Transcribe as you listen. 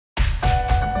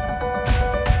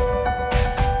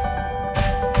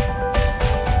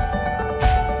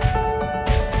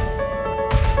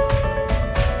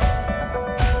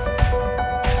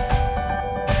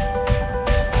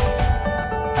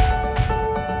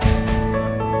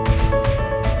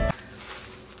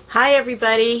Hi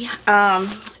everybody.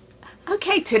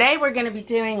 Okay, today we're going to be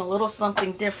doing a little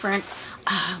something different.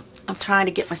 I'm trying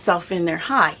to get myself in there.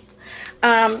 Hi.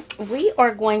 We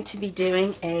are going to be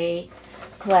doing a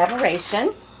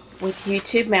collaboration with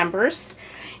YouTube members,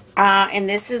 and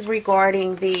this is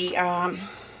regarding the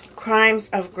crimes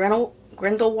of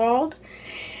Grindelwald.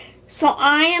 So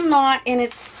I am not, and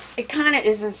it kind of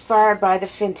is inspired by the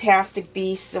Fantastic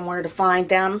Beasts and where to find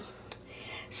them.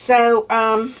 So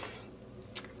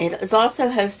it is also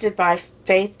hosted by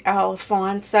Faith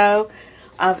Alafonso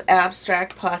of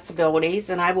Abstract Possibilities,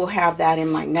 and I will have that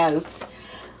in my notes.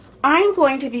 I'm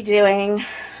going to be doing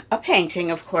a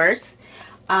painting, of course,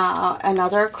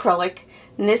 another acrylic,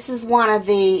 and this is one of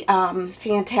the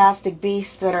Fantastic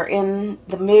Beasts that are in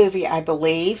the movie, I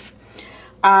believe.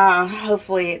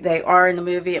 Hopefully they are in the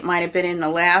movie. It might have been in the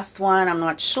last one. I'm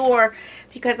not sure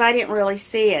because I didn't really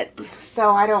see it,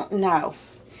 so I don't know.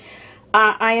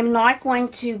 I am not going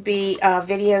to be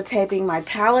videotaping my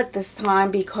palette this time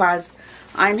because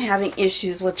I'm having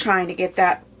issues with trying to get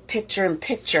that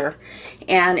picture-in-picture,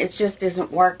 and it just isn't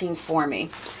working for me.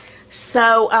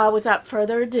 So without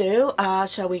further ado,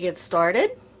 shall we get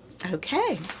started?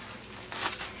 Okay.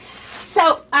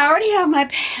 So I already have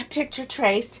my picture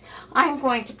traced. I'm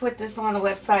going to put this on the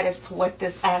website as to what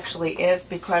this actually is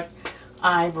because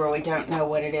I really don't know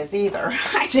what it is either.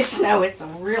 I just know it's a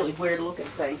really weird looking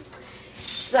thing.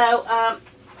 So,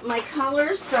 my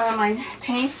colors, my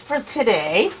paints for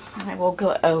today, I will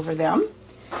go over them.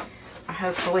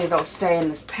 Hopefully they'll stay in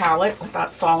this palette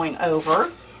without falling over.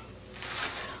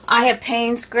 I have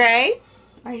Payne's Gray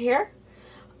right here.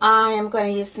 I am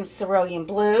going to use some Cerulean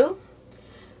Blue,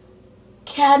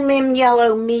 Cadmium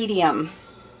Yellow Medium,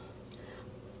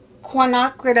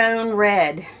 Quinacridone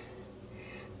Red,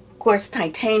 of course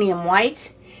Titanium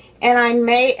White, and I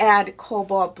may add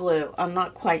Cobalt Blue. I'm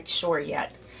not quite sure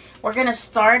yet. We're going to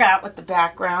start out with the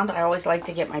background. I always like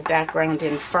to get my background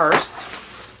in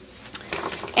first.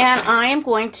 And I am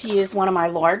going to use one of my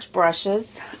large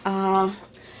brushes. I'm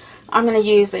going to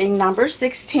use a number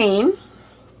 16.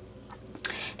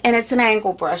 And it's an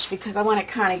angle brush because I want to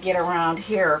kind of get around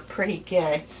here pretty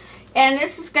good. And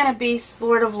this is going to be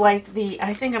sort of like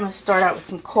I think I'm going to start out with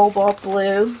some Cobalt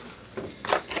Blue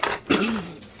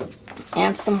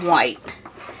and some white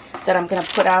that I'm going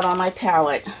to put out on my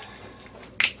palette.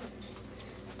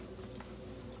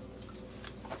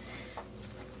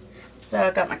 So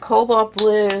I've got my Cobalt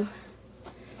Blue,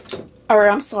 or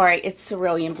I'm sorry, it's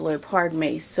Cerulean Blue, pardon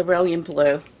me, Cerulean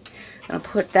Blue. I'm going to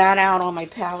put that out on my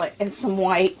palette and some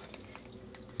white.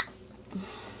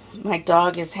 My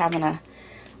dog is having a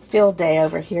field day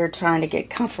over here trying to get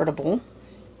comfortable.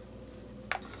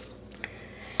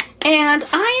 And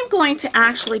I am going to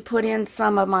actually put in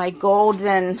some of my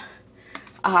golden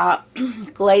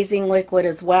glazing liquid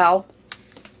as well.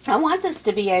 I want this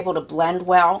to be able to blend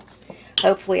well.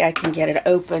 Hopefully I can get it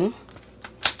open.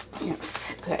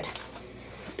 Yes, good.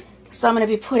 So I'm going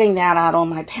to be putting that out on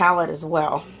my palette as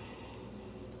well.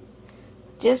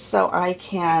 Just so I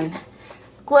can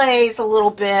glaze a little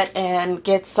bit and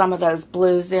get some of those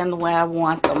blues in the way I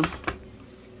want them.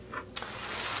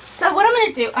 So what I'm going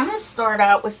to do, I'm going to start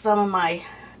out with some of my,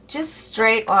 just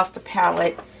straight off the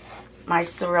palette, my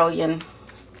Cerulean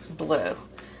Blue.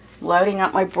 Loading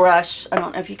up my brush. I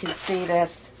don't know if you can see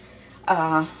this.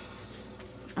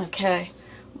 Okay,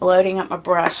 loading up my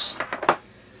brush.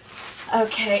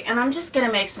 Okay, and I'm just going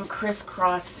to make some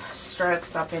crisscross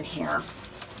strokes up in here.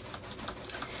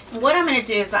 And what I'm going to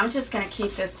do is I'm just going to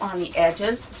keep this on the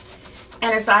edges.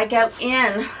 And as I go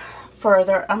in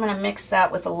further, I'm going to mix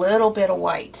that with a little bit of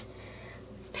white.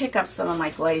 Pick up some of my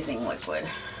glazing liquid.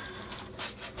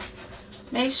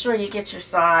 Make sure you get your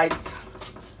sides.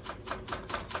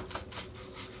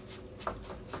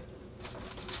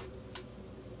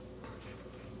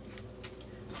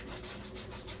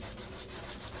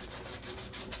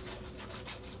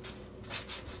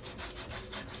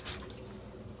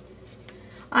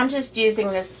 I'm just using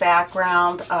this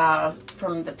background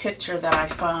from the picture that I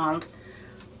found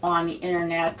on the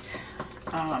internet.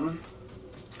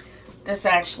 This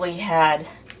actually had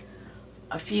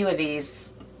a few of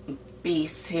these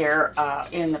beasts here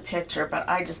in the picture, but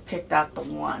I just picked out the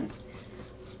one.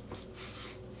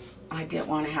 I didn't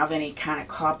want to have any kind of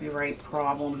copyright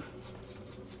problem,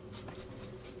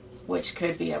 which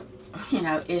could be a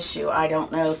issue. I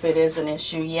don't know if it is an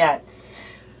issue yet,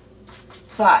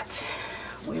 but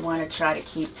we want to try to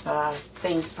keep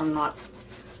things from not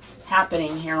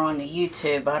happening here on the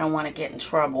YouTube. I don't want to get in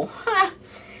trouble.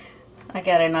 I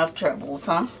got enough troubles,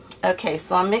 huh? Okay,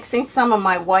 so I'm mixing some of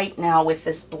my white now with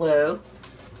this blue,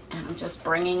 and I'm just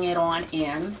bringing it on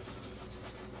in.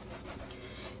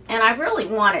 And I really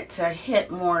want it to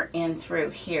hit more in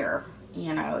through here,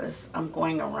 you know, as I'm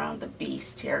going around the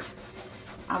beast here.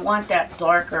 I want that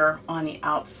darker on the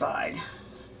outside.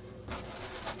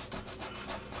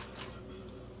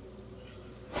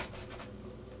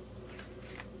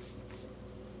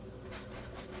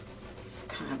 Just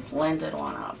kind of blend it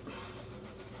on up.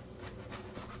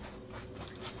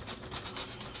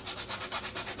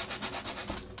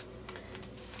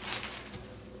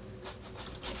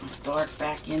 Dark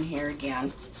back in here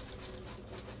again.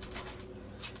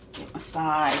 Get my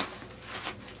sides.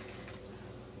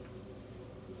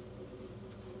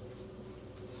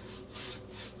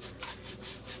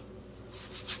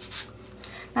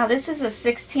 Now this is a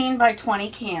 16 by 20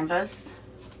 canvas,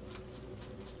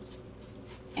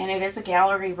 and it is a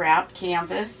gallery wrapped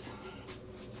canvas,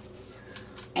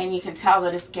 and you can tell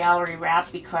that it's gallery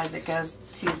wrapped because it goes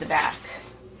to the back.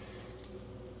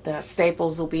 The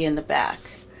staples will be in the back.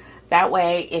 That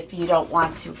way, if you don't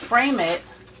want to frame it,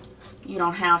 you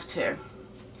don't have to.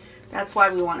 That's why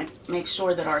we want to make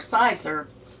sure that our sides are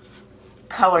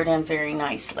colored in very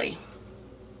nicely.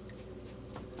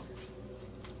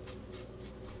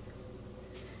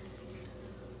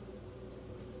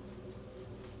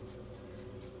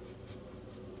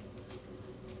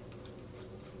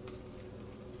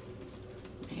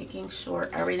 Making sure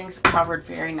everything's covered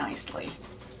very nicely.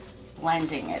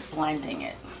 Blending it, blending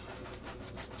it.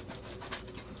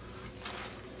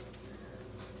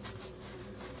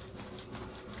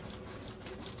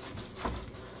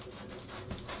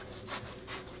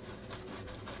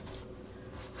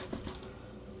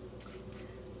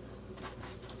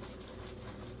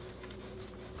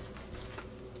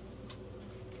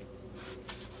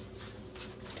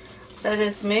 So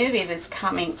this movie that's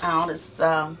coming out is,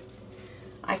 I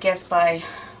guess, by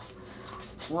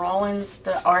Rollins,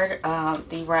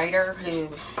 the writer who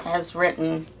has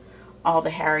written all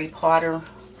the Harry Potter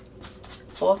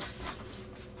books,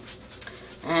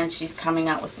 and she's coming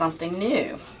out with something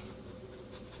new.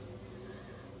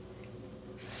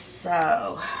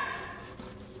 So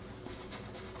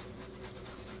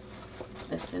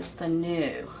this is the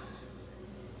new.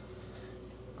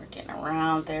 We're getting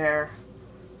around there.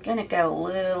 Gonna go a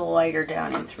little lighter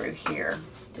down in through here,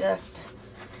 just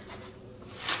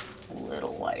a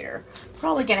little lighter.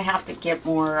 Probably gonna have to get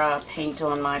more paint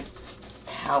on my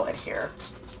palette here.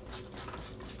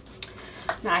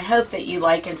 Now I hope that you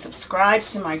like and subscribe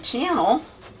to my channel.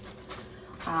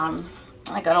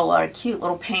 I got a lot of cute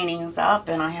little paintings up,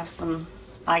 and I have some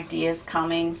ideas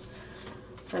coming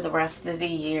for the rest of the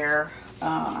year.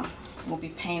 We'll be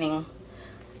painting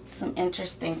some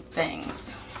interesting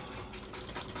things.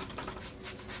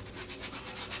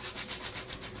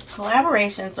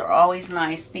 Collaborations are always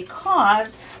nice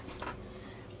because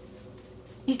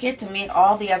you get to meet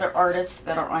all the other artists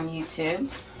that are on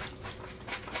YouTube,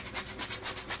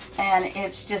 and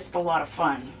it's just a lot of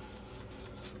fun.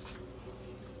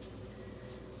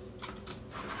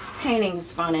 Painting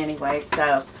is fun anyway,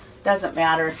 so it doesn't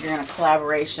matter if you're in a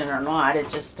collaboration or not.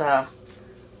 It's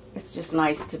just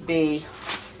nice to be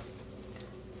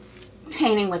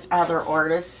painting with other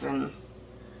artists and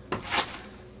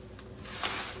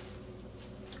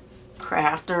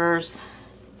crafters.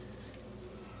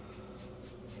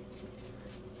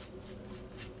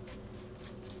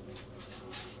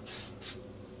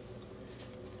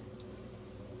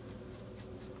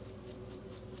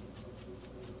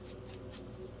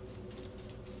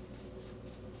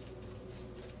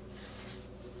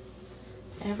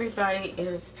 Everybody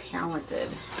is talented.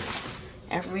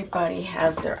 Everybody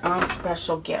has their own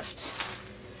special gift.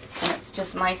 And it's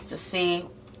just nice to see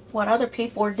what other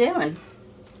people are doing.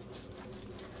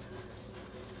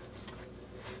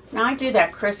 Now I do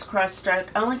that crisscross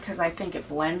stroke only because I think it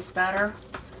blends better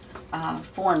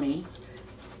for me.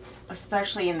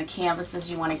 Especially in the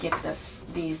canvases, you want to get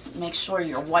these, make sure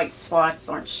your white spots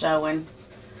aren't showing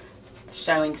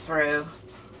through.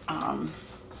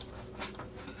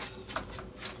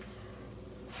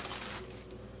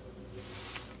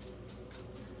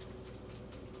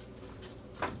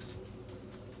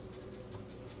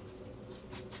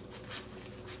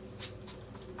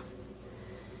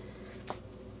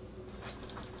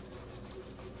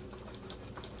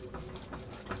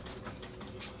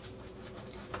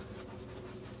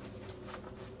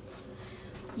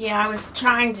 Yeah, I was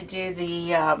trying to do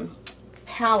the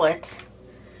palette,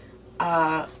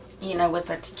 you know, with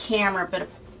a camera, but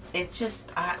it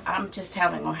just, I'm just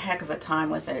having a heck of a time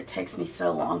with it. It takes me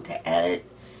so long to edit,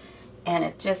 and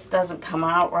it just doesn't come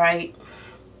out right.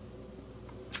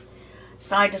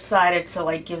 So I decided to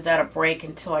like give that a break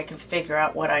until I can figure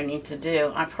out what I need to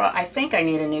do. I think I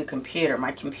need a new computer.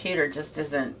 My computer just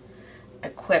isn't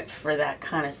equipped for that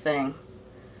kind of thing.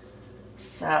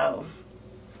 So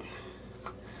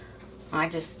I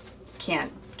just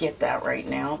can't get that right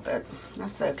now, but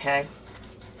that's okay.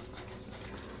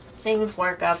 Things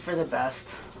work out for the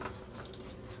best.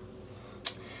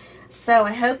 So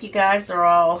I hope you guys are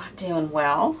all doing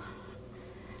well.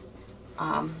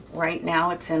 Right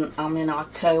now I'm in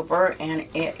October, and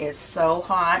it is so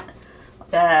hot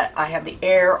that I have the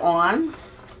air on.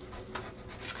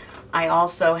 I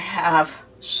also have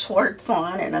shorts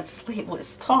on and a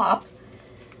sleeveless top.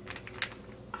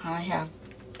 I have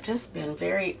just been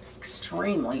very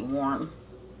extremely warm.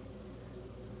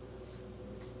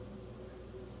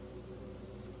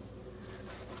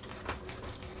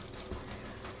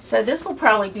 So this will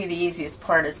probably be the easiest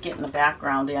part, is getting the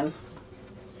background in.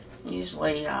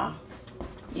 Usually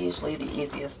the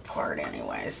easiest part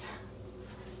anyways.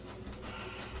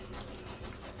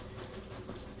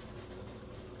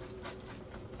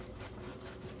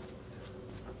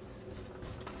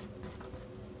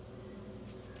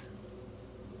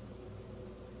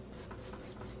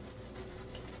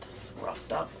 Get this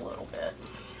roughed up a little bit.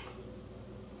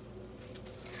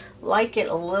 Like it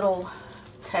a little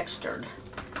textured.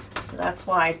 So that's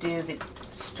why I do the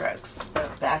strokes, the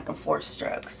back and forth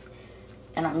strokes.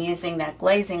 And I'm using that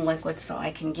glazing liquid so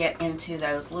I can get into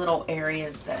those little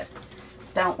areas that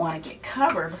don't want to get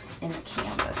covered in the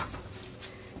canvas.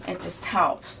 It just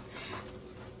helps.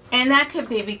 And that could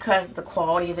be because of the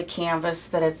quality of the canvas,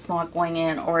 that it's not going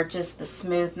in, or just the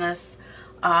smoothness.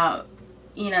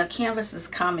 You know, canvases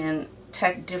come in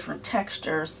different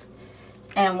textures.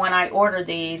 And when I order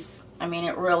these, I mean,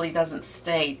 it really doesn't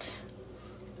state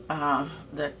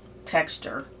the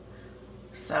texture,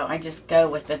 so I just go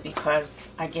with it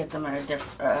because I get them at a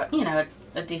different, you know,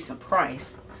 a decent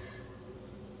price.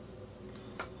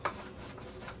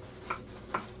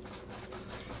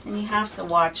 And you have to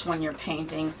watch when you're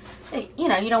painting. You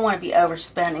know, you don't want to be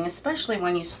overspending, especially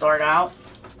when you start out.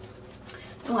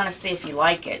 You want to see if you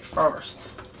like it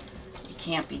first. You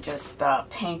can't be just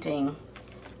painting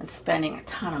and spending a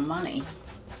ton of money.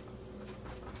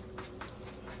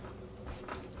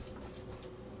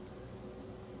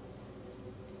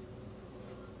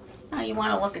 Now you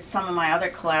want to look at some of my other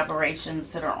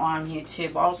collaborations that are on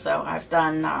YouTube also. I've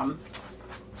done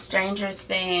Stranger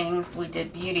Things, we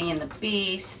did Beauty and the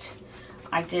Beast,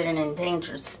 I did an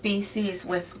endangered species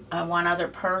with one other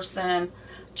person,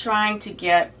 trying to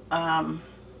get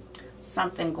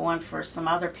something going for some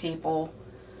other people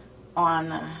on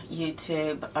the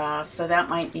YouTube, so that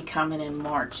might be coming in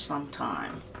March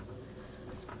sometime.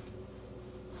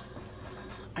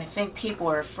 I think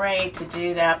people are afraid to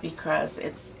do that because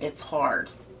it's hard,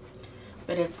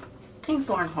 but things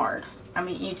aren't hard. I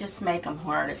mean, you just make them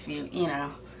hard if you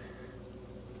know.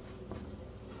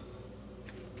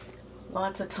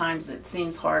 Lots of times it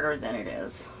seems harder than it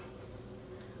is.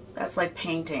 That's like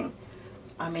painting.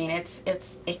 I mean,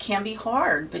 it can be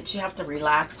hard, but you have to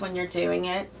relax when you're doing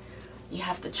it. You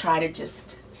have to try to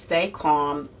just stay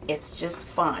calm. It's just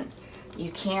fun. You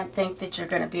can't think that you're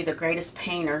going to be the greatest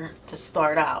painter to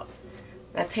start out.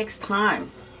 That takes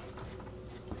time.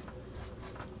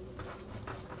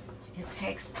 It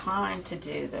takes time to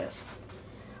do this.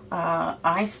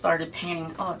 I started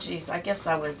painting, oh geez, I guess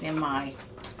I was in my,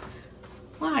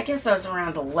 well, I guess I was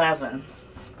around 11.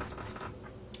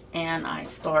 And I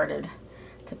started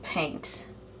to paint.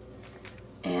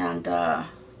 And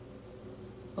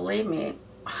believe me,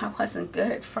 I wasn't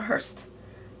good at first.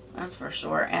 That's for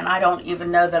sure. And I don't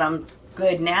even know that I'm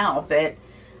good now, but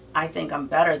I think I'm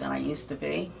better than I used to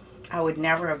be. I would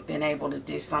never have been able to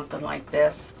do something like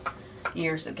this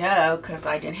years ago because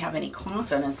I didn't have any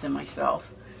confidence in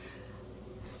myself.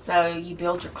 So you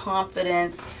build your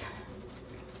confidence.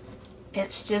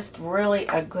 It's just really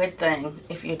a good thing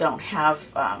if you don't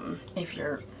have, if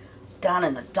you're down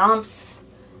in the dumps.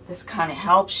 This kind of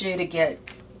helps you to get,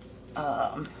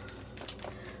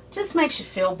 just makes you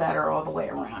feel better all the way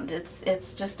around.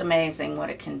 It's just amazing what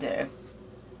it can do.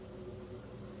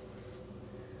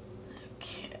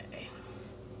 Okay,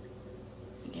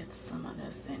 get some of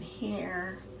this in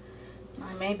here.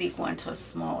 I may be going to a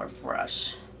smaller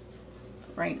brush.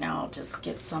 Right now I'll just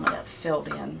get some of that filled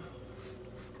in.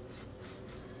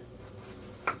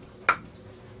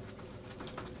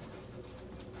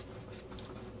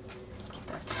 Get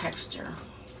that texture.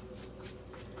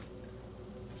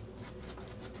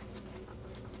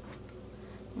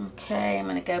 Okay, I'm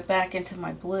going to go back into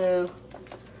my blue,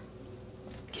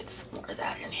 get some more of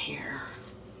that in here.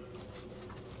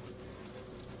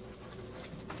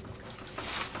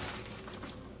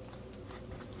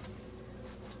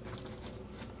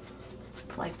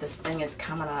 It's like this thing is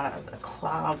coming out of the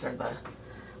clouds or the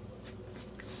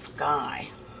eye.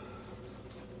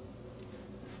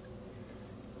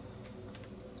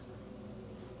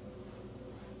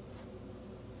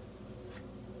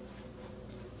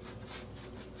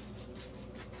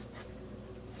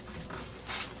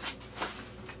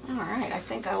 Alright, I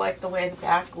think I like the way the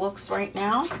back looks right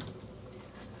now.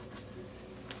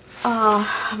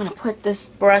 I'm going to put this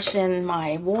brush in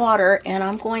my water, and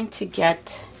I'm going to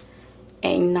get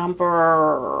a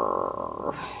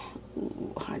number,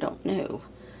 I don't know,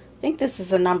 I think this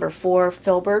is a number 4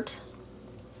 filbert,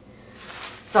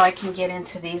 so I can get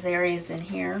into these areas in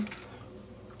here.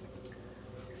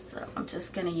 So I'm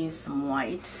just going to use some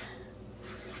white,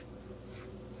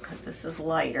 because this is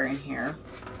lighter in here.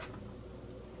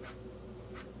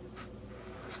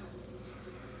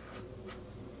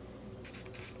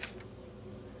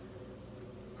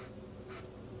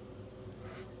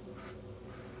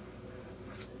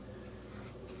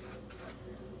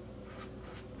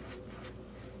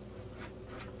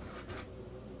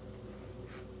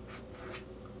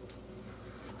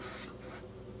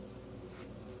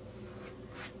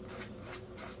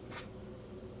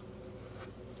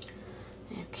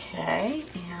 Okay,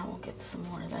 and we'll get some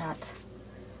more of that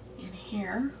in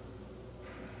here.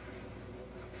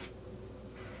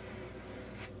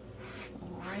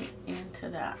 Right into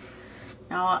that.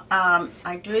 Now,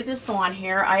 I drew this on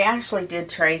here. I actually did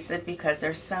trace it because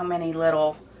there's so many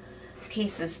little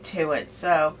pieces to it.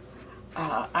 So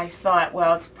I thought,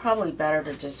 well, it's probably better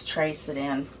to just trace it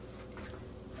in.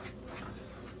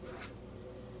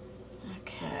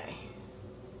 Okay.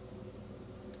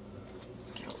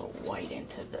 White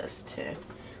into this too.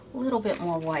 A little bit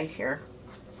more white here.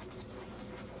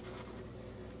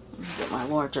 Let me get my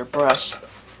larger brush.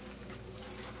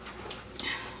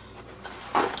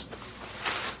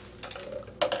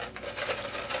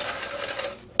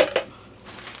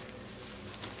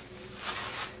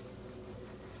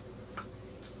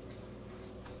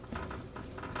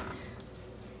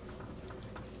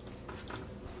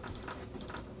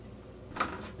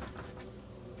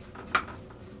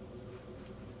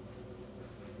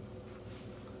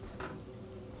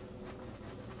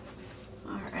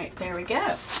 There we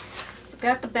go. So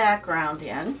got the background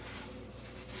in.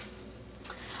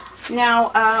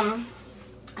 Now,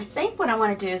 I think what I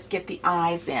want to do is get the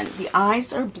eyes in. The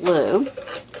eyes are blue,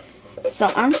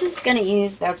 so I'm just going to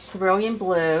use that cerulean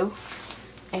blue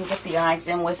and get the eyes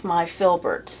in with my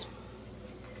filbert.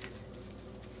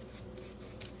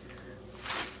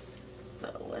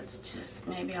 So let's just,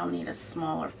 maybe I'll need a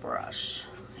smaller brush.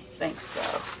 I think so.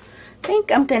 I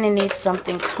think I'm going to need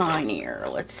something tinier.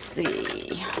 Let's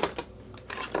see.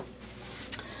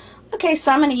 Okay,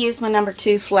 so I'm going to use my number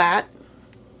 2 flat.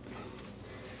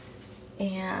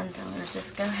 And I'm going to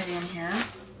just go ahead in here.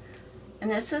 And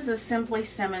this is a Simply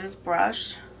Simmons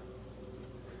brush.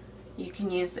 You can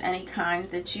use any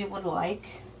kind that you would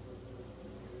like.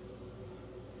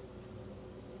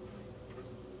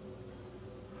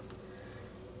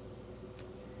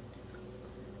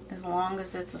 As long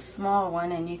as it's a small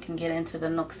one and you can get into the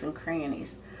nooks and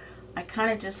crannies. I kind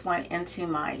of just went into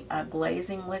my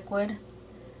glazing liquid,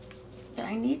 and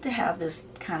I need to have this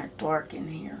kind of dark in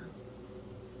here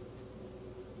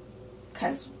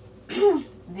because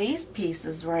these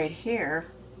pieces right here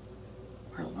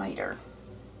are lighter.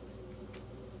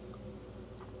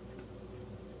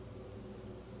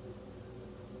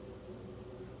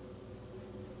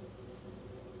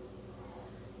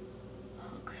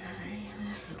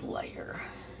 This is lighter.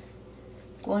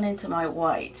 Going into my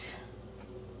white.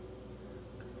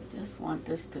 I just want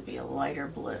this to be a lighter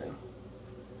blue.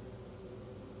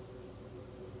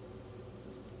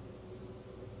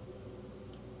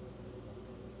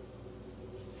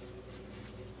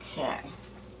 Okay.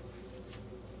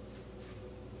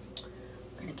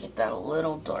 I'm going to get that a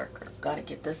little darker. Got to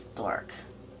get this dark.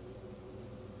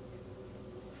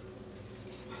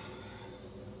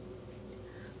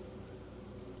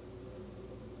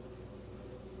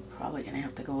 Probably going to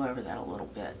have to go over that a little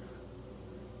bit.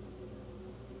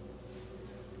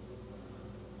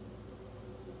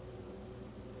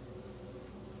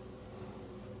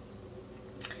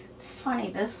 It's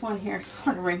funny, this one here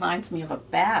sort of reminds me of a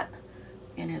bat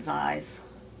in his eyes.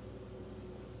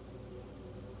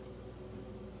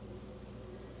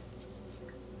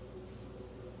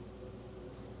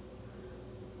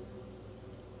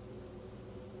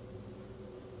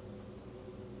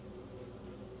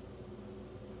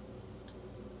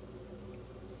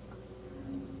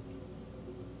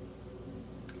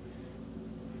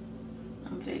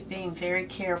 Being very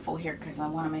careful here because I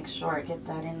want to make sure I get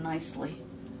that in nicely.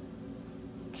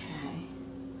 Okay.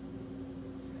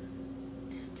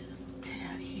 And just a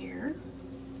tad here.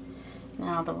 Now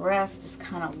Now the rest is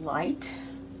kind of light.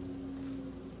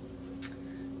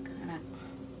 Kind of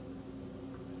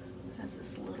has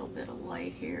this little bit of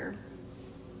light here.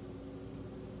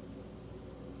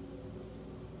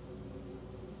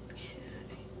 Okay.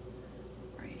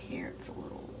 Right here it's a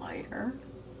little lighter.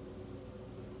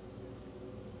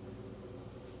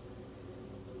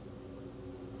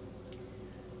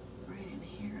 Right in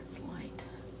here it's light.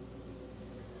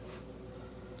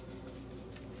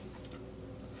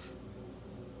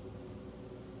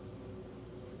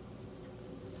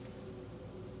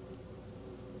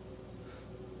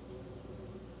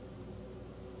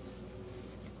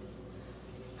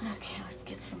 Okay, let's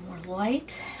get some more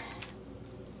light.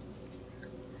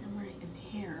 And right in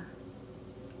here,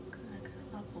 kind of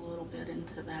goes up a little bit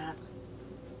into that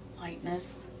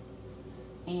lightness.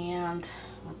 And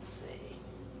let's see.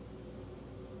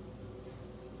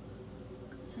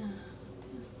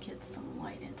 Just get some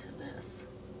light into this.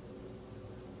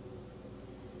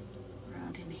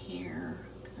 Around in here,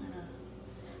 kind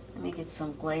of. Let me get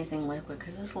some glazing liquid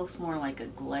because this looks more like a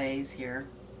glaze here.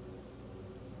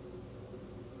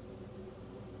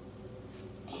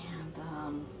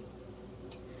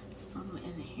 Some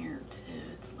in here too.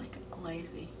 It's like a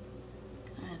glazy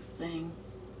kind of thing.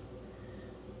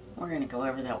 We're going to go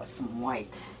over that with some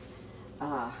white.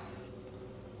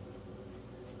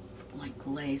 It's like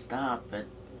glazed up, but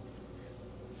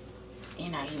you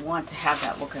know, you want to have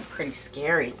that looking pretty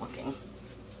scary looking.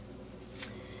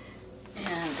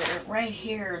 And right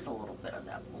here is a little bit of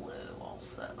that blue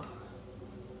also.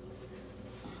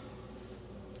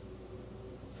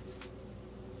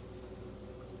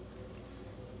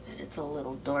 It's a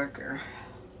little darker.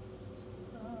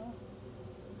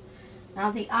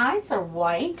 Now the eyes are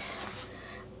white,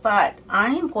 but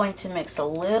I am going to mix a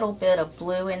little bit of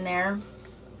blue in there,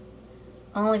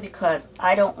 only because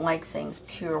I don't like things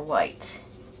pure white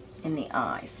in the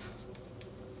eyes.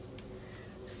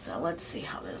 So let's see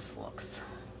how this looks.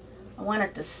 I want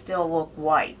it to still look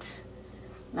white.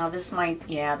 Now this might,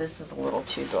 yeah, this is a little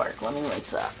too dark. Let me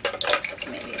rinse up.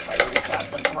 Maybe if I rinse out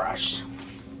the brush.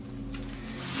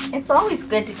 It's always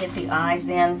good to get the eyes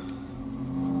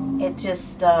in. It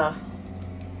just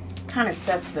kind of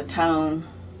sets the tone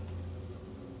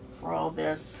for all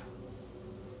this.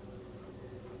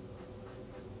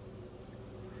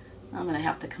 I'm going to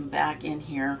have to come back in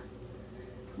here,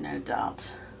 no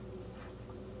doubt.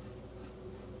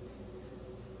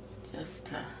 Just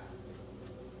to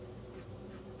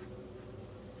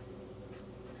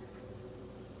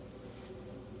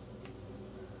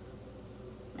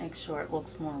make sure it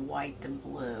looks more white than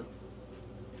blue.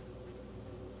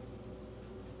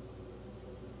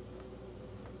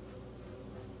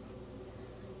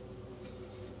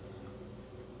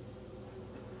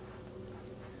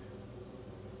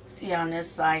 See, on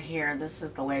this side here, this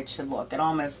is the way it should look. It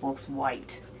almost looks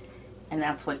white, and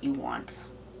that's what you want.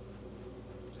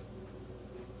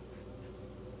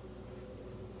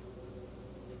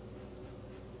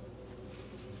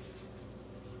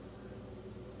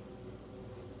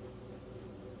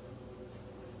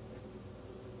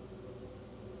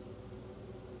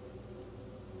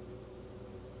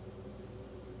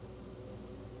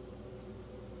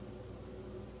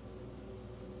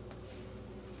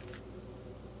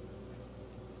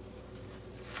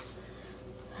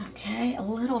 Okay, a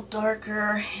little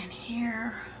darker in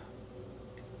here.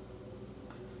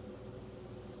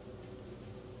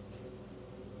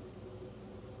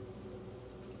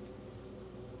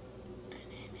 And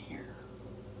in here.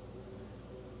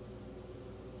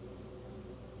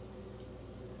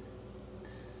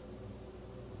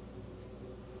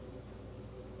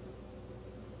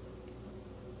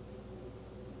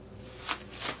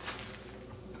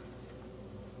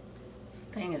 This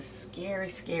thing is scary,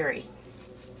 scary.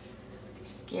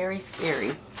 Scary,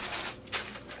 scary.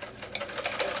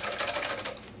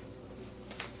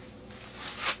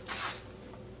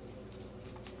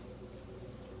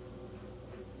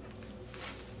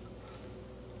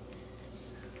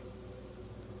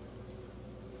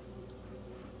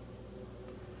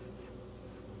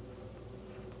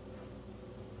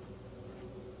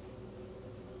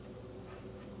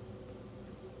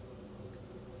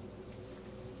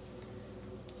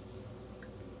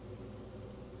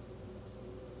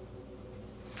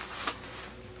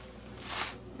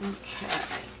 Okay.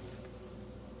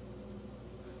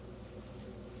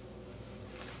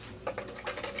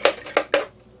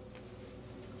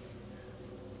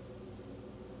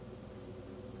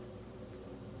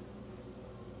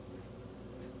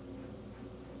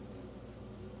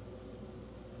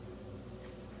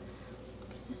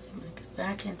 I'm going to go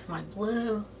back into my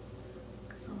blue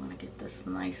because I want to get this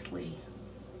nicely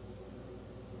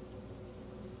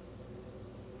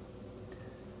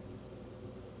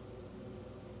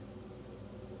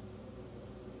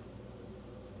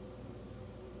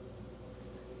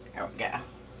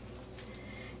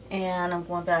And I'm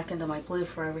going back into my blue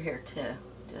for over here too,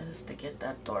 just to get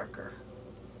that darker.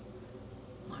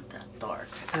 Not that dark.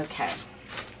 Okay.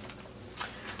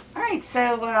 Alright,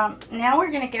 so now we're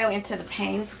going to go into the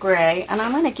Payne's Gray, and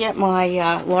I'm going to get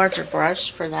my larger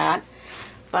brush for that.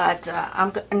 But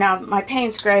now my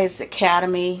Payne's Gray is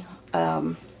Academy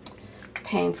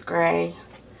Payne's Gray,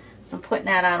 so I'm putting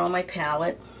that out on my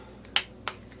palette.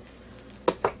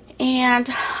 And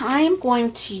I am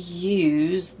going to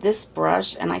use this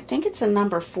brush, and I think it's a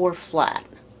number 4 flat.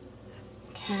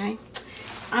 Okay,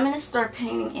 I'm going to start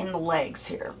painting in the legs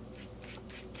here.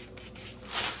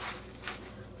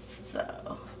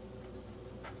 So,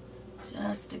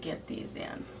 just to get these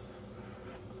in.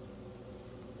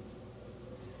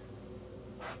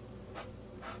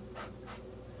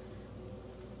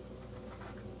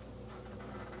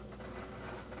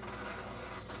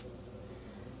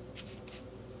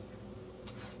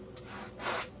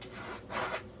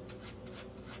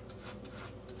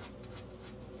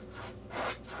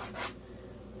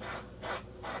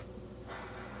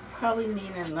 Probably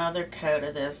need another coat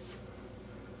of this.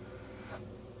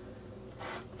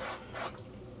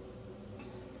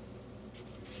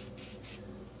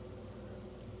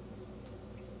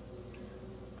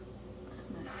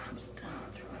 And that comes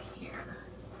down through here.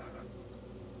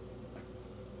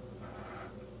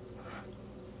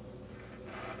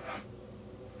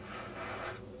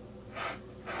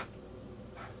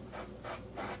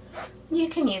 You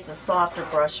can use a softer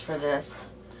brush for this.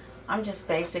 I'm just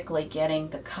basically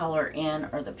getting the color in,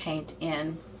 or the paint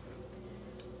in,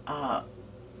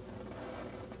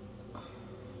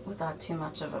 without too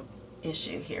much of an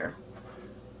issue here.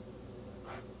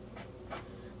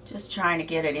 Just trying to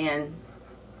get it in,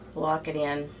 block it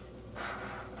in,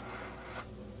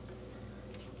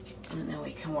 and then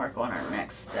we can work on our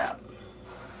next step.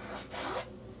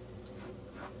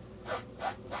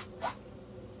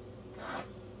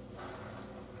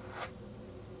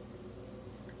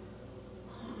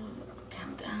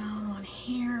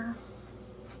 Here.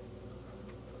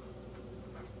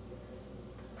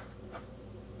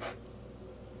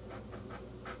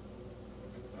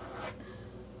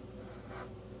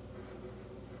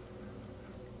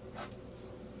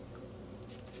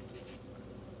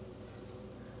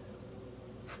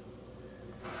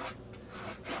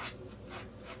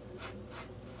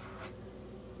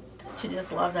 Don't you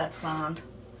just love that sound?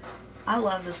 I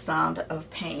love the sound of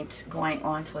paint going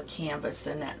onto a canvas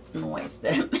and that noise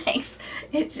that it makes.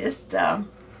 It just, to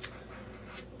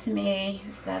me,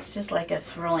 that's just like a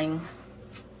thrilling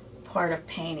part of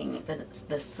painting,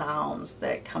 the sounds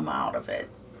that come out of it.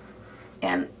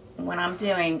 And when I'm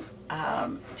doing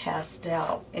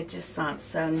pastel, it just sounds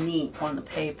so neat on the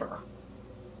paper.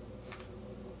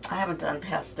 I haven't done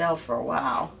pastel for a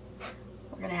while.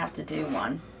 We're going to have to do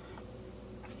one.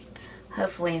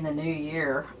 Hopefully in the new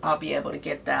year I'll be able to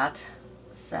get that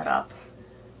set up.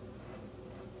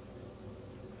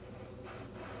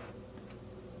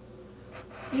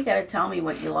 You gotta tell me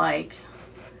what you like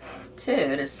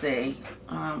too, to see.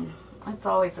 That's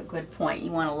always a good point.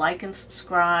 You want to like and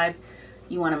subscribe.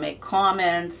 You want to make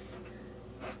comments.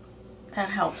 That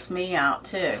helps me out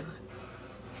too.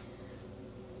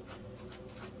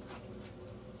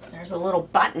 There's a little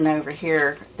button over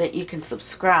here that you can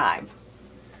subscribe.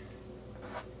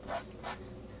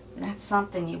 That's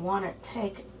something you want to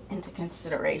take into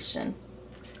consideration.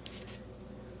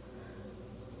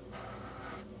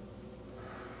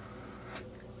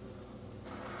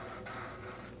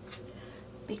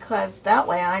 Because that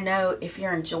way I know if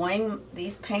you're enjoying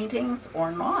these paintings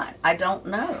or not. I don't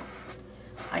know.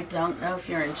 I don't know if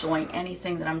you're enjoying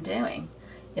anything that I'm doing.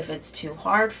 If it's too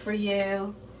hard for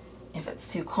you, if it's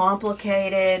too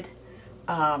complicated.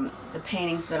 The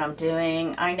paintings that I'm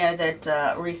doing. I know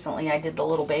that recently I did the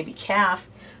little baby calf.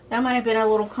 That might have been a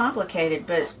little complicated,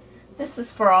 but this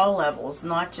is for all levels,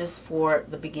 not just for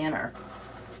the beginner.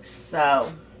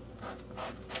 So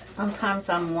sometimes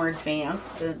I'm more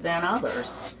advanced than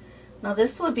others. Now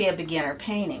this would be a beginner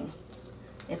painting.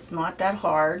 It's not that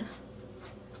hard.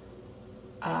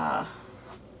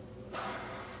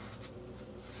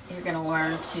 You're going to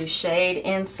learn to shade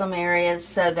in some areas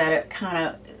so that it kind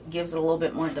of gives it a little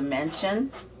bit more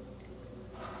dimension,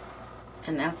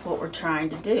 and that's what we're trying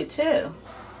to do too.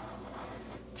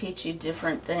 Teach you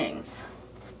different things.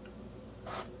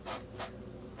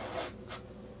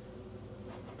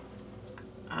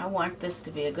 I want this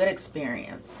to be a good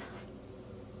experience,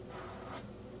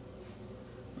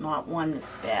 not one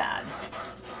that's bad.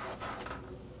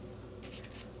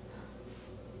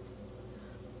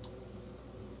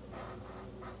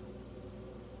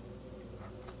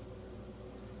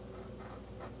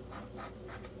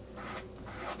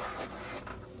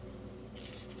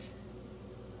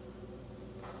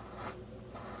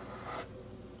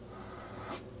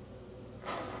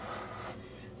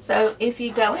 So if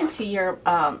you go into your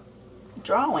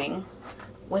drawing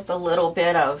with a little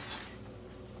bit of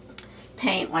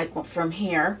paint, like from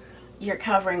here, you're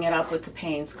covering it up with the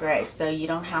Payne's Gray, so you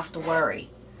don't have to worry.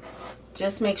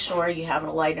 Just make sure you have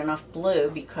a light enough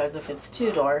blue, because if it's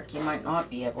too dark, you might not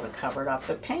be able to cover it up.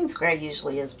 But Payne's Gray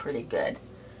usually is pretty good.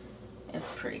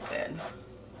 It's pretty good.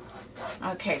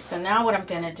 Okay, so now what I'm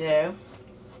going to do,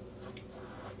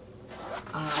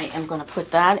 I am going to put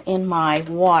that in my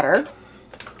water.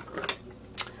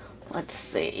 Let's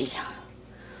see.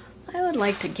 I would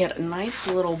like to get a nice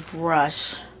little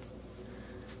brush,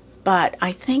 but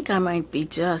I think I might be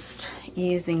just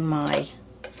using my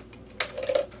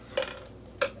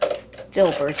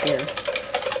filbert here,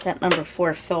 that number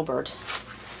 4 filbert.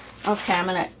 Okay, I'm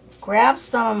going to grab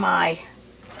some of my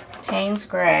Payne's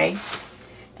Gray,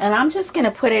 and I'm just going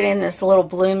to put it in this little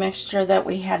blue mixture that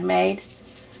we had made.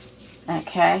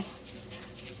 Okay.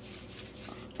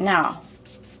 Now,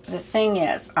 the thing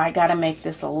is, I got to make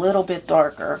this a little bit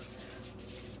darker.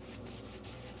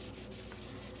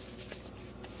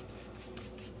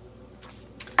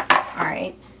 All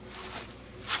right.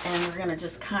 And we're going to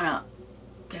just kind of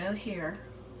go here,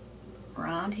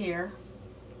 around here,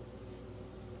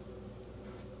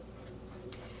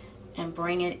 and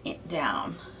bring it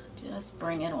down. Just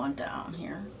bring it on down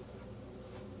here.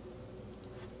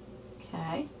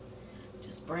 Okay,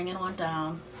 just bring it on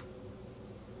down.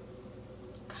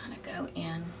 Kind of go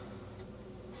in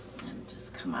and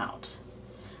just come out.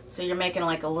 So you're making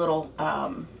like a little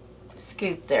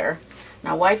scoop there.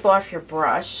 Now wipe off your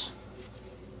brush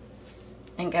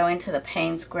and go into the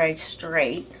Payne's Gray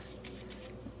straight,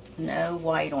 no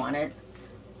white on it,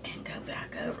 and go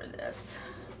back over this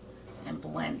and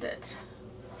blend it.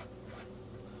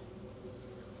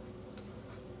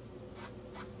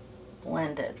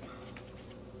 Blend it.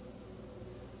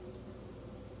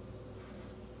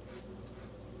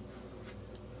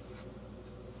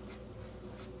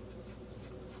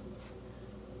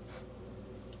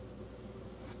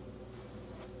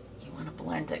 You want to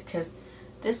blend it because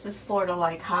this is sort of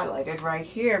like highlighted right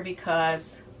here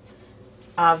because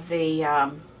of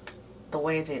the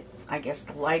way that I guess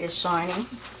the light is shining.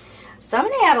 So I'm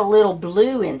going to add a little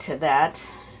blue into that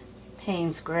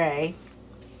Payne's Gray.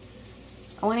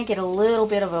 I want to get a little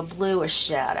bit of a bluish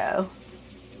shadow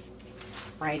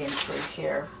right in through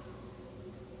here.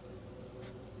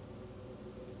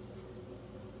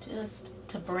 Just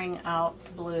to bring out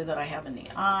the blue that I have in the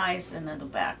eyes and then the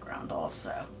background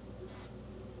also.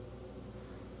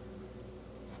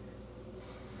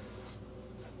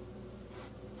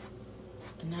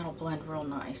 And that'll blend real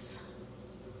nice.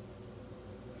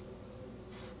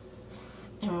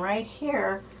 And right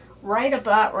here, right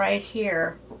about right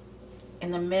here, in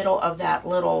the middle of that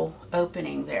little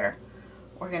opening there,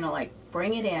 we're going to like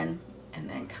bring it in and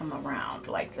then come around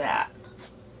like that.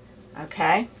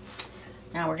 Okay?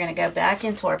 Now we're going to go back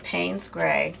into our Payne's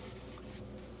Gray.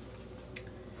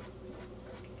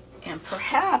 And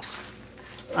perhaps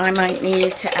I might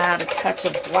need to add a touch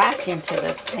of black into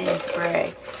this Payne's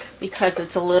Gray because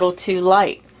it's a little too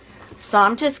light. So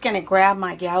I'm just going to grab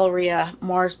my Galleria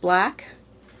Mars Black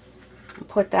and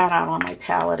put that out on my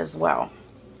palette as well.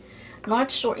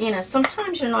 Not sure, you know,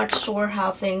 sometimes you're not sure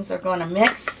how things are going to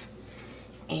mix,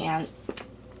 and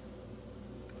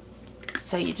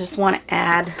so you just want to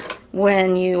add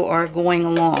when you are going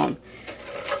along.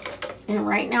 And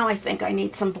right now I think I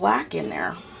need some black in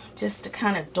there just to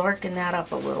kind of darken that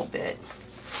up a little bit.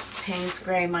 Payne's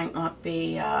Gray might not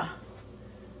be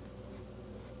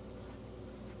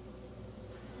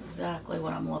exactly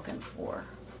what I'm looking for.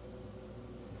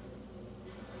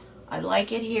 I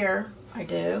like it here, I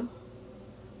do.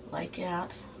 Like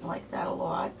that. I like that a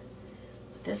lot.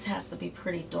 But this has to be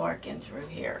pretty dark in through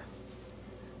here.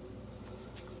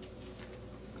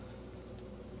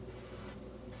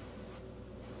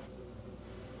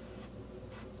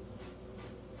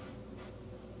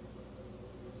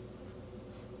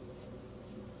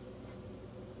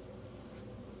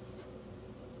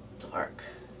 Dark.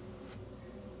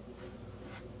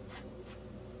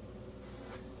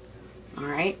 All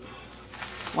right.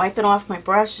 Wiping off my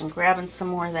brush and grabbing some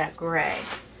more of that gray.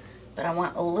 But I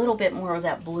want a little bit more of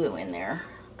that blue in there.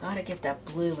 Gotta get that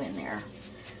blue in there.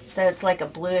 So it's like a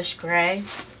bluish gray.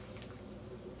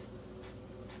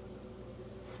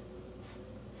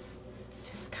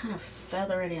 Just kind of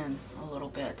feather it in a little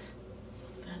bit.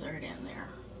 Feather it in there.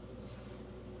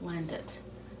 Blend it.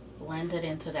 Blend it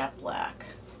into that black.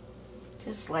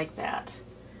 Just like that.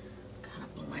 Kind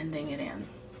of blending it in.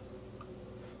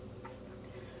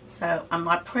 So I'm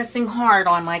not pressing hard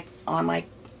on my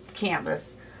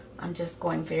canvas. I'm just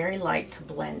going very light to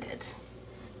blend it.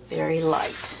 Very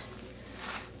light.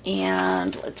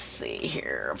 And let's see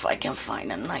here if I can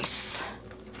find a nice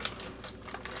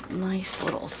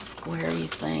little squarey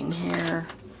thing here.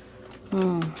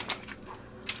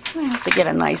 I have to get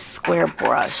a nice square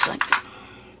brush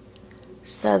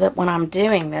so that when I'm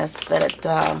doing this that it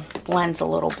blends a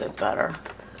little bit better.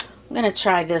 I'm going to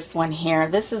try this one here.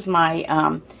 This is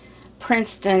my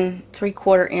Princeton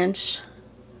 3/4 inch.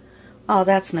 Oh,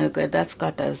 that's no good. That's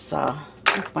got those,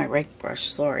 that's my rake brush,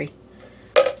 sorry.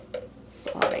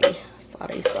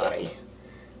 Sorry.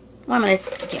 Well, I'm going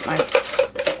to get my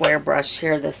square brush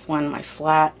here, this one, my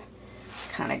flat.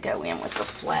 Kind of go in with the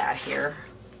flat here.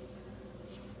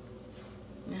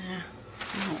 Nah,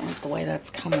 I don't like the way that's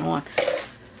coming on.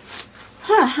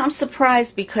 I'm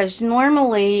surprised because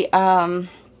normally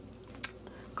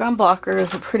Grumbacher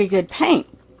is a pretty good paint.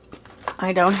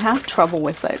 I don't have trouble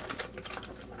with it.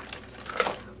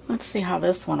 Let's see how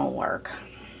this one will work.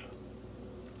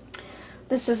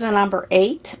 This is a number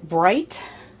 8, Bright.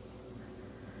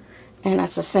 And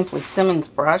that's a Simply Simmons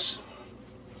brush.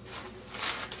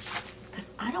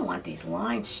 Because I don't want these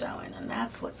lines showing, and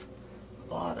that's what's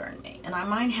bothering me. And I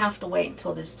might have to wait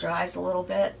until this dries a little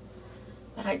bit.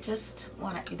 But I just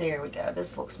want to, there we go.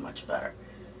 This looks much better.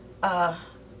 A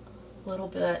little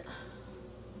bit.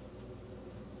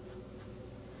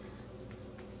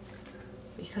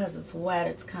 Because it's wet,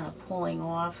 it's kind of pulling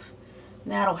off.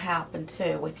 And that'll happen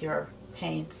too with your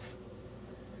paints.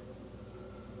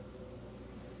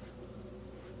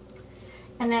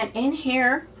 And then in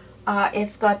here,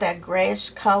 it's got that grayish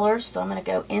color, so I'm going to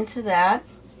go into that.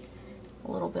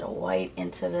 A little bit of white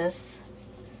into this.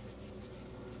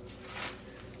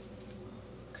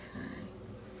 Okay.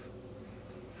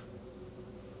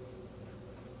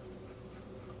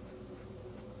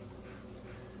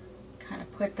 Kind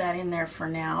of put that in there for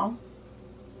now.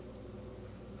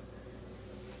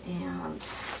 And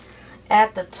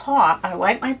at the top, I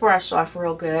wipe my brush off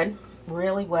real good,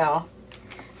 really well.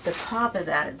 The top of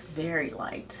that is very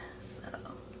light, so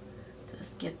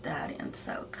just get that in,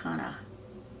 so kind of,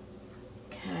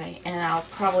 okay, and I'll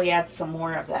probably add some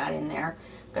more of that in there.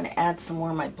 I'm going to add some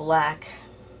more of my black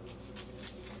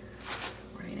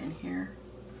right in here,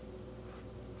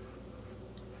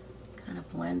 kind of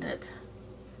blend it.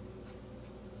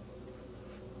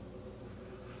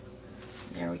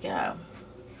 There we go.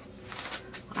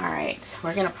 Alright,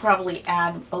 we're going to probably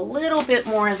add a little bit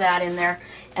more of that in there,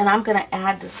 and I'm going to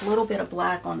add this little bit of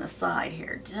black on the side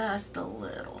here, just a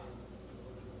little.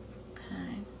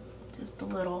 Okay, just a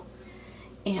little.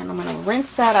 And I'm going to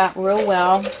rinse that out real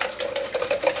well.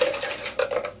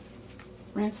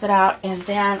 Rinse it out, and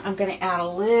then I'm going to add a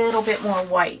little bit more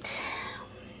white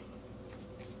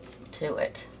to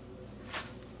it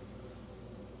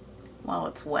while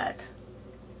it's wet.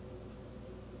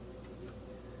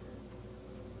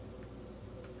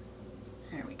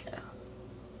 There we go.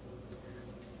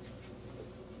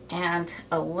 And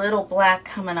a little black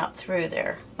coming up through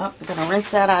there. Oh, I'm going to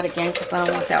rinse that out again because I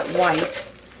don't want that white.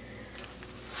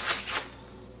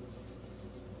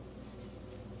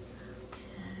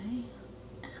 Okay.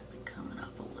 And coming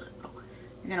up a little.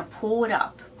 You're going to pull it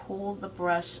up. Pull the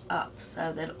brush up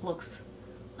so that it looks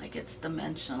like it's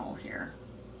dimensional here.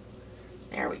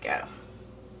 There we go.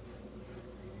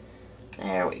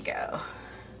 There we go.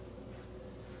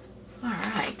 All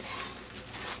right,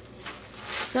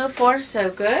 so far so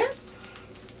good.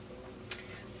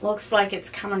 Looks like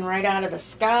it's coming right out of the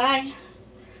sky.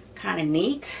 Kind of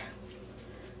neat.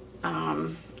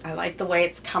 I like the way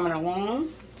it's coming along.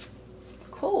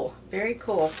 Cool, very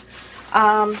cool.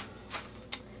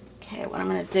 Okay, what I'm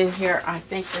going to do here, I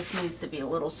think this needs to be a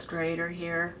little straighter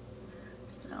here.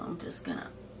 So I'm just going to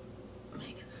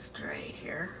make it straight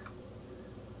here.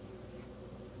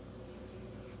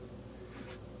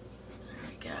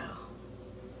 Go.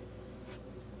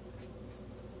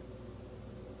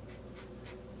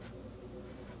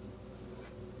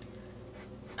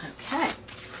 Okay,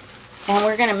 and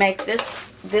we're going to make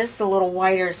this a little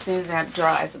whiter as soon as that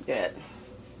dries a bit.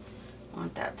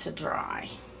 Want that to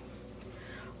dry.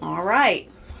 All right.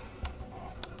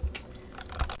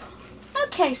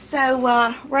 Okay,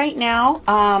 so right now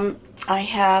I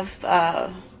have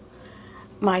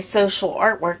my social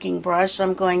art working brush.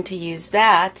 I'm going to use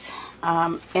that.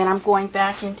 And I'm going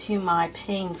back into my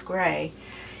Payne's Gray,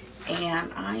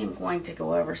 and I am going to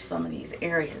go over some of these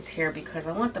areas here because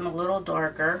I want them a little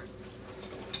darker,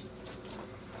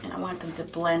 and I want them to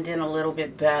blend in a little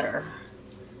bit better.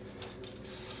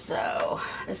 So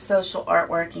the social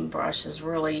art working brush is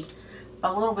really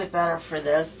a little bit better for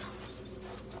this.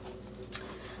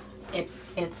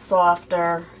 It's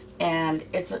softer, and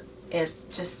it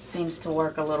just seems to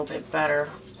work a little bit better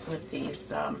with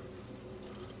these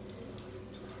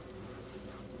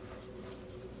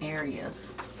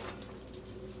areas.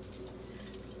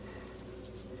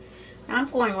 Now I'm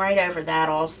going right over that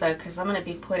also because I'm going to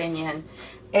be putting in,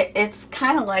 it's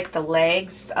kind of like the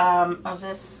legs of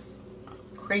this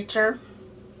creature.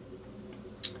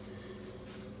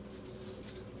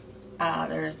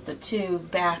 There's the two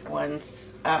back ones,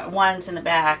 one's in the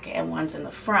back and one's in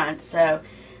the front, so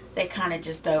they kind of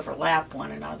just overlap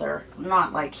one another.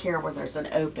 Not like here where there's an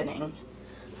opening.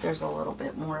 There's a little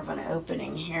bit more of an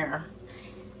opening here.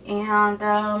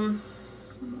 And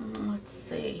let's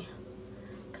see,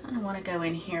 kind of want to go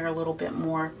in here a little bit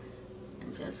more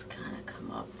and just kind of come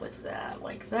up with that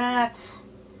like that.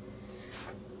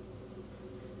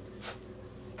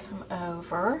 Come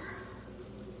over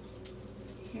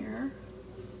here.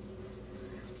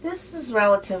 This is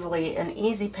relatively an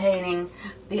easy painting.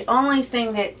 The only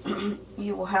thing that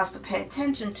you will have to pay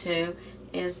attention to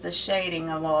is the shading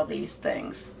of all these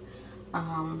things.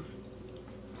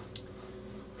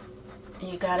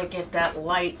 You got to get that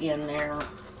light in there.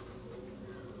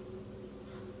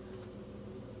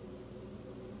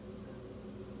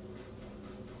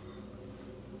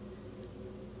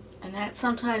 And that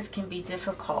sometimes can be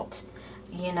difficult,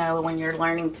 you know, when you're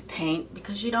learning to paint,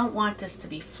 because you don't want this to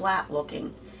be flat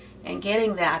looking. And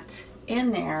getting that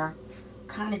in there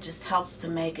kind of just helps to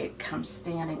make it come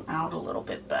standing out a little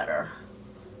bit better.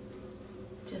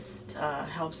 Just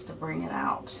helps to bring it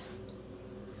out.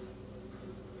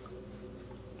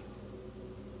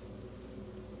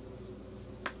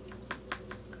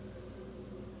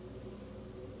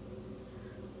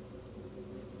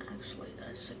 Actually,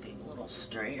 that should be a little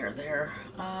straighter there.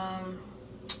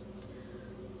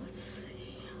 Let's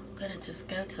see. I'm going to just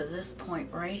go to this point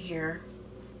right here.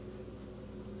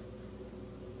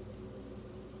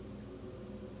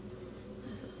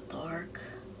 This is dark.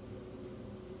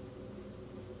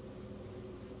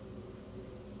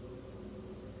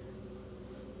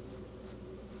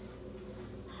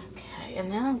 Okay,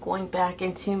 and then I'm going back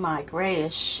into my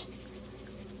grayish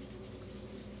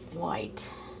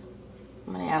white.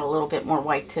 I'm going to add a little bit more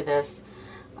white to this.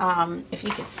 If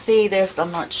you can see this,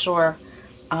 I'm not sure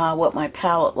what my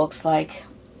palette looks like.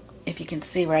 If you can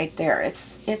see right there,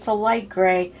 it's a light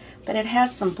gray, but it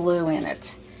has some blue in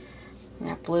it. And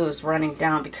that blue is running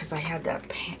down because I had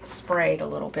that sprayed a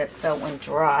little bit so it wouldn't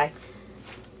dry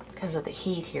because of the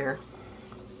heat here.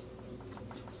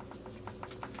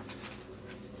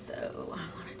 So I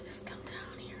want to just come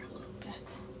down here a little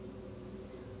bit.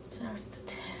 Just a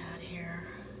tad here.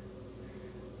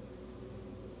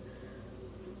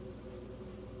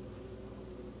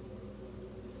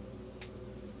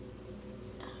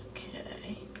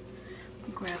 Okay.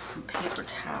 Grab some paper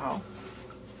towel.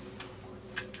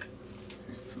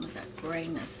 There's some of that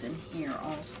grayness in here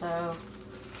also.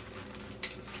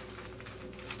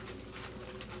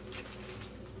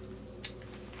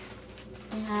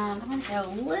 And I'm going to go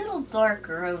a little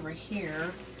darker over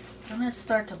here. I'm going to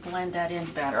start to blend that in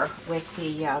better with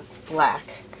the black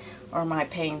or my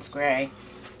Payne's gray.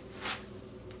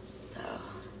 So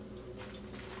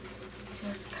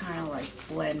just kind of like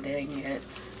blending it.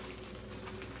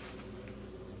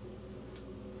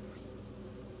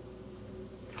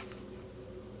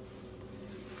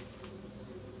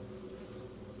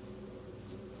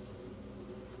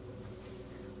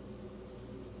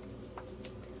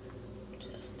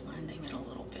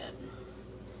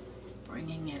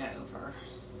 Bringing it over.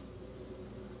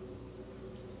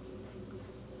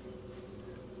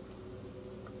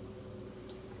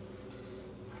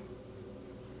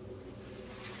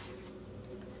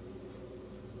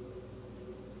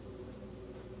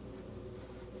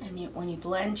 And when you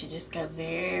blend, you just go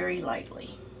very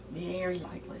lightly, very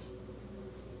lightly.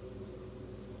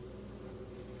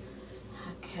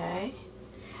 Okay.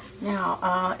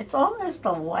 Now, it's almost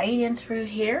a white in through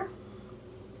here.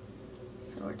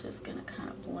 So we're just going to kind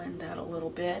of blend that a little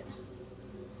bit.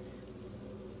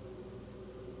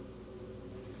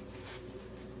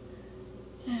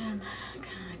 And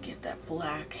kind of get that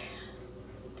black,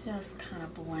 just kind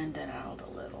of blend it out a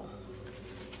little.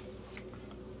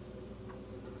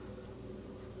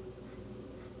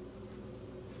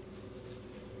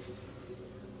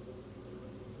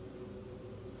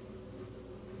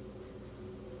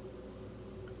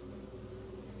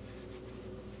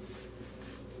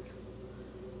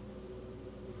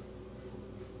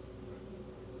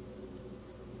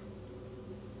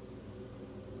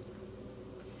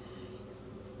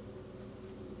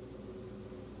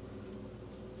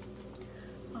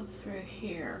 Through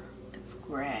here, it's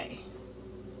gray.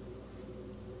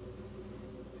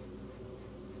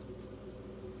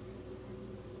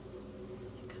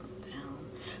 Come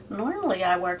down. Normally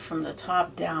I work from the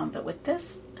top down, but with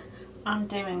this I'm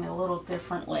doing a little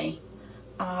differently.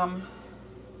 I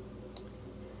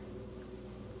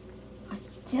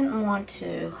didn't want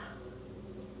to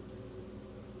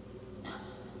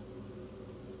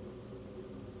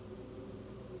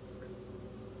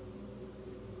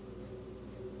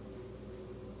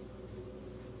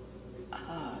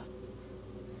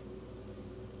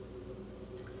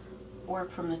work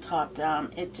from the top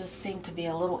down. It just seemed to be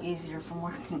a little easier from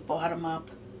working bottom up.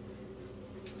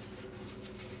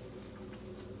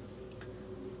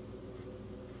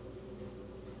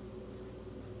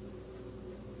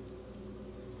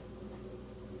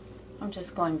 I'm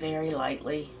just going very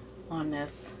lightly on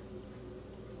this.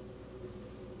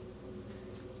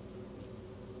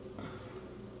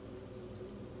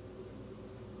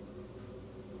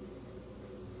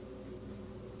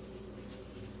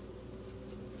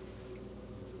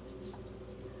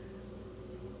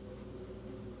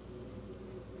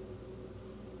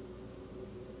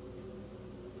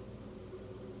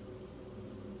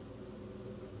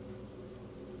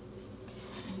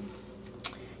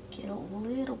 Get a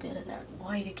little bit of that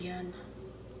white again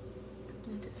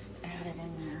and just add it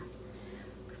in there,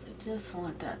 because I just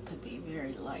want that to be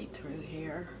very light through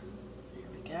here. There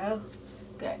we go.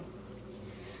 Good.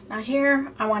 Now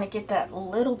here I want to get that a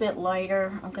little bit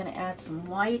lighter. I'm going to add some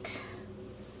white.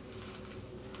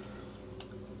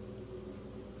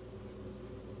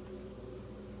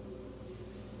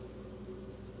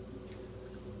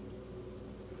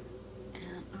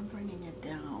 And I'm bringing it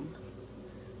down.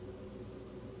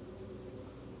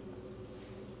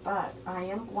 But I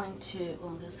am going to,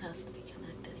 well, this has to be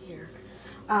connected here.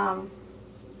 There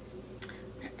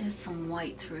is some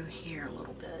white through here a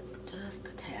little bit, just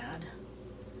a tad.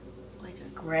 It's like a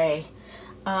gray.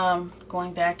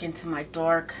 Going back into my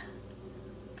dark,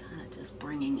 kind of just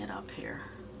bringing it up here.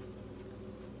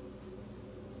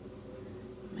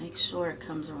 Make sure it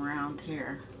comes around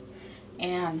here.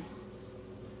 And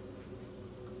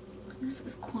this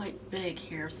is quite big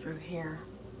here through here.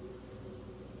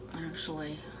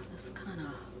 Actually, this kind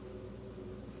of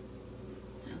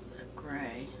has that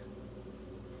gray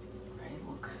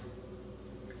look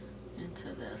into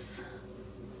this.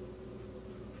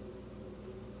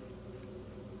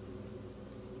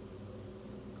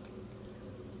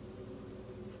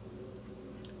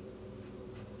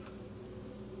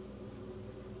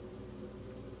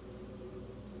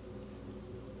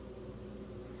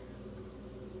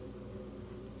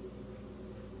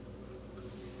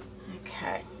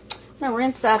 Okay. I'm going to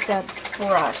rinse out that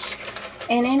brush,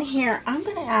 and in here I'm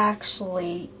going to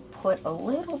actually put a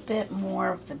little bit more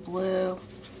of the blue.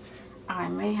 I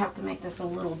may have to make this a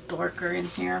little darker in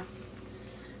here,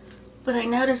 but I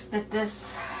noticed that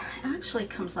this actually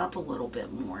comes up a little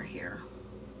bit more here.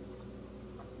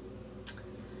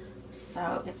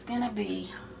 So it's going to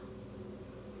be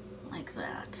like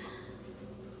that.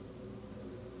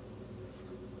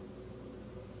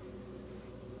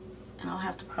 And I'll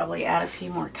have to probably add a few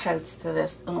more coats to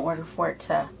this in order for it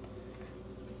to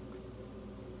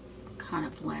kind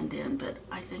of blend in. But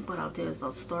I think what I'll do is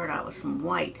I'll start out with some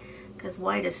white, because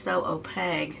white is so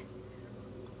opaque,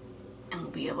 and we'll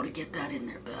be able to get that in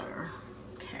there better.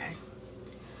 Okay.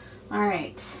 All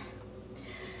right.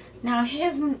 Now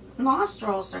his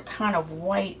nostrils are kind of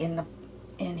white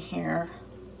in here.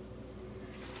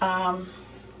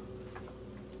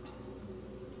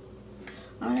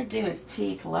 I'm going to do his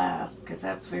teeth last, because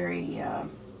that's very,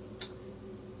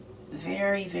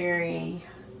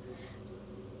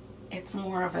 it's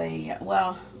more of a,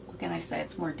 well, what can I say,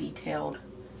 it's more detailed.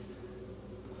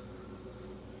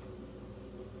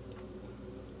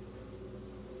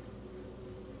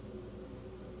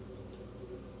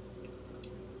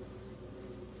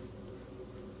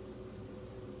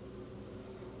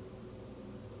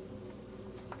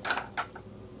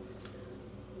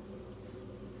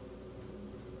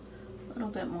 A little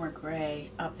bit more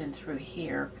gray up and through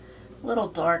here, a little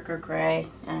darker gray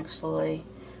actually,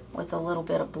 with a little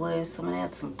bit of blue. So I'm going to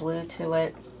add some blue to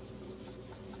it.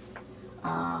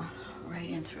 Right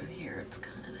in through here, it's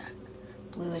kind of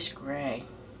that bluish gray.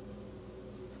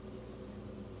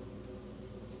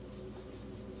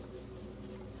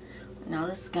 Now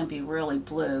this is going to be really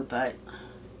blue, but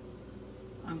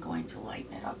I'm going to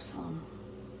lighten it up some.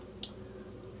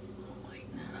 I'll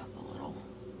lighten that up a little.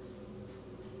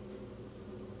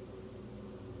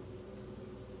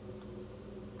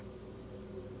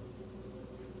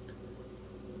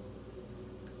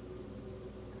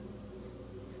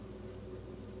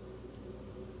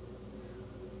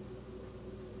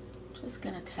 Just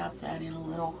going to tap that in a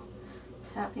little,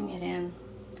 tapping it in.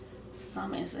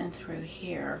 Some is in through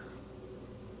here.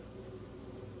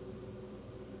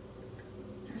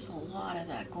 There's a lot of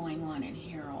that going on in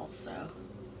here also.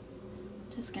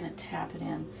 Just going to tap it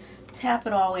in. Tap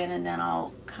it all in, and then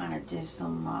I'll kind of do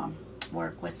some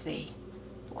work with the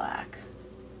black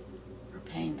or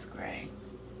Payne's gray.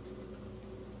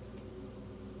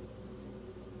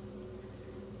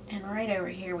 And right over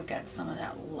here we got some of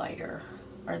that lighter,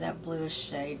 or that bluish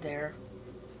shade there.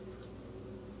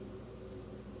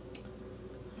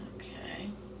 Okay.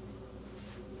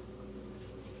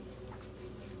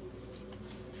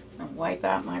 I'll wipe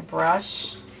out my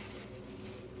brush.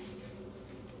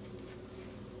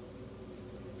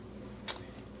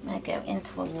 I'm going to go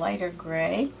into a lighter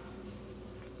gray.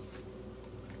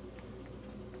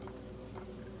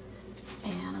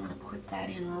 And I'm going to put that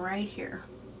in right here.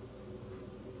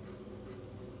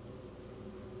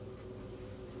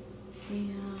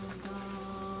 And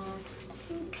I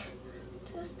think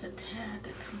just a tad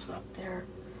that comes up there.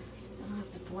 I'll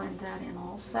have to blend that in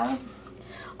also.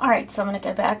 Alright, so I'm going to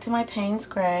go back to my Payne's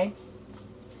gray.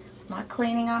 Not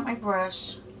cleaning out my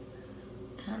brush.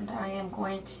 And I am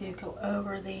going to go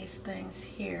over these things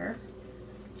here.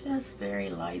 Just very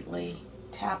lightly,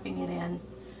 tapping it in.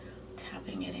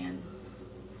 Tapping it in.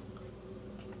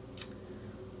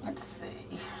 Let's see.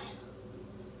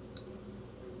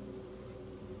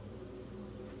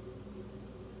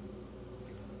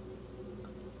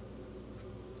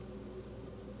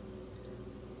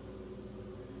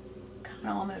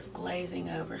 Almost glazing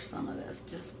over some of this,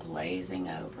 just glazing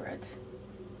over it.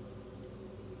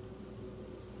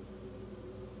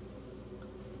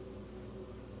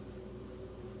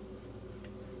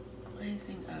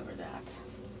 Glazing over that.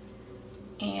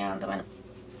 And I'm going to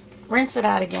rinse it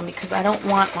out again because I don't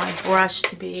want my brush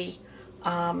to be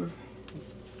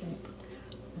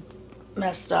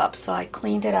messed up. So I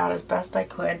cleaned it out as best I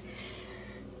could.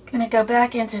 Going to go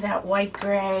back into that white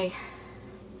gray.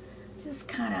 Just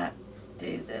kind of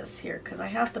do this here because I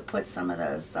have to put some of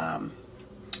those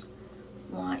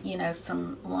you know,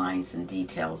 some lines and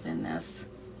details in this.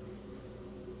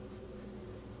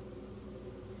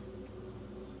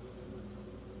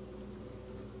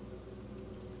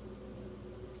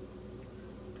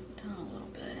 Put down a little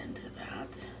bit into that.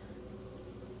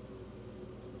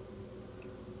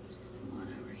 Somewhat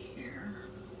over here.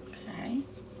 Okay.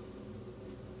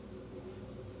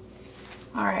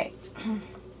 All right.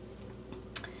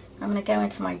 I'm going to go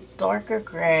into my darker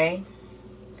gray.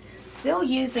 Still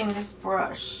using this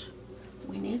brush.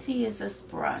 We need to use this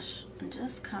brush and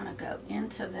just kind of go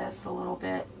into this a little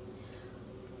bit.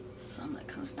 Some that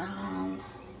comes down.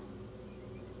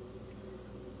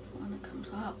 One that comes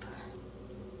up.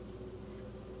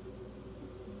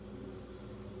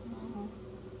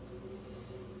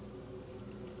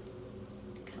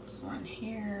 Comes one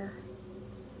here.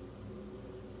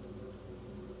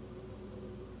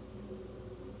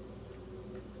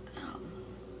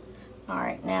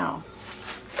 Alright, now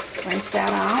rinse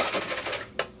that out.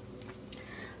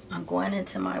 I'm going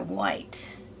into my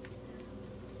white.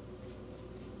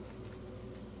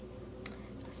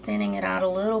 Thinning it out a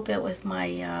little bit with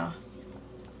my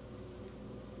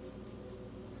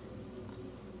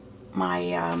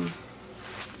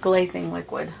glazing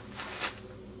liquid.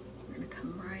 I'm going to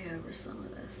come right over some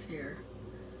of this here.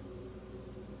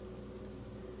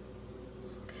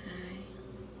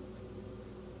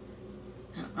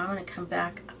 I'm going to come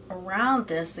back around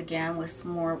this again with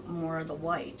some more of the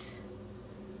white.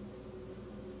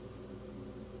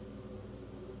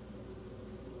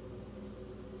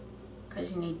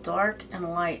 Because you need dark and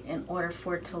light in order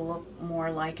for it to look more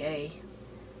like a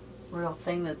real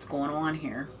thing that's going on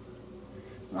here.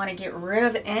 You want to get rid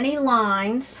of any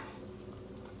lines.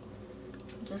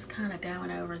 I'm just kind of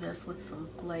going over this with some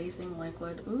glazing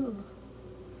liquid. Ooh.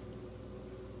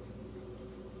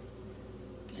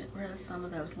 Get rid of some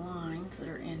of those lines that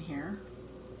are in here.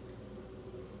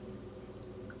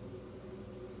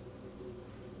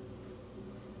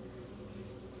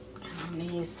 And I'm going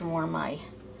to use some more of my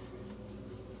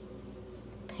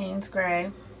Payne's gray.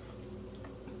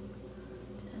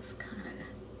 Just kind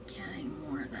of getting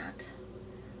more of that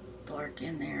dark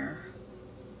in there.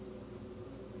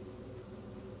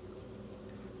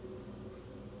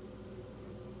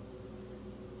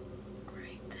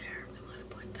 Right there. We want to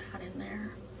put that in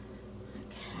there.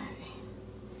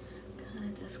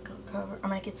 Just go over. I'm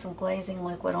going to get some glazing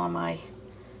liquid on my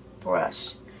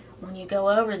brush. When you go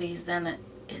over these, then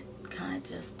it kind of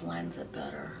just blends it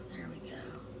better. There we go.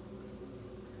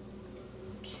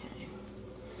 Okay.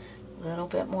 A little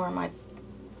bit more of my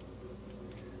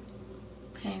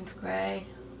Payne's gray.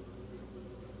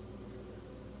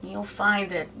 You'll find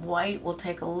that white will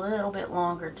take a little bit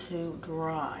longer to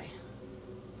dry.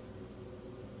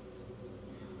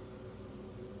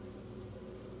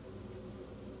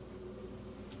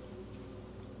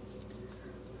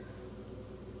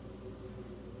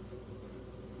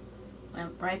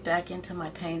 went right back into my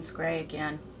Payne's Gray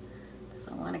again because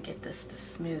I want to get this to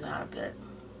smooth out a bit.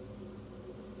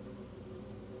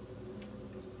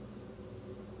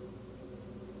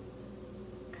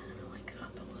 Kind of like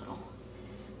up a little.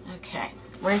 Okay,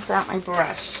 rinse out my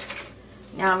brush.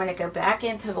 Now I'm going to go back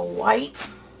into the white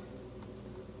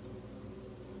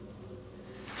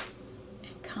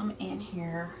and come in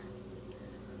here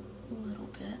a little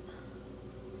bit.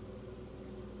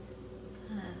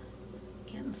 Kind of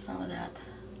getting some of that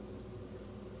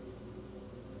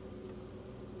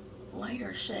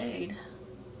lighter shade.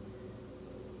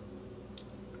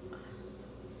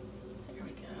 There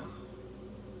we go.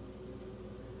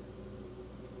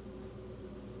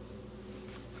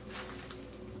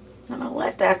 I'm going to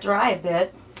let that dry a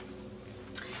bit.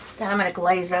 Then I'm going to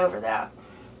glaze over that.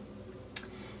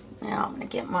 Now I'm going to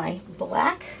get my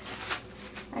black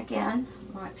again,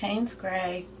 my Payne's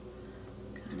Gray,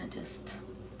 kind of just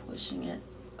pushing it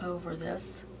over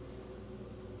this.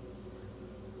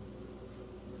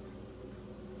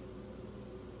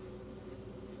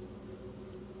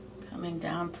 Coming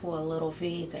down to a little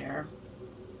V there.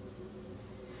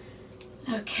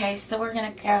 Okay, so we're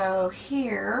going to go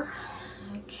here.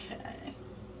 Okay.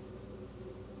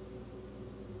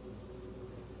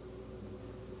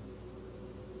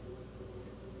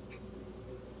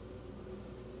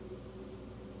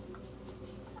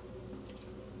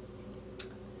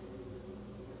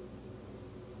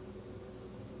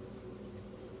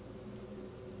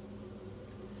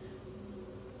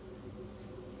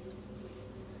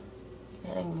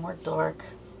 Getting more dark.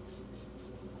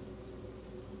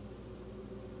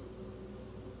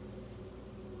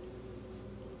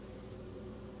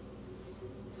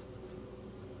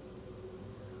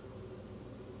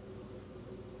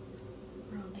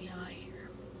 Around the eye here.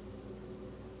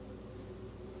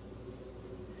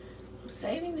 I'm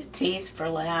saving the teeth for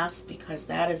last because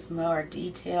that is more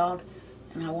detailed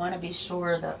and I want to be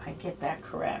sure that I get that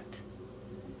correct.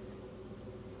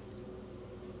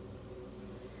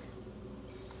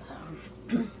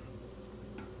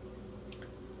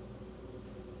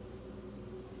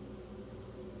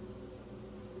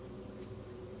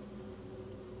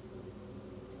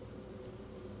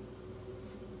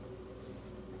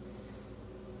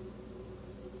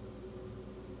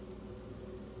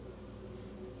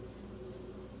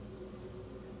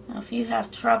 Now, if you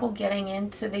have trouble getting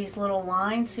into these little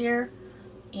lines here,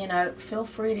 you know, feel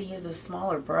free to use a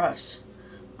smaller brush.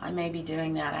 I may be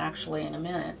doing that actually in a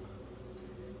minute.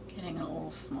 Getting a little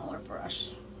smaller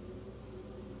brush.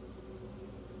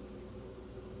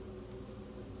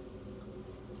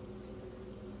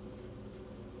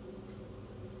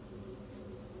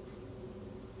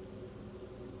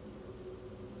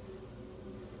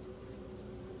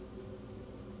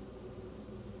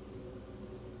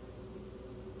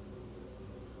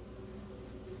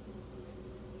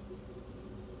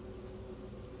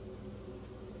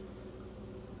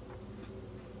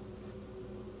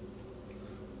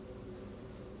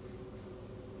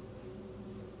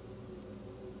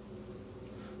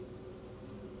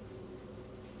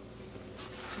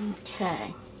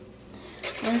 Okay,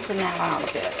 rinsing that out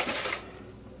a bit.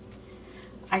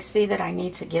 I see that I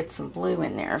need to get some blue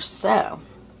in there, so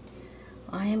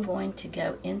I am going to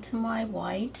go into my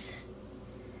white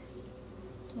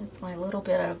with my little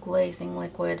bit of glazing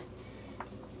liquid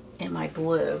and my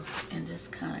blue and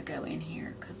just kind of go in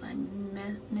here because I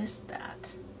missed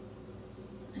that.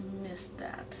 I missed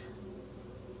that.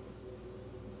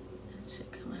 It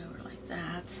should come over like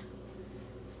that.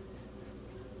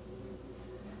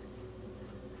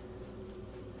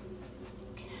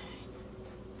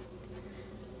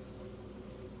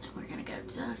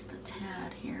 Just a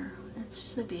tad here. It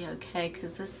should be okay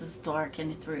because this is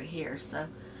darkened through here, so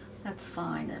that's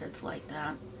fine that it's like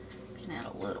that. You can add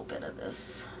a little bit of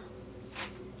this.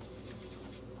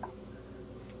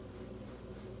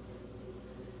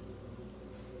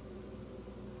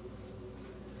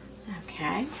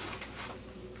 Okay.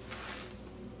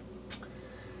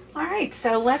 Alright,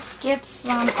 so let's get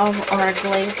some of our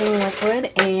glazing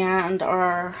liquid and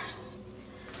our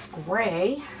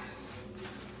gray.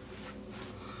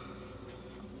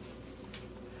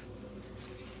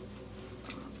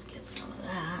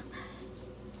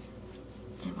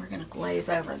 Glaze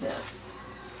over this.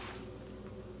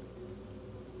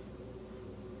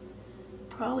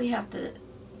 Probably have to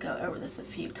go over this a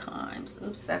few times.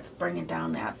 Oops, that's bringing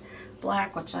down that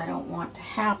black, which I don't want to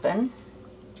happen.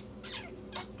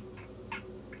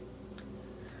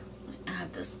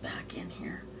 Add this back in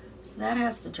here. So that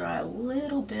has to dry a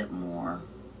little bit more.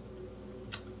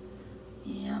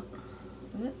 Yep.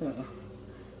 Ooh.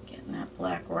 Getting that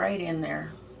black right in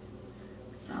there.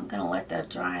 So I'm going to let that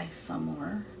dry some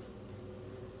more.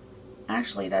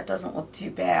 Actually, that doesn't look too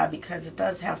bad because it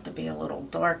does have to be a little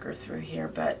darker through here,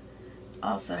 but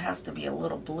also has to be a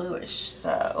little bluish.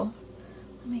 So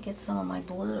let me get some of my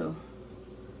blue.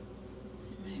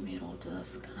 Maybe it'll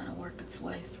just kind of work its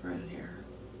way through here.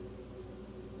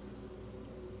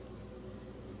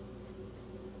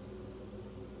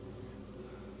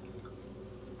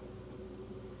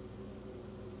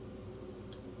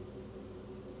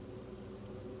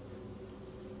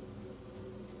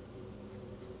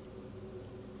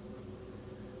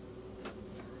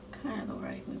 Kind of the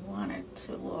way we want it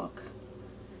to look.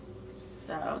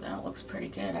 So that looks pretty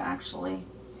good actually.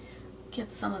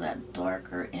 Get some of that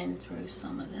darker in through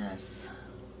some of this.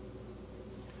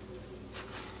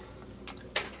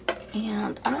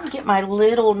 And I'm going to get my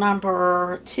little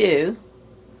number 2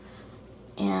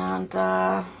 and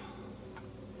go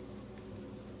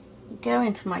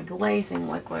into my glazing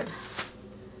liquid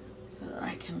so that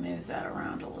I can move that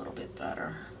around a little bit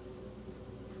better.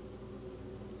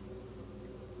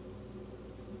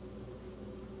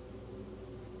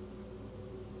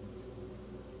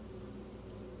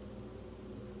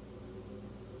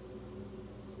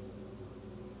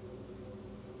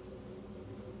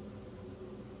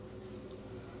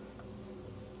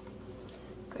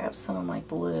 Grab some of my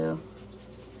blue.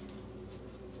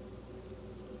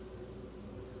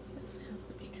 This has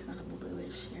to be kind of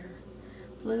bluish here.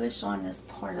 Bluish on this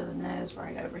part of the nose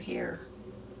right over here.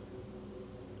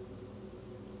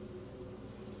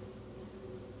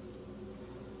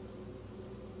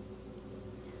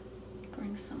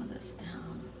 Bring some of this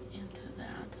down into that.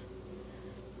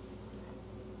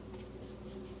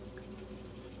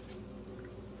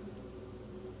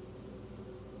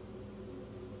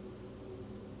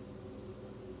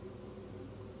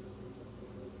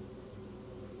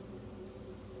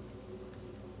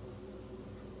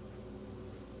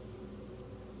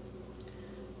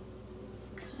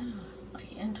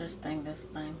 Interesting, this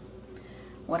thing,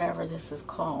 whatever this is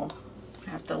called.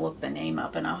 I have to look the name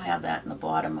up, and I'll have that in the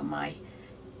bottom of my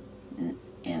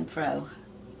info,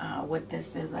 what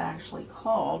this is actually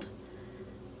called.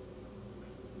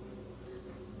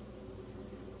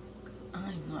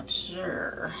 I'm not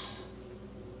sure,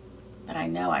 but I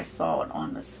know I saw it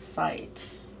on the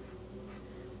site.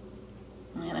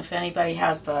 And if anybody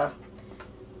has the,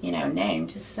 name,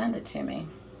 just send it to me.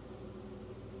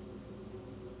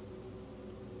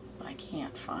 I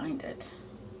can't find it.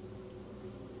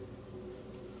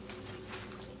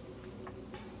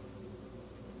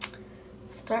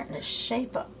 It's starting to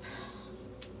shape up.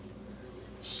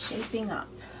 Shaping up.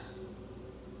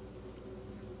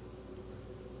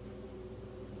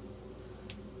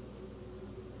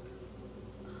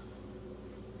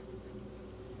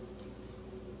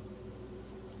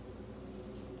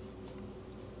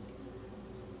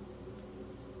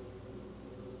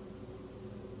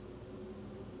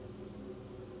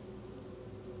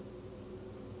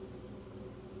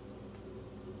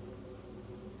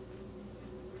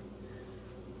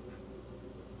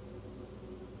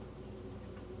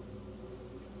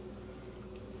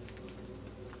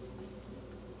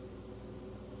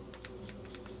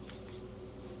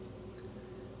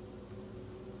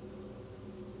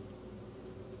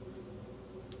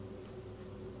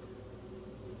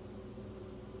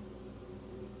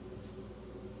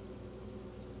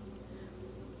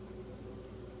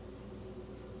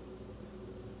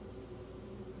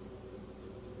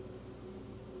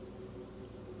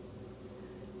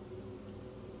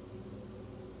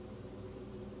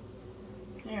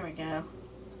 There we go.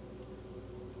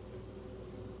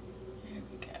 There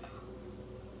we go.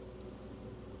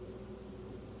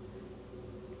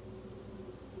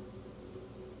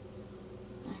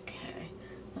 Okay.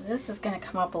 Well, this is going to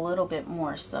come up a little bit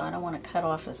more, so I don't want to cut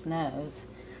off his nose.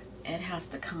 It has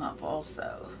to come up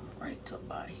also, right to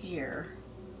about here.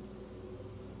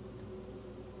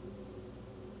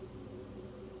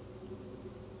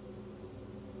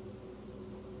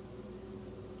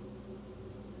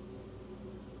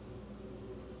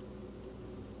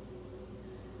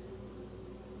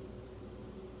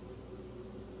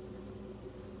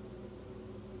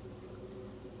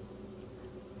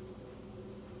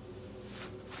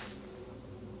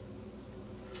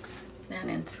 Then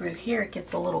in through here it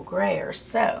gets a little grayer,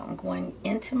 so I'm going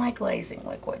into my glazing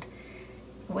liquid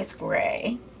with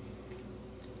gray,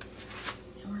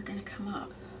 and we're going to come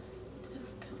up,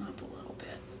 just come up a little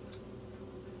bit,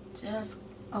 just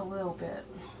a little bit,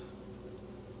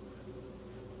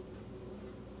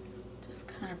 just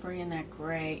kind of bringing that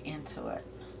gray into it.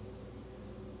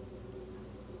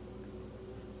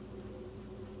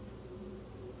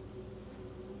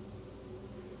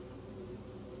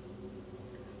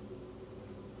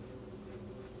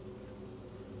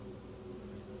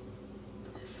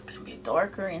 This is going to be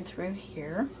darker in through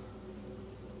here.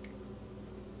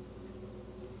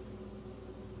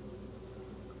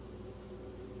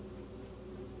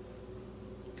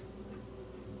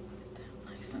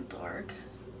 Nice and dark.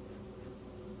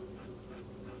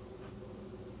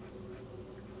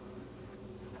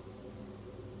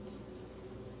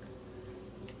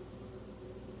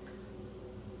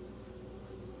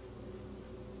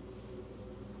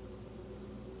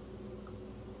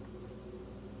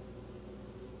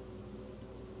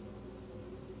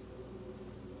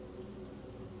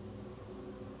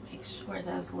 Make sure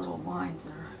those little lines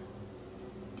are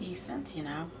decent, you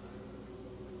know.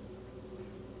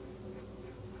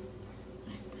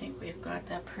 I think we've got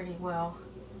that pretty well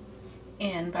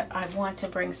in, but I want to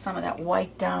bring some of that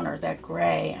white down, or that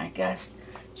gray. I guess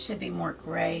it should be more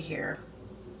gray here.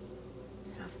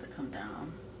 It has to come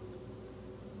down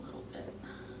a little bit.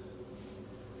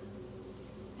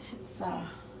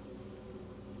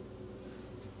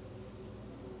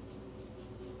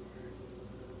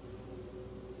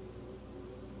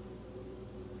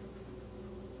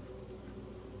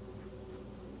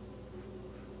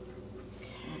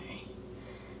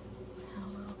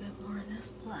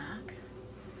 It's black.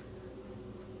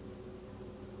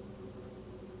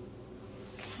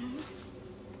 Okay.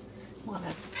 Well,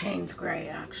 that's Payne's gray,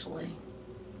 actually.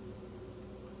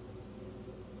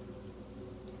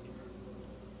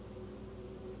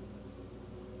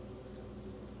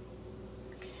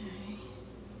 Okay.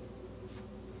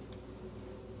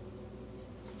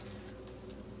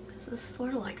 This is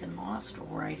sort of like a nostril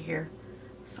right here,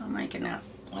 so I'm making that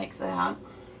like that.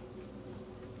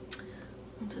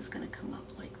 I'm just going to come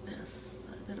up like this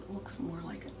so that it looks more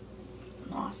like a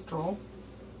nostril.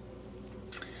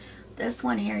 This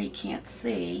one here you can't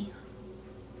see,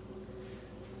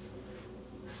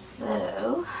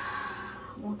 so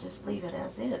we'll just leave it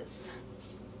as is.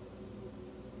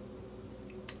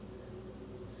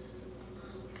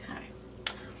 Okay,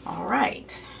 all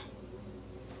right.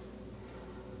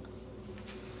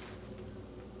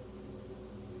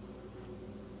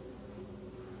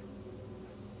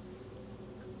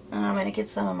 I'm going to get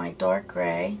some of my dark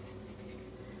gray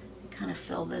and kind of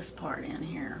fill this part in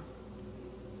here.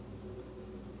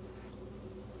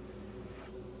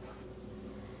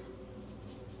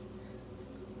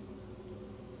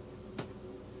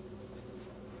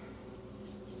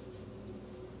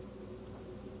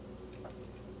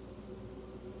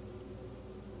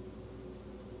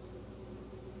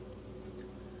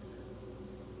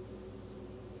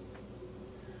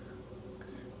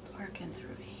 It's darken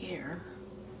through here.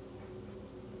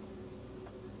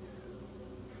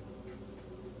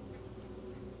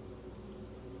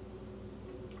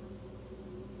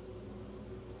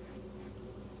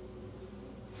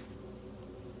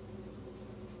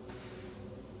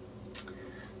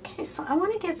 So I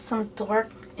want to get some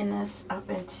dark in this up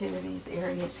into these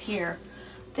areas here.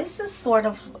 This is sort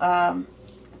of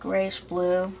grayish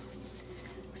blue,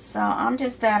 so I'm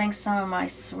just adding some of my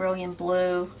cerulean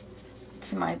blue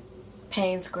to my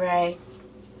Payne's gray,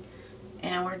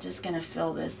 and we're just going to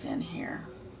fill this in here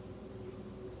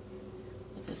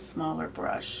with a smaller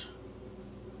brush.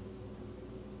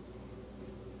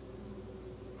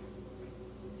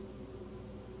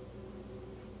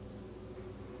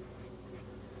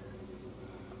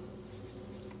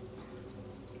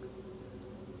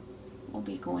 We'll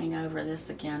be going over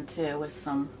this again too with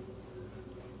some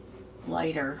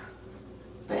lighter,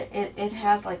 but it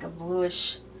has like a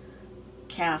bluish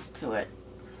cast to it.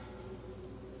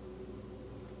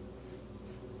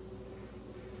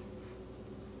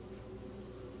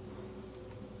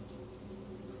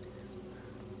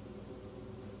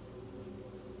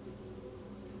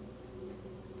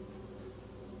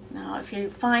 Now if you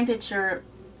find that your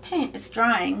paint is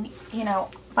drying, you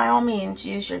know, by all means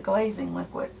use your glazing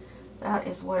liquid. That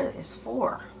is what it is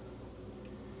for.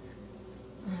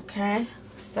 Okay,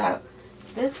 so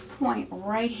this point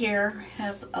right here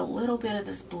has a little bit of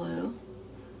this blue,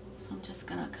 so I'm just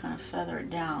going to kind of feather it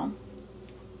down.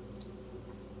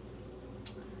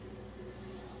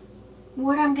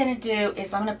 What I'm going to do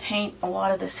is I'm going to paint a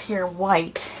lot of this here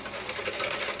white.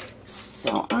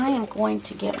 So I am going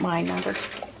to get my number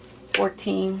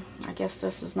 14. I guess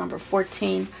this is number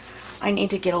 14. I need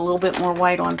to get a little bit more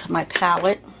white onto my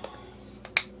palette.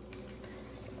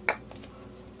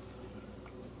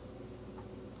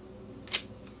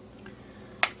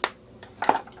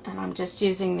 And I'm just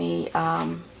using the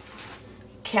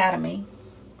Academy.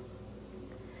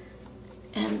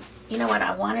 And you know what,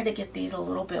 I wanted to get these a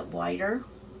little bit whiter,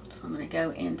 so I'm going to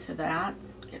go into that,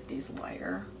 get these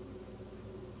whiter.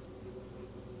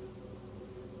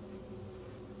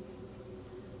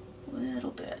 A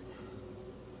little bit.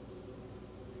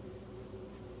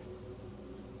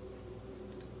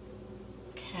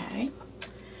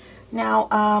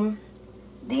 Now,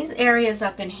 these areas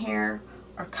up in here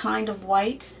are kind of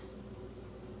white,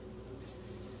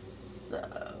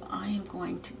 so I am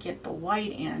going to get the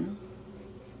white in.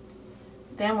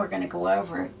 Then we're going to go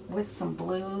over it with some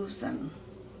blues and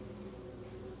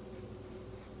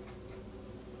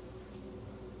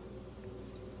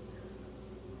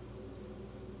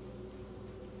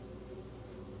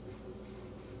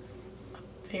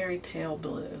very pale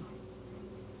blue.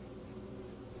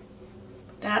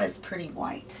 That is pretty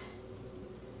white.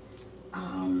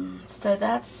 So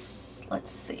that's,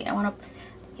 let's see, I want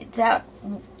to, that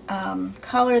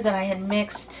color that I had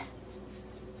mixed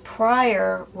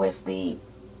prior with the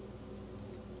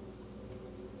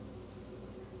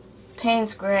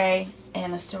Payne's Gray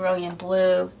and the Cerulean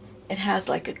Blue, it has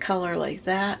like a color like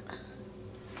that.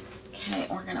 Okay,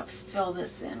 we're going to fill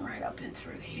this in right up and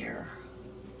through here.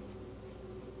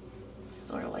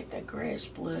 Sort of like that grayish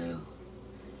blue.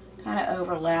 Kind of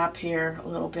overlap here a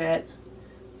little bit.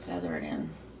 Feather it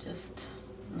in just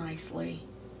nicely.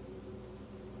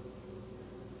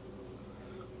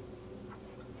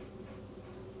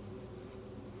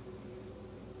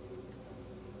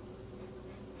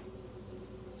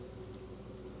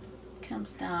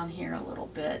 Comes down here a little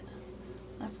bit.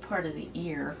 That's part of the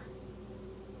ear.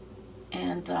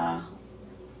 And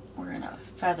we're going to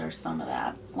feather some of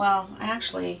that. Well,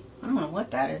 actually, I don't know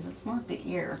what that is. It's not the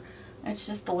ear. It's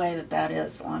just the way that that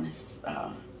is on his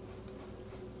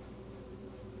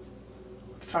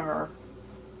fur.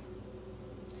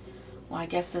 Well, I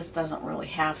guess this doesn't really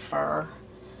have fur,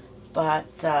 but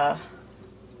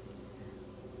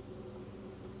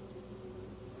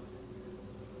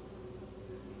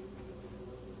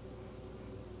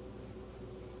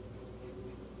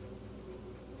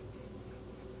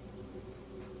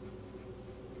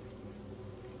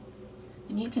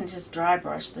and you can just dry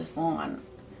brush this on,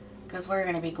 because we're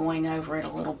going to be going over it a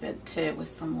little bit too with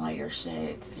some lighter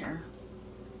shades here.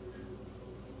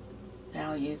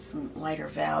 Values, some lighter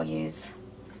values.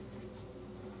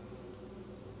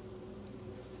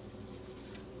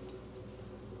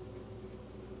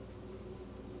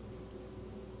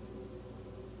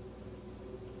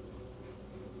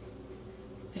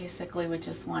 Basically, we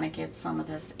just want to get some of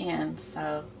this in,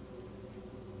 so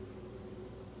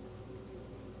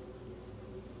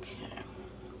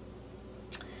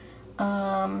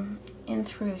in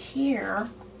through here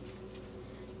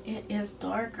it is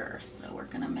darker, so we're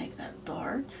going to make that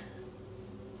dark.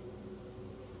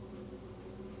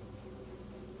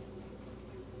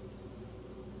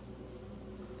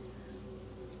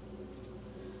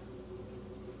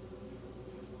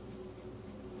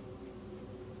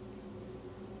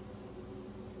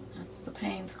 That's the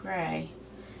Payne's Gray,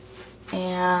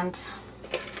 and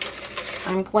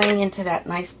I'm going into that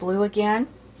nice blue again.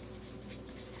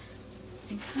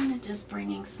 I'm kind of just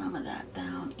bringing some of that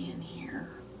down in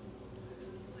here.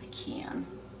 I can.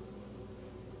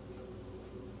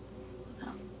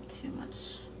 Without too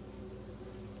much.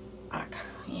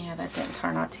 Yeah, that didn't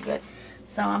turn out too good.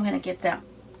 So I'm going to get that,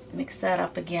 mix that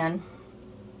up again.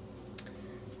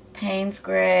 Payne's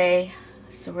Gray,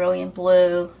 Cerulean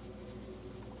Blue,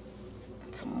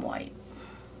 and some white.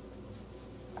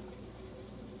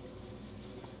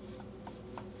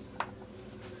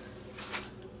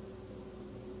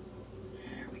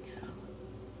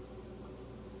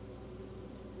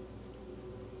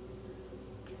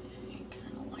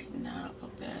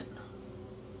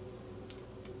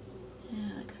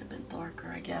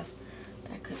 I guess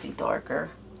that could be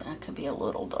darker. That could be a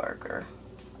little darker.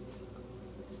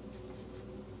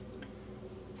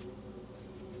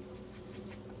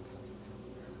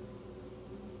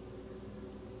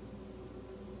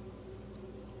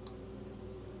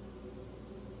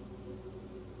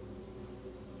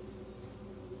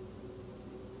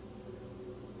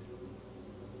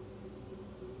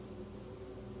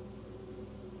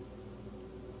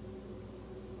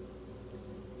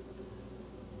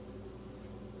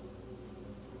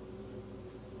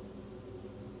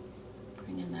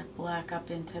 Black up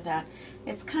into that.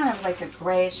 It's kind of like a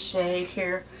grayish shade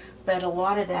here, but a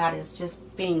lot of that is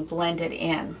just being blended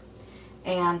in,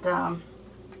 and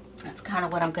that's kind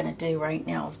of what I'm going to do right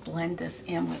now, is blend this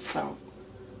in with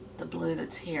the blue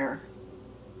that's here.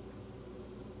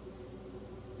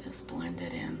 Just blend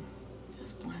it in.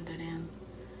 Just blend it in.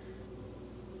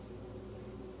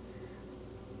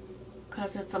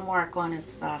 Because it's a mark on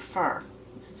his fur.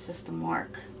 It's just a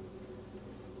mark.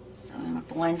 So I'm going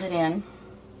to blend it in.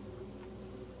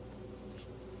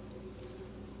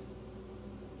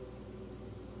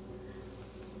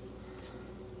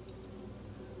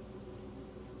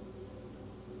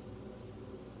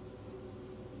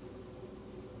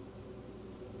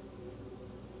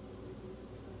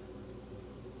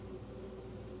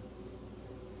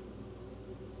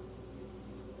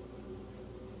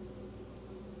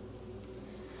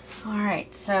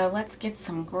 Alright, so let's get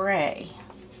some gray.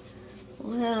 A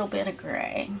little bit of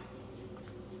gray.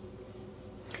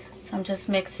 So I'm just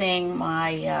mixing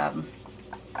my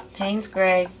Payne's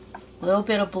gray, a little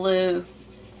bit of blue,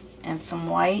 and some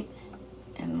white,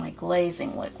 and my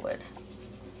glazing liquid.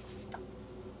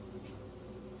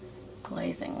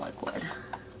 Glazing liquid.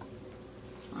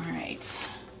 Alright.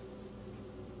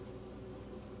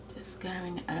 Just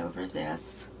going over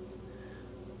this.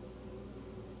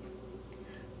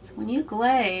 So when you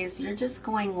glaze, you're just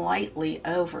going lightly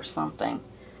over something.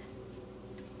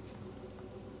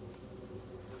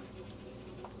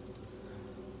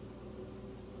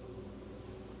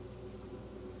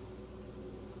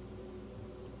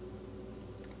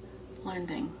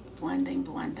 Blending, blending,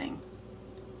 blending.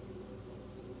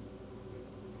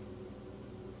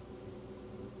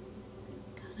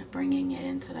 Kind of bringing it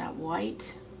into that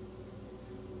white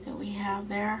that we have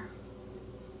there.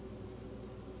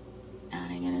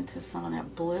 Adding it into some of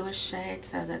that bluish shade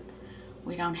so that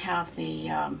we don't have the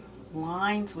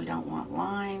lines. We don't want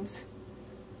lines.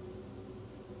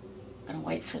 I'm going to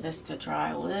wait for this to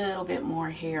dry a little bit more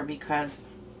here because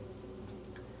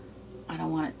I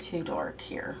don't want it too dark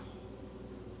here.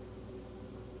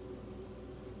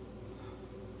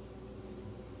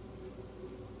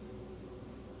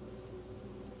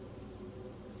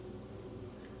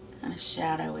 Kind of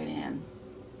shadow it in.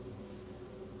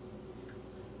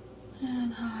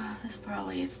 And this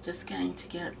probably is just going to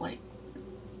get like,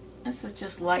 this is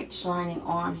just light shining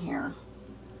on here.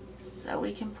 So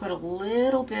we can put a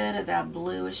little bit of that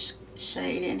bluish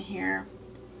shade in here.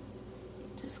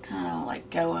 Just kind of like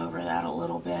go over that a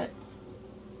little bit.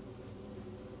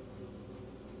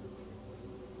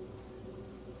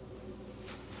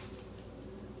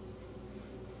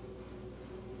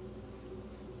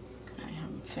 Kind of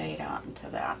have them fade out into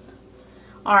that.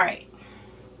 Alright.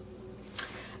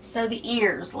 So the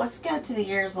ears, let's go to the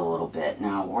ears a little bit.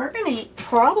 Now we're going to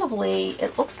probably,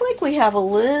 it looks like we have a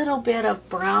little bit of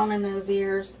brown in those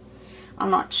ears. I'm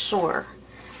not sure.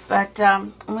 But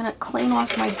I'm going to clean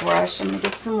off my brush. I'm going to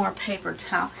get some more paper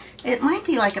towel. It might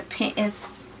be like a pink, it's,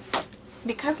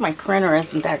 because my printer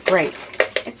isn't that great,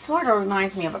 it sort of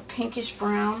reminds me of a pinkish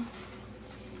brown.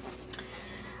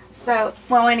 So,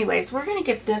 well anyways, we're going to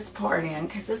get this part in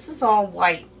because this is all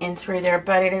white in through there,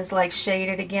 but it is like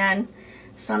shaded again.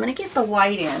 So I'm going to get the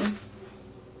white in.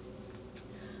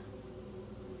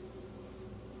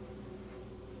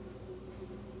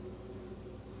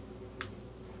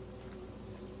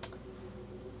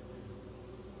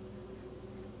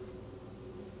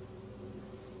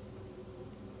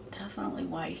 Definitely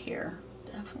white here.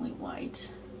 Definitely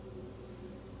white.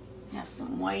 Have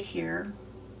some white here.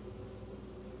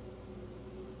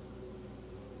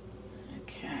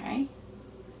 Okay.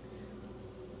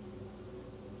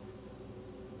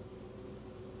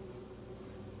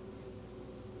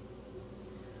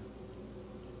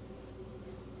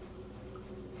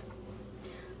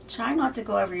 Try not to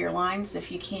go over your lines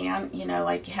if you can, you know,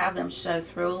 like have them show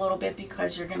through a little bit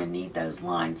because you're going to need those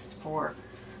lines for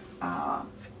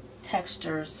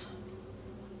textures.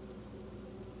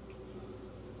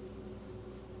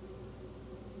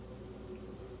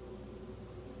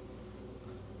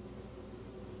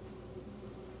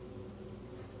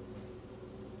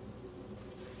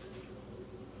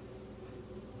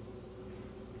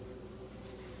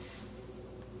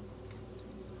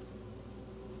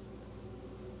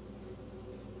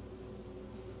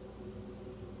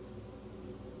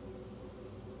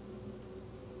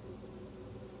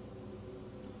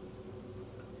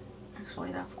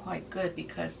 Actually, that's quite good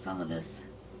because some of this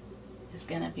is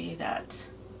going to be that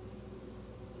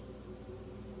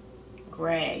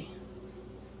gray.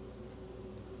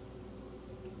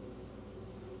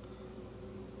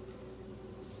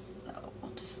 So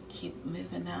we'll just keep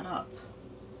moving that up.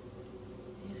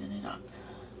 Moving it up.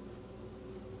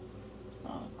 It's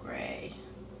all gray.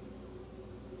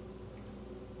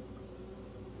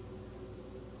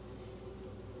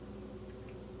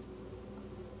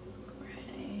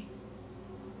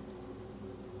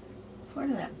 Sort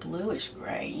of that bluish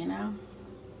gray, you know.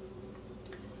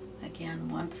 Again,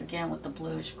 once again with the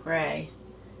bluish gray.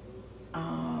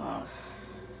 And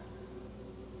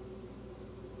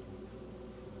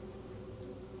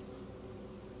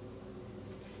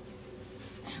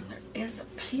there is a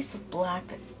piece of black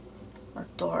that, or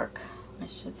dark, I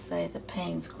should say, the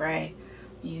Payne's gray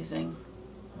I'm using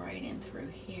right in through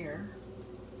here.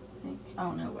 I think,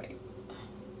 oh no, wait.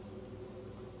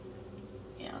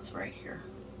 Yeah, it's right here.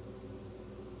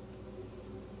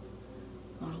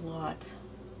 Not a lot.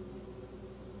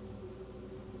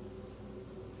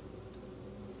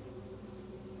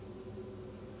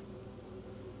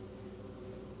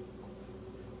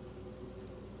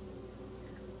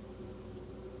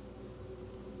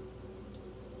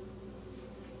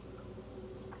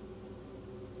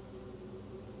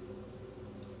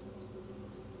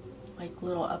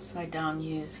 little upside down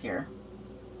U's here.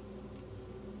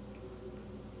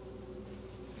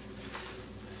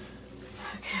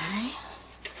 Okay.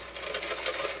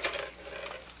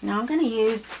 Now I'm going to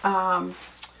use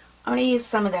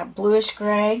some of that bluish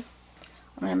gray.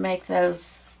 I'm going to make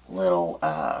those little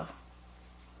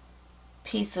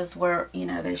pieces where, you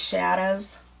know, those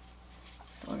shadows.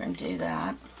 So we're going to do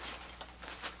that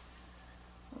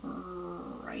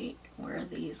right where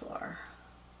these are.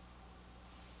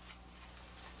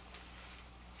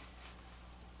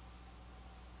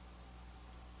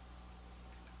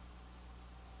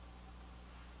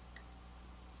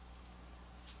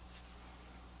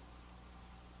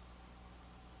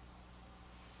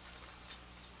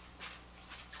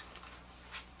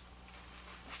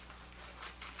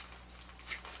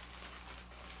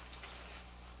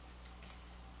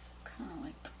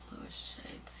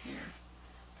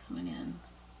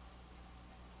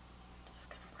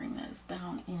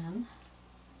 Down in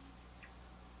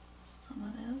some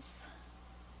of this,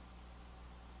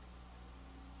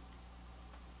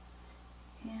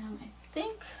 and I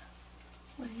think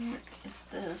what here is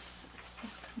this. It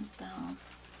just comes down,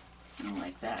 you know,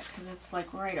 like that, because it's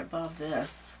like right above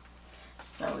this.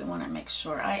 So we want to make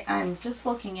sure. I'm just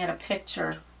looking at a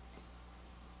picture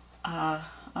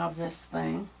of this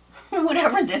thing,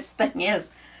 whatever this thing is.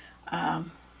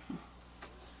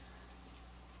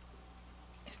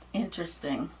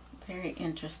 Interesting, very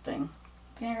interesting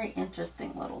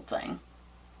little thing.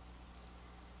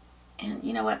 And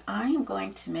you know what, I am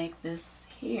going to make this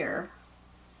here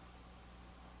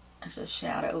as a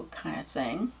shadow kind of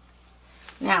thing.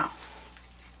 Now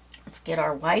let's get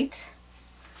our white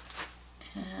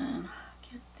and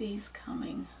get these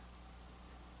coming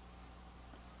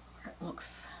where it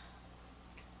looks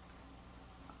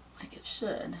like it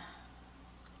should.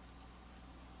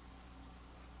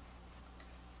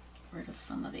 Rid of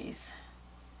some of these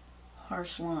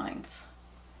harsh lines.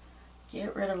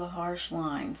 Get rid of the harsh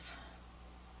lines.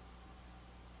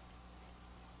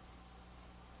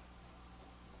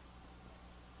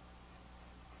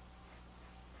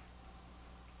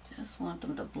 Just want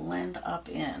them to blend up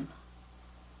in.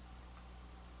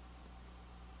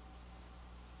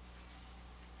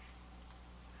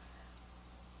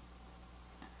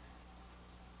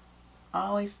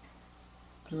 Always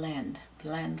blend,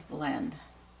 blend, blend.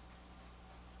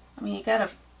 I mean, you got to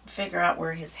figure out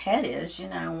where his head is, you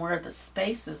know, and where the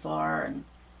spaces are and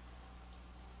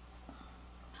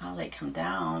how they come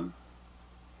down.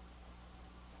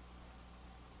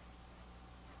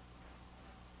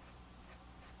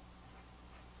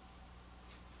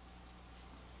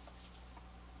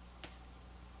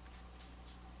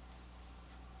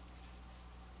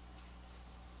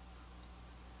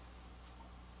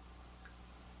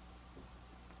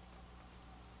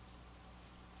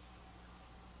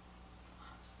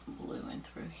 Some blue in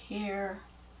through here.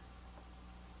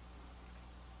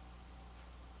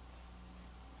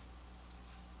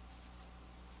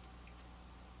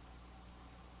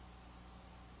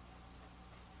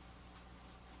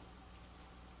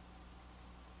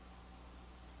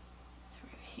 Through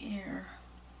here.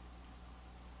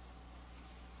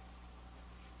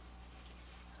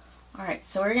 All right,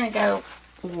 so we're going to go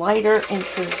lighter in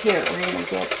through here. We're going to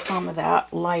get some of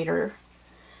that lighter.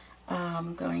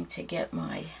 I'm going to get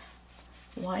my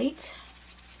white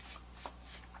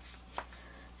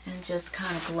and just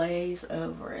kind of glaze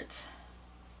over it.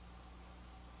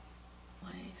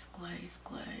 Glaze, glaze,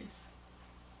 glaze.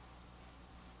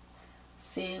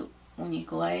 See when you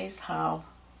glaze how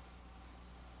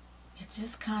it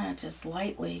just kind of just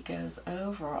lightly goes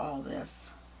over all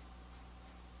this.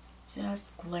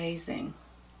 Just glazing.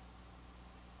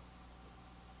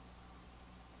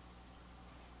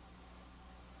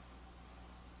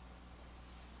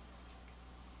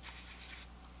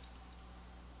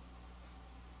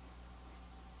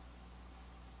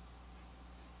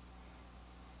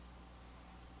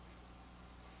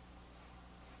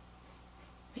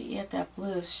 But yet that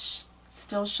blue is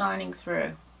still shining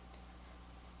through.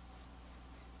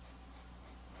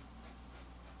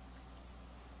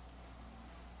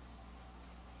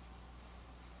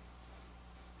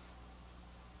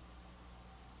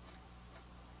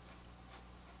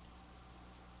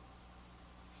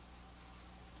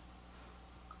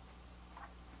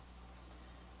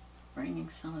 Bringing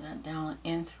some of that down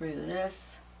in through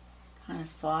this, kind of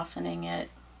softening it.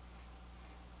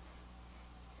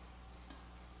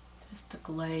 Just to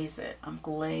glaze it. I'm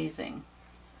glazing.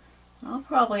 I'll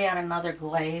probably add another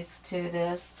glaze to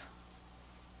this.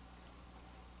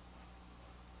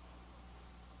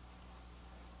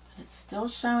 But it's still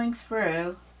showing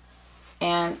through,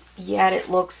 and yet it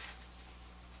looks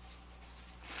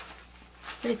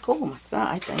pretty cool myself,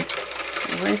 I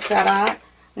think. Rinse that out.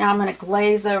 Now I'm going to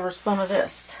glaze over some of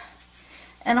this.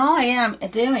 And all I am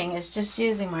doing is just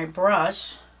using my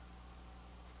brush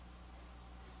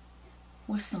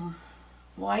with some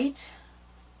white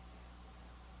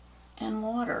and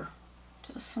water.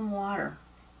 Just some water.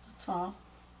 That's all.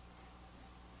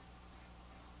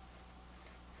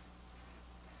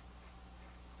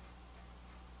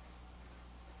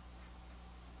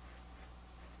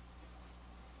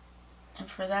 And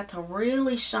for that to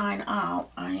really shine out,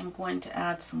 I am going to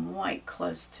add some white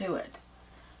close to it.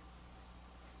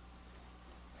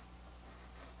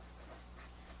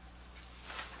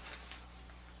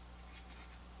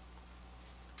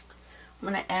 I'm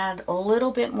going to add a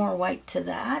little bit more white to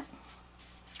that.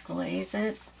 Glaze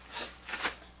it.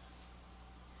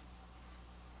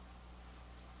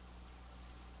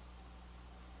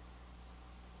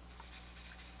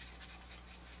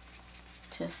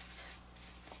 Just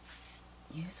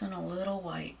using a little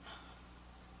white.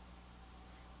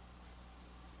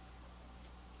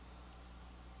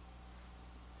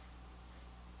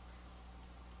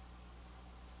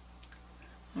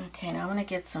 Okay, now I'm going to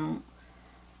get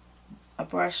a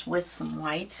brush with some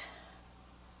white.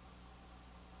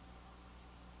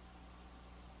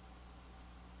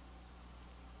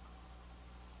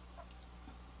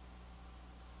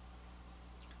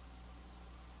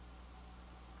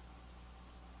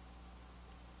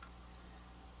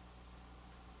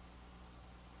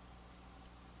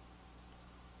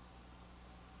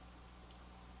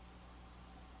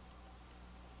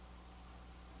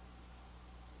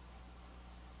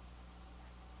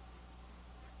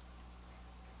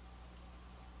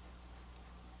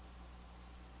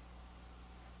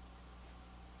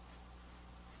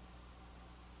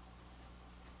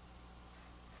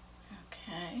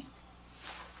 Okay.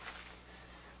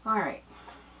 All right.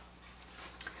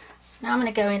 So now I'm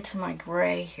going to go into my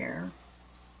gray here.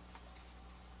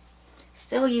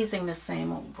 Still using the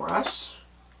same old brush.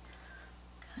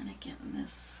 Kind of getting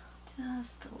this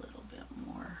just a little bit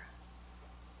more.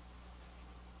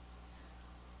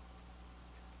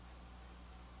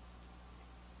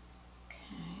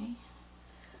 Okay.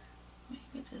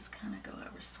 Maybe just kind of go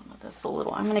over some of this a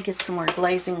little. I'm going to get some more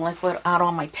glazing liquid out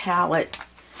on my palette.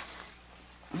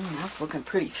 That's looking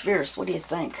pretty fierce. What do you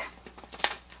think?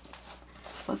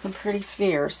 Looking pretty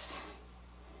fierce.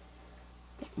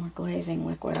 Get more glazing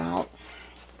liquid out.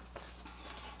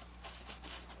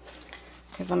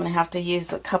 Because I'm going to have to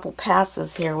use a couple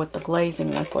passes here with the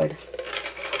glazing liquid.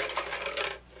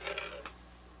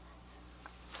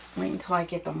 Wait until I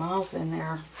get the mouth in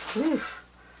there. Whew,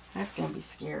 that's going to be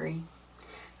scary.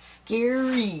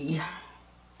 Scary.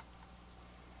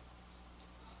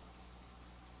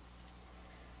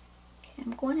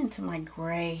 I'm going into my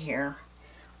gray here.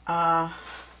 Right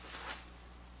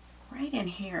in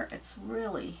here, it's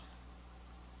really,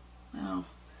 well,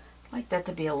 I'd like that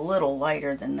to be a little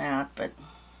lighter than that, but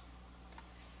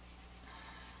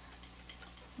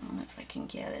I don't know if I can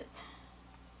get it.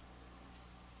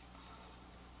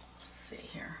 Let's see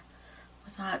here.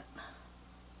 Without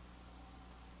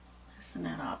messing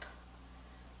that up.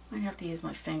 Might have to use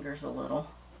my fingers a little.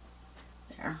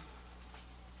 There.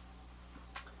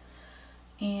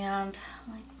 And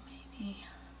like maybe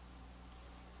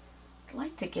I'd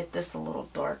like to get this a little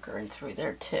darker in through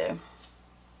there too.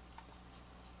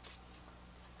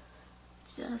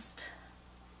 Just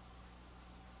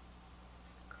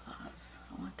because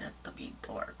I want that to be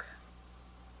dark.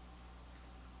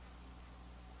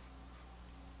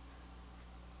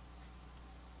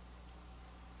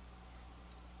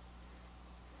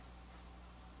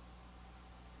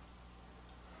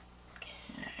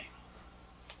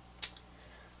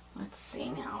 Let's see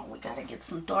now, we got to get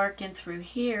some dark in through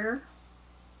here,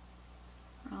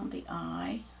 around the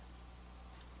eye.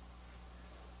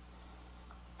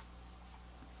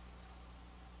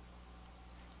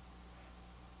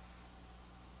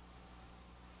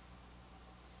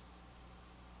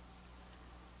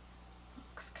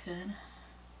 Looks good.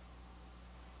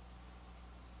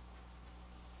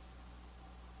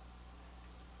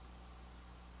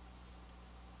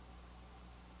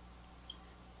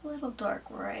 A little dark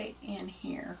right in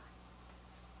here.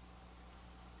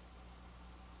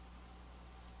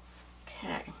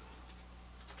 Okay.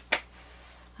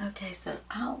 Okay, so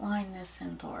outline this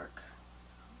in dark.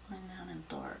 Outline that in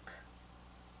dark.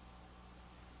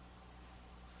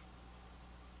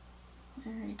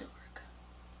 Very dark.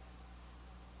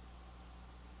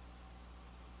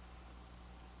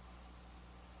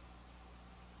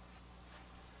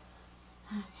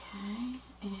 Okay,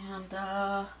 and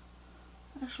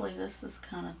actually this is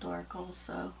kind of dark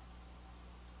also.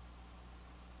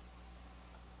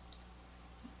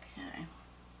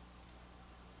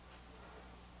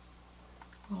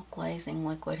 glazing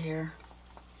liquid here.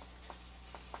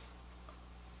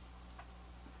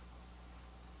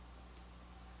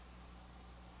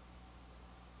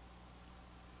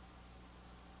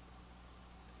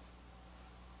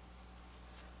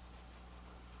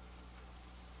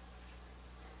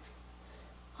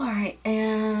 Alright,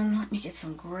 and let me get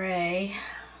some gray.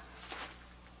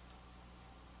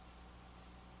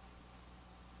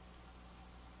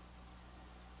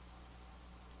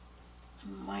 I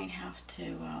might have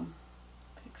to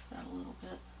fix that a little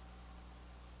bit.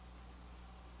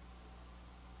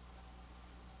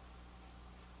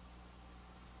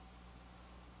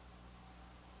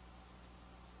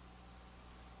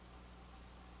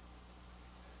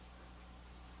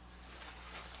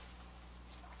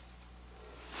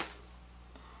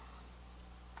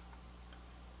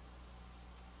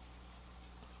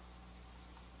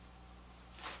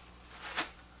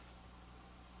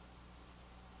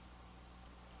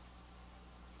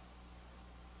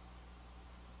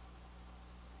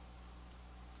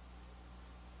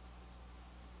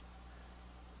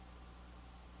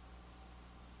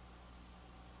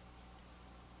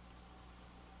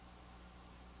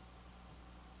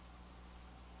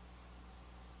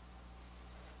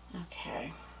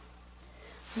 Okay,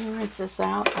 I'm going to rinse this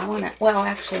out. I want to, well,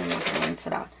 actually, I'm not going to rinse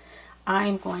it out.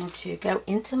 I'm going to go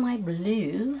into my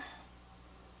blue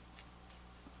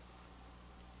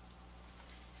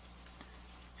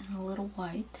and a little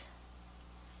white,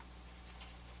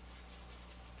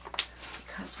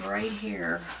 because right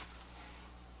here,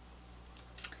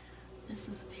 this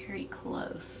is very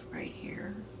close right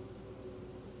here,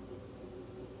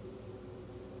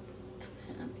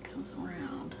 and then it comes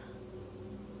around.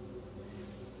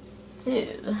 So,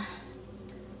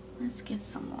 let's get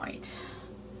some white.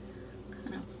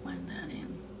 Kind of blend that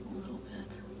in a little bit.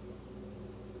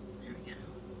 There we go.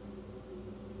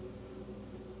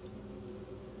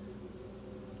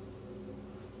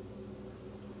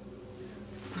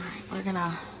 Alright, we're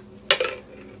gonna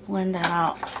blend that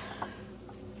out.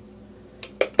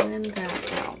 Blend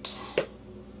that out.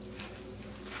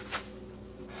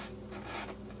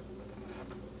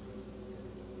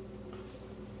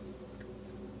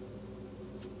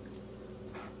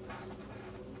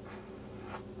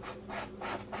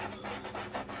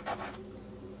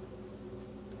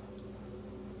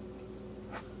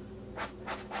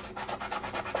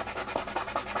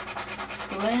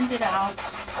 Blend it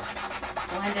out,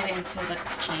 blend it into the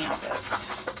canvas.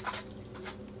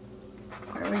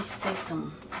 Wherever you see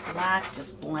some black,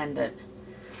 just blend it.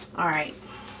 Alright,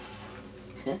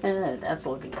 that's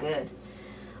looking good.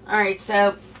 Alright,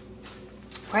 so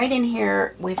right in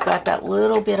here, we've got that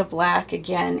little bit of black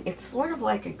again. It's sort of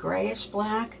like a grayish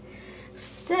black.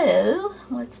 So,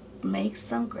 let's make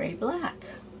some gray black.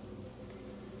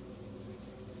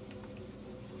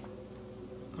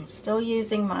 I'm still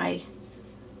using my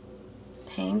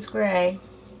Payne's Gray.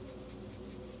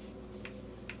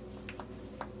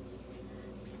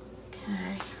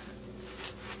 Okay.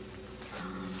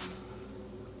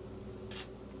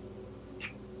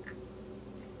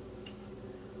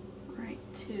 Right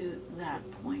to that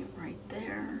point right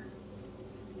there.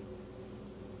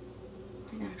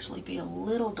 Might actually be a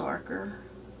little darker.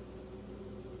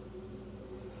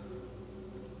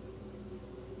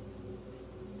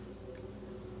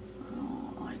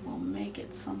 Make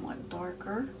it somewhat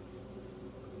darker.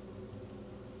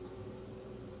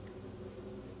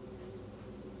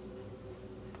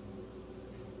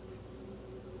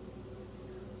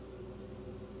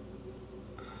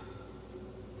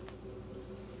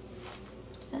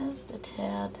 Just a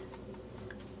tad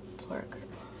darker.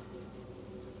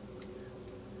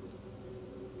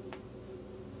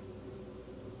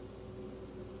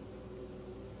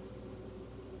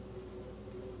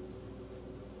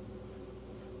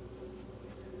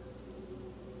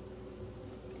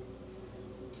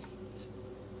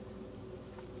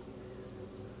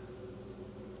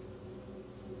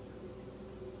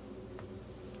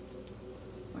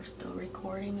 We're still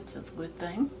recording, it's just a good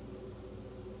thing.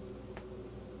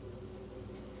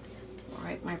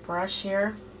 Alright, my brush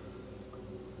here.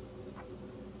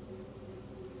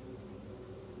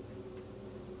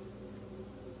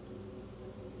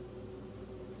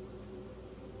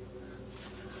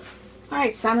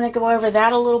 Alright, so I'm going to go over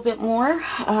that a little bit more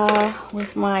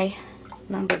with my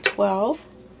number 12.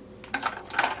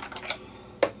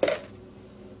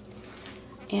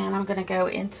 And I'm going to go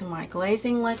into my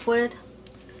glazing liquid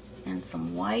and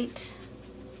some white.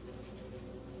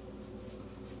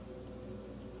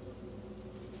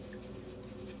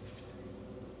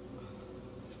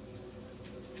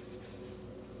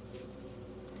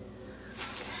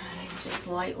 Okay, just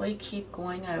lightly keep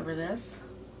going over this.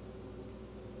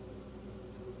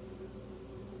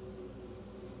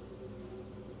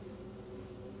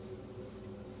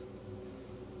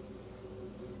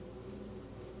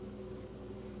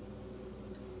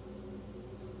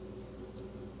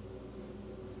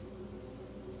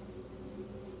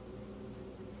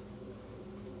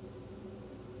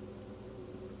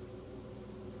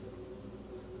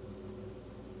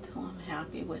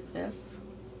 happy with this.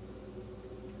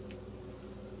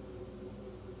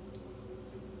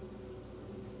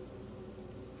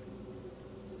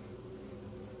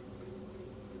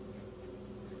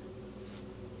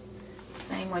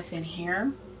 Same with in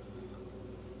here.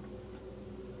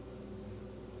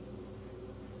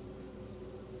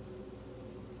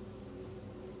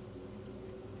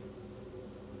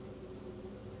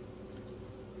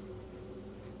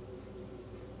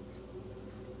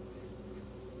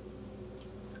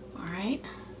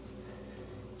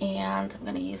 And I'm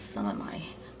going to use some of my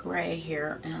gray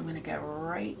here, and I'm going to go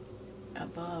right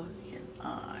above his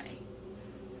eye,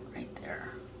 right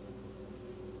there.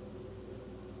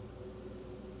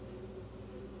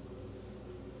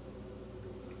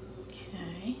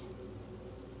 Okay.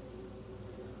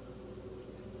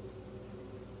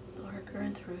 Darker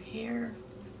and through here,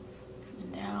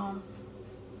 coming down.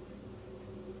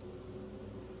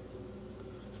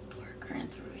 It's darker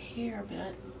and through here a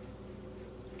bit,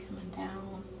 coming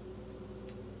down.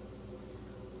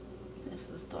 This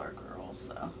is darker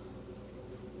also.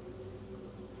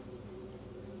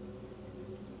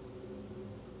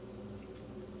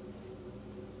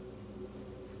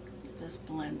 It just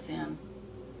blends in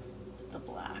with the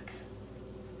black.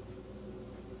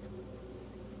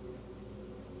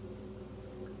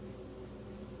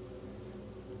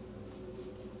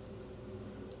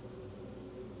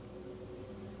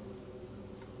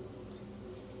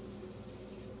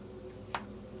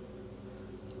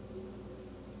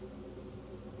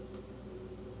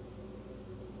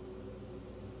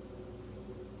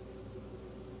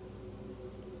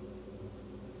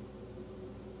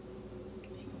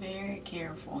 Very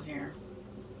careful here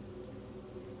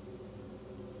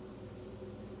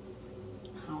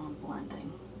how I'm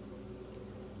blending.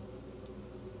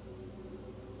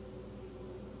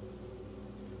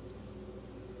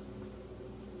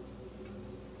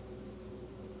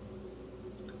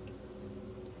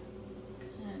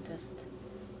 Kind of just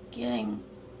getting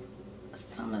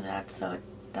some of that so it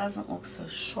doesn't look so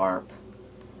sharp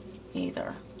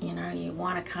either. You know, you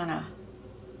want to kind of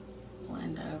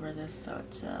blend over this so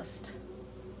it just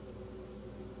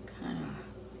kind of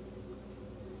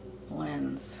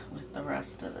blends with the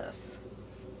rest of this.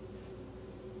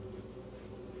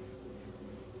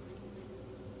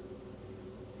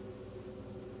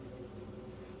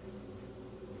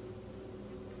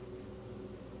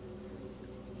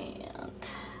 And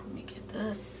let me get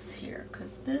this here,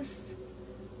 because this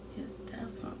is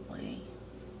definitely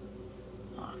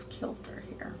off kilter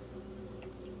here.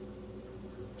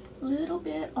 A little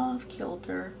bit off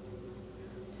kilter.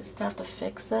 Just have to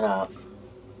fix it up.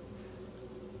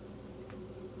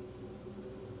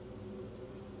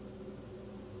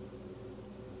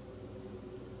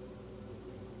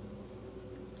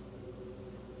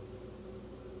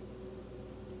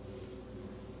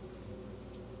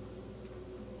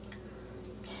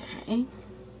 Okay.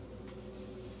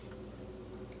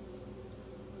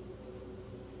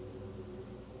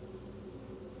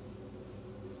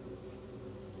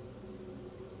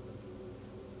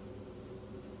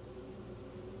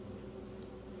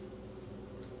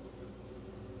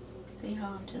 See how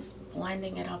I'm just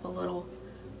blending it up a little,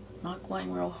 not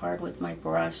going real hard with my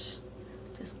brush,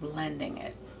 just blending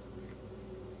it.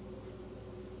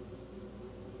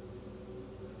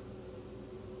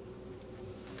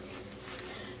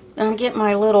 Now I'm getting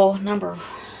my little number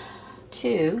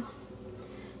 2,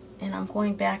 and I'm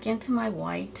going back into my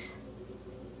white,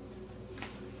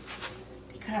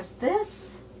 because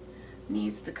this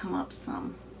needs to come up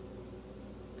some.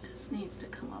 This needs to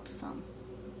come up some.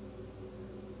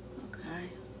 Okay,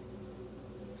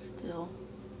 still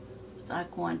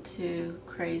without going too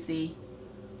crazy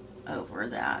over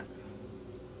that.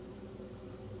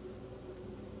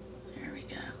 There we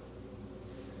go.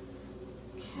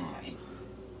 Okay.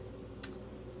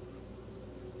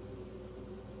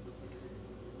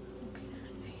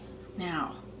 Okay.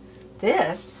 Now,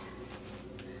 this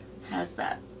has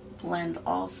that blend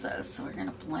also, so we're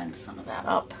going to blend some of that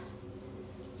up.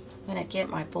 I'm going to get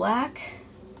my black,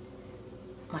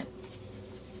 my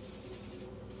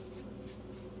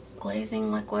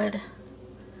glazing liquid,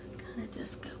 kind of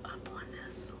just go up on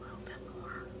this a little bit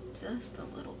more, just a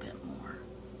little bit more.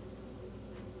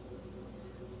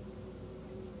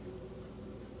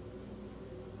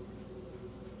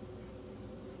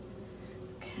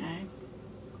 Okay.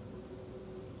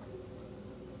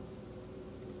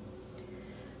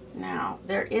 Now,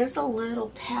 there is a little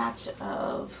patch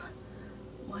of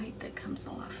white that comes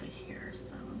off of here,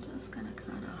 so I'm just going to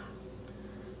kind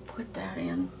of put that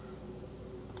in.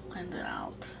 Blend it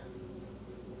out.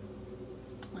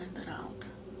 Just blend it out.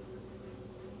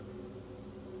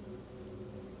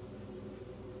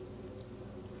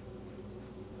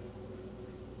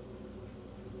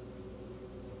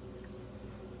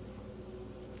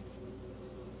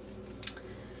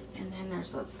 And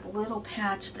there's this little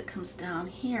patch that comes down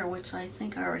here, which I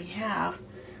think I already have.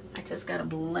 I just got to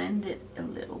blend it a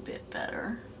little bit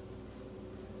better.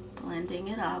 Blending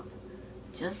it up,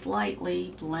 just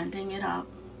lightly blending it up.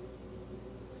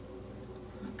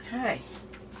 Okay.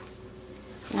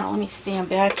 Now let me stand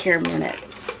back here a minute.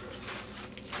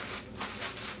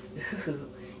 Ooh,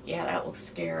 yeah, that looks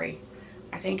scary.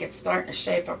 I think it's starting to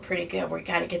shape up pretty good. We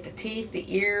got to get the teeth,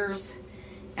 the ears,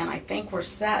 and I think we're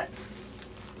set.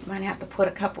 Might have to put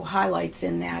a couple highlights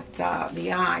in that,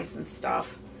 the eyes and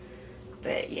stuff.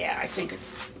 But yeah, I think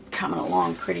it's coming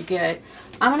along pretty good.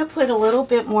 I'm going to put a little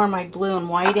bit more of my blue and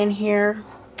white in here.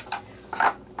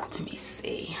 Let me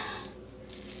see.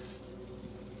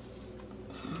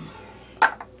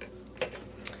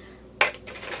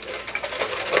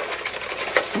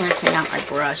 Rinsing out my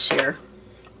brush here.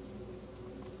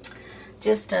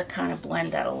 Just to kind of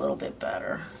blend that a little bit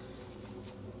better.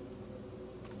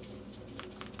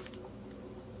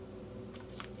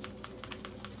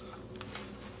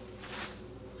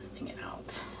 Blending it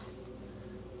out.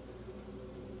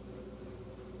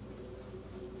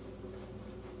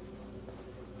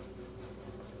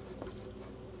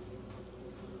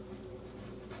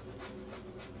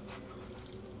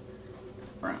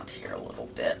 Around here a little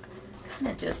bit.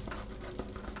 Kind of just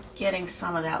getting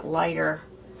some of that lightness.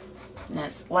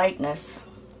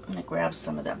 I'm going to grab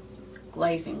some of the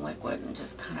glazing liquid and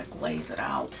just kind of glaze it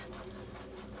out.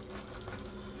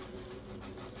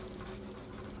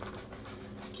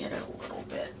 Get it a little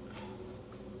bit.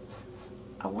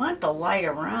 I want the light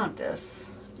around this,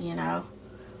 you know.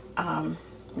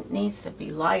 It needs to be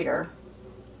lighter.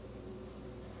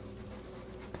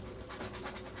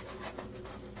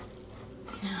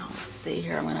 Now, let's see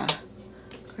here. I'm going to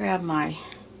grab my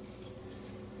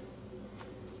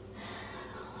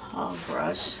hog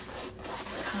brush,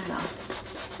 kind of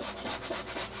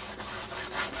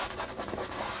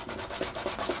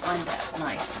blend that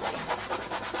nicely.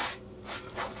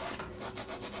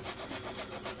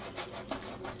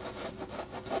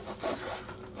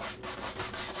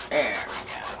 There we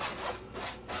go.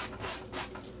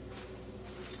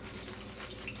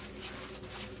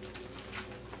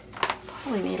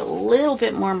 Probably need a little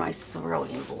bit more of my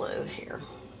cerulean blue here.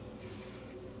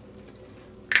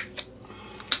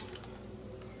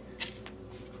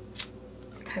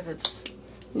 Because it's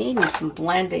needing some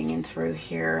blending in through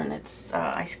here, and it's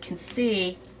I can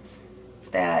see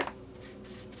that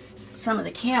some of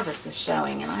the canvas is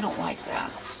showing, and I don't like that.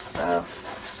 So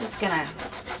just gonna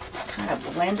kind of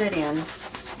blend it in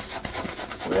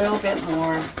a little bit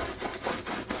more.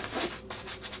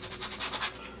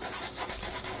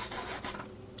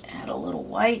 Add a little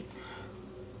white.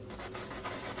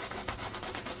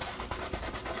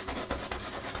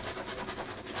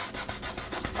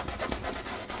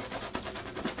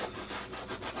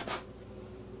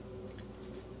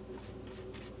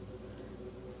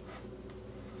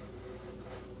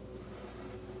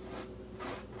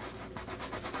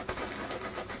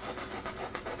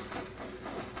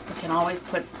 Always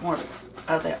put more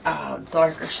of the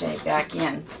darker shade back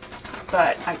in,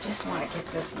 but I just want to get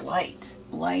this light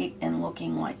and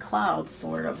looking like clouds,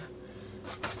 sort of,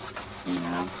 you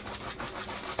know.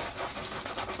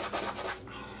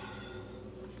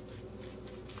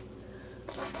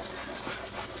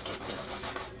 Just get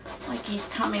this like he's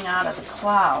coming out of the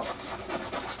clouds.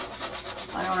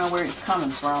 I don't know where he's coming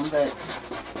from, but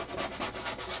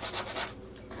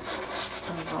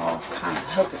all kind of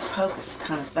hocus pocus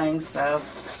kind of thing, so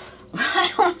I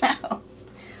don't know.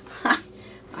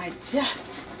 I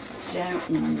just don't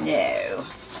know.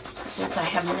 Since I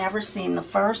have never seen the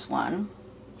first one,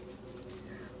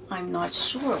 I'm not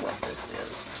sure what this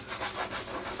is.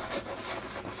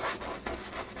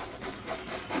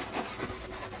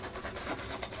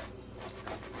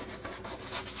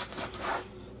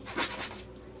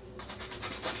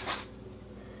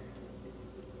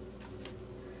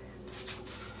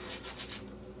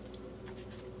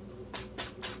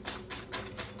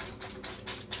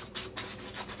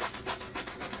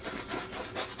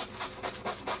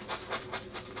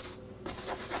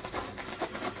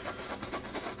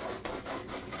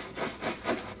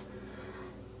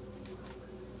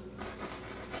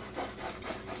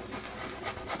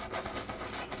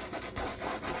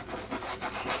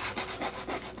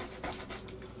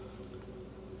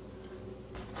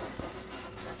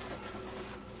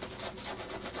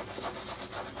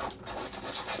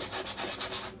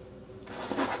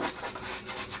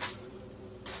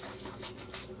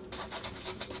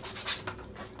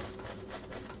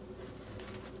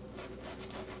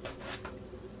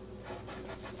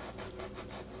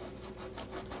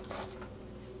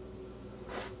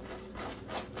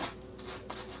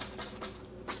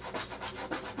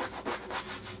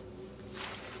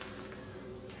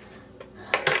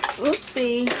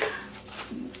 Oopsie.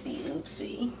 Oopsie,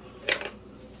 oopsie.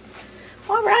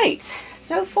 All right,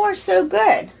 so far so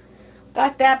good.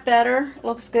 Got that better,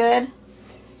 looks good.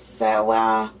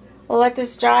 So we'll let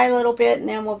this dry a little bit, and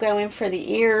then we'll go in for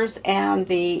the ears and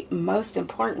the most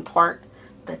important part,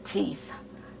 the teeth,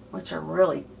 which are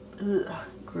really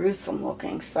gruesome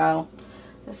looking. So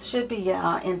this should be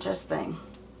interesting,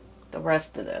 the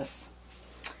rest of this.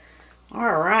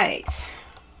 All right.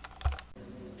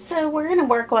 So we're going to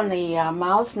work on the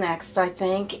mouth next, I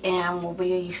think, and we'll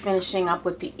be finishing up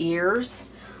with the ears.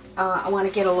 I want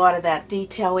to get a lot of that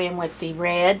detail in with the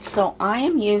red, so I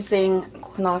am using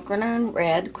quinacridone,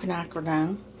 red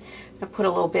quinacridone. I put a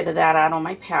little bit of that out on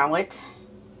my palette.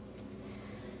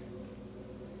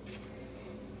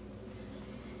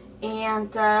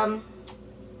 And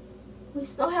we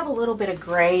still have a little bit of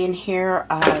gray in here.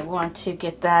 I want to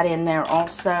get that in there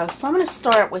also. So I'm going to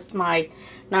start with my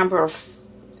number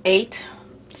 8,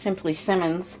 Simply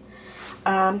Simmons.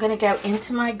 I'm going to go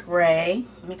into my gray,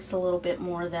 mix a little bit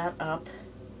more of that up.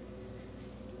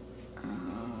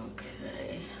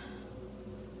 Okay.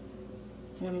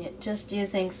 I'm just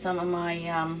using some of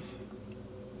my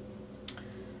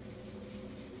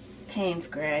Payne's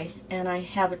gray, and I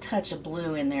have a touch of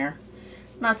blue in there.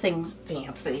 Nothing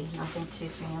fancy, nothing too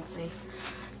fancy.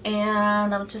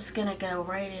 And I'm just going to go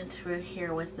right in through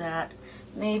here with that.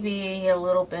 Maybe a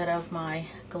little bit of my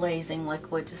glazing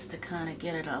liquid just to kind of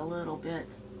get it a little bit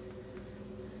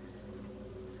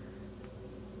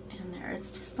in there.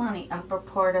 It's just on the upper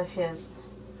part of his,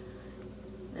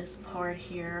 this part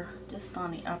here, just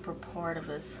on the upper part of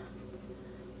his.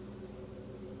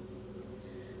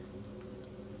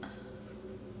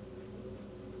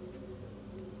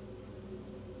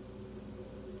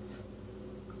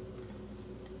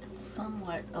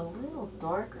 Somewhat a little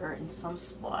darker in some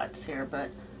spots here, but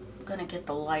I'm going to get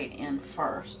the light in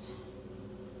first.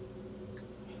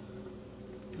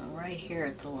 Now right here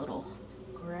it's a little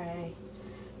gray,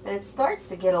 but it starts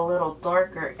to get a little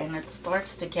darker, and it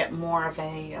starts to get more of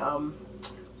a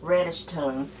reddish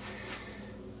tone.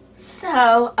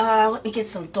 So let me get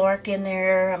some dark in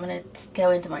there. I'm going to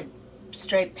go into my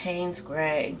straight Payne's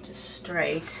gray, just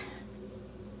straight.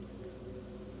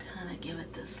 Kind of give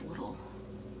it this little.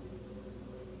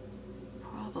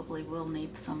 Probably will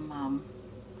need some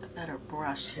a better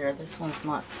brush here. This one's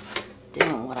not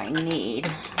doing what I need.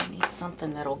 I need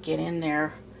something that'll get in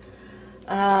there.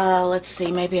 Let's see,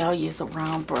 maybe I'll use a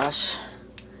round brush.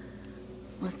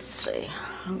 Let's see.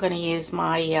 I'm going to use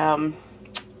my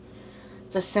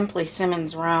it's a Simply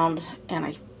Simmons round, and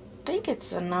I think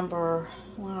it's a number,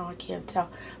 well, I can't tell,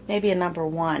 maybe a number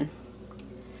 1.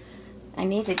 I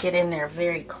need to get in there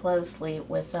very closely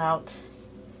without,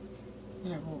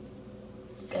 you know,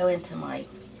 go into my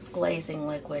glazing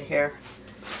liquid here,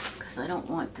 because I don't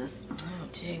want this. Oh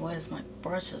gee whiz, my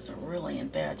brushes are really in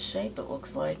bad shape, it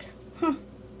looks like. Now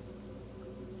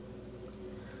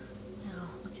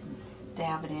we can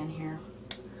dab it in here.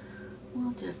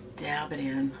 We'll just dab it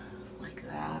in like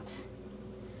that.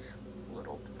 A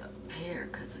little bit up here,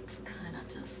 because it's kind of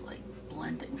just like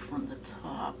blending from the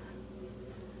top.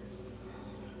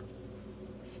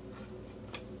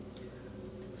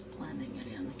 Blending it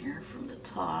in here from the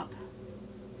top.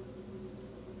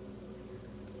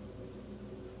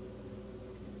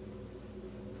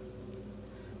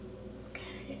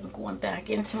 Okay, I'm going back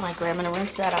into my gray. I'm going to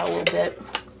rinse that out a little bit.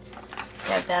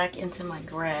 Go back into my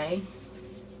gray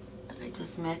that I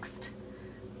just mixed.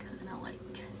 Kind of like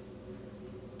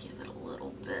give it a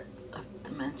little bit of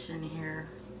dimension here.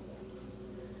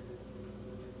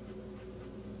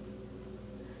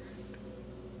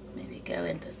 Maybe go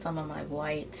into some of my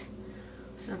white.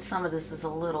 Since some of this is a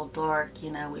little dark,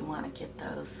 you know, we want to get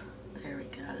those. There we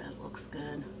go. That looks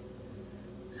good.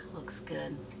 That looks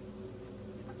good.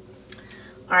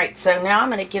 All right, so now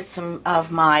I'm going to get some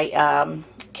of my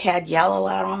cad yellow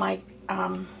out on my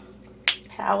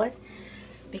palette,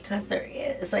 because there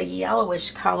is a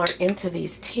yellowish color into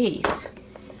these teeth,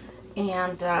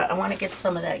 and I want to get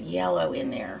some of that yellow in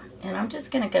there, and I'm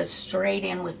just going to go straight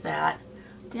in with that.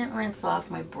 Didn't rinse off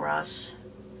my brush.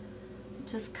 I'm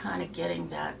just kind of getting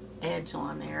that edge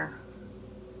on there.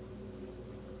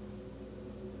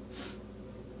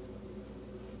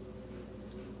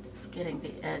 Just getting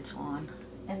the edge on.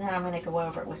 And then I'm going to go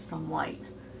over it with some white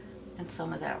and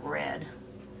some of that red.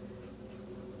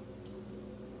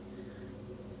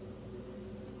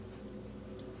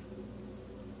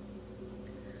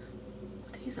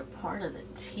 These are part of the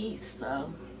teeth,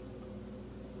 so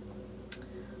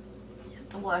you have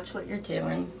to watch what you're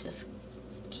doing. Just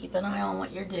keep an eye on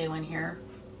what you're doing here.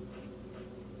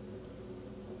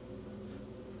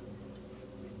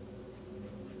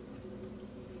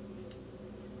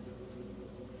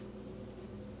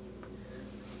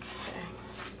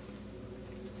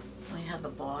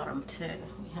 have the bottom too.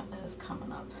 We have those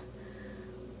coming up.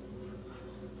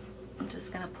 I'm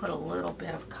just going to put a little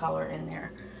bit of color in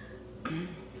there. Okay,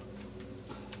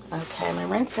 I'm going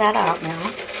to rinse that out now.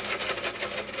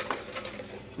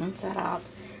 Rinse that out.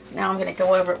 Now I'm going to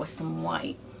go over it with some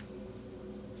white.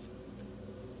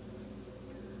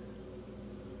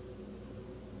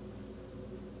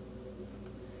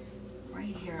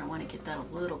 Right here, I want to get that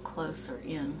a little closer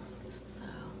in. So,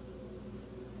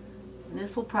 and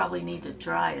this will probably need to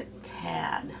dry a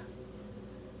tad.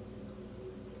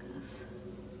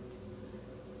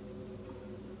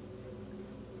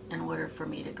 In order for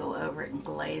me to go over it and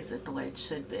glaze it the way it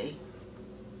should be.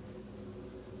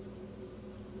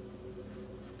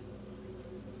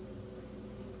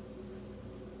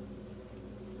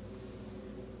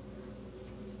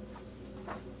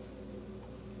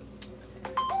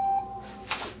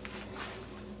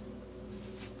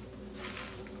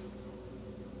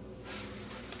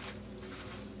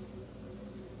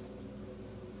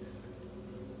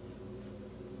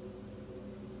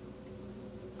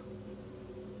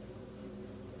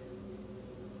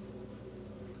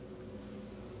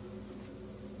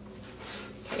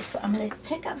 So I'm going to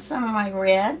pick up some of my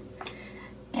red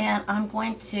and I'm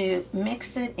going to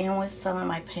mix it in with some of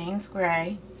my Payne's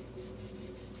Gray.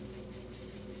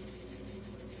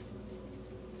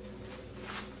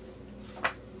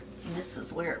 And this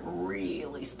is where it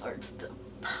really starts to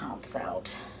pounce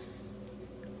out.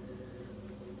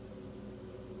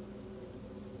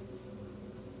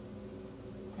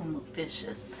 And look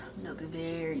vicious. Look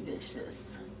very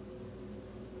vicious.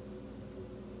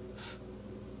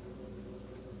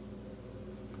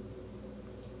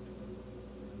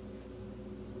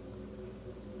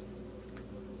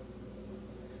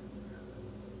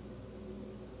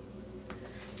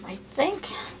 I think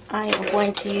I am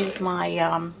going to use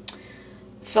my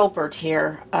filbert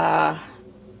here.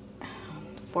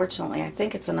 Fortunately, I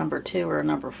think it's a number 2 or a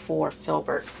number 4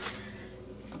 filbert.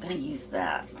 I'm going to use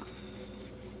that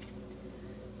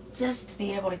just to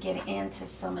be able to get into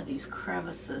some of these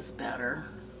crevices better.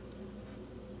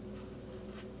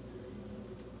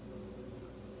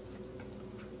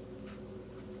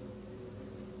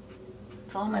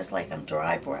 It's almost like I'm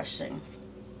dry brushing.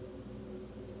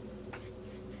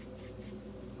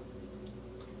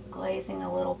 Glazing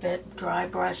a little bit, dry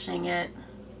brushing it.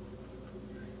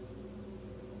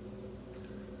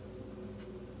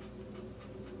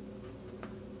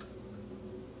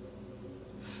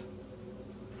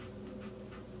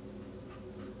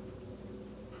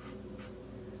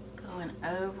 Going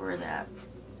over that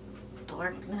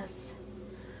darkness,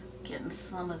 getting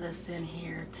some of this in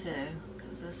here too,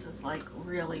 because this is like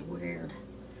really weird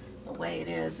the way it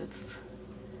is. It's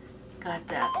got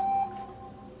that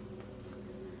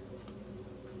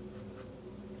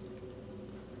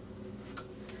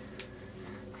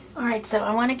Alright, so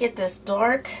I want to get this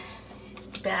dark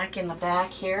back in the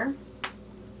back here.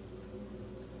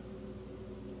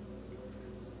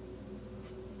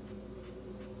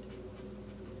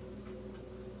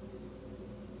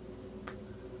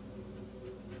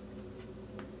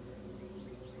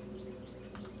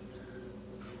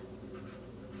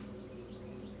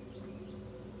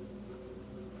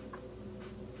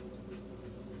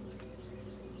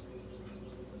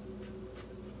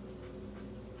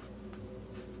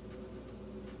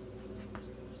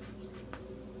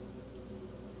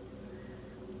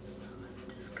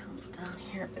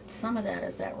 But some of that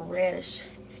is that reddish. So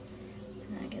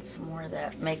I get some more of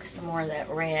that, make some more of that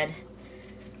red,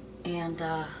 and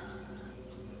I'm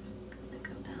gonna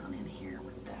go down in here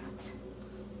with that.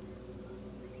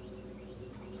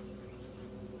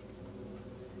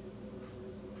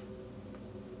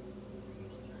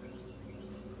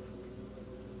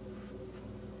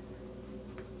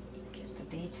 Get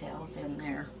the details in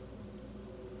there.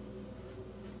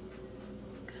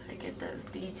 Gotta get those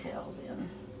details in.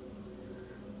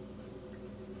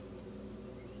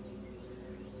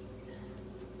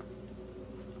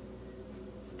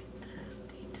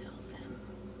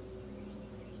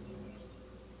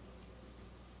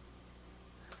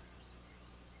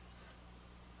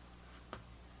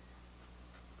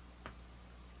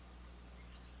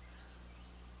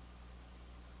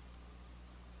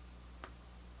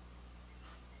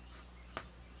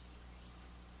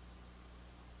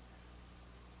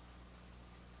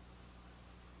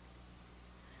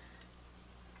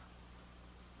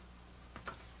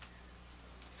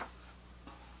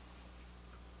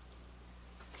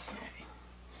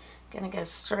 Gonna go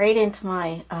straight into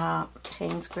my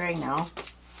Payne's Gray now,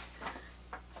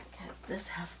 because this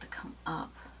has to come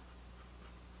up.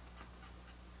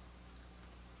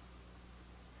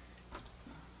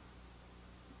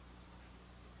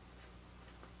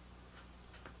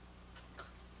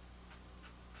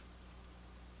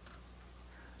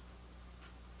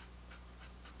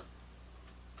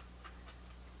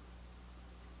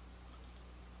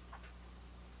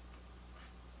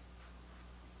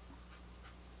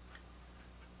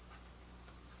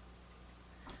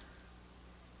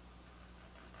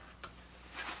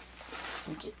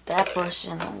 Get that brush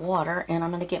in the water, and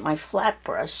I'm going to get my flat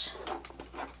brush.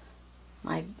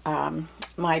 My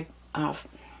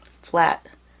flat.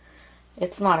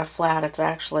 It's not a flat. It's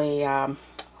actually oh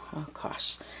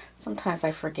gosh. Sometimes I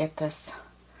forget this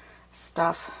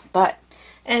stuff. But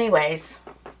anyways,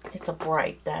 it's a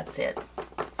bright. That's it.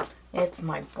 It's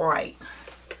my bright.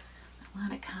 I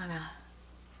want to kind of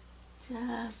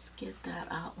just get that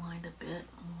outlined a bit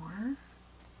more.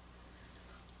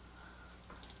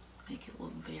 Make it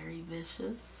look very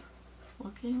vicious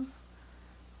looking.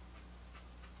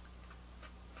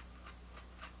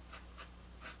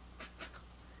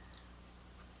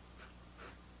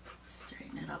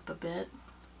 Straighten it up a bit.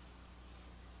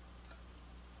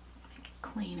 Make it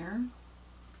cleaner.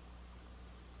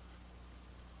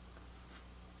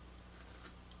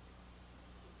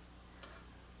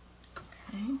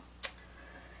 Okay.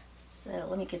 So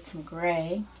let me get some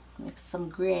gray. Mix some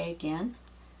gray again.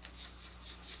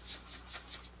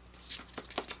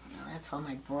 That's on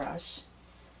my brush.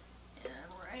 And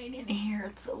right in here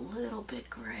it's a little bit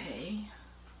gray.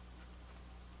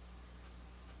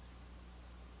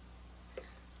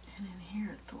 And in here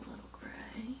it's a little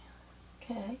gray.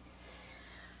 Okay.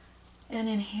 And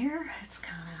in here it's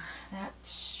kind of, that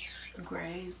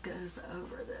gray goes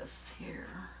over this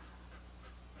here.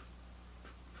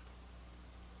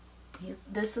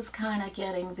 This is kind of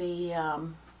getting the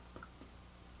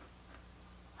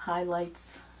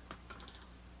highlights.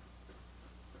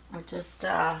 We're just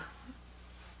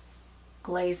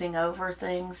glazing over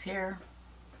things here.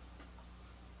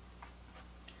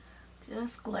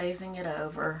 Just glazing it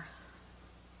over.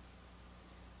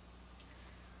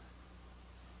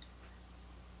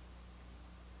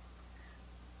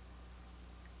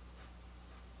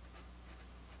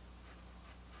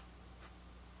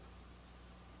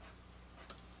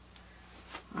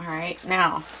 All right,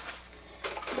 now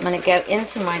I'm going to go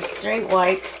into my straight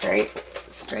white,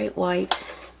 straight white,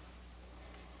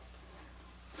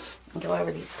 and go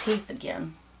over these teeth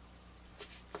again.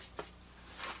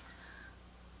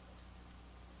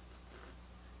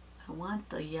 I want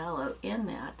the yellow in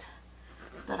that,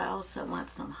 but I also want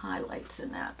some highlights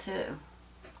in that too.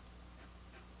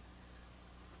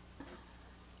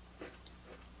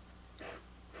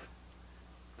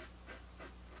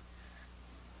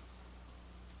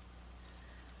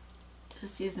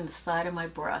 Just using the side of my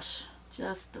brush,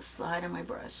 just the side of my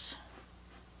brush.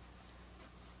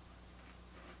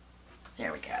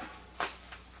 There we go.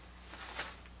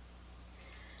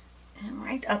 And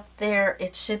right up there,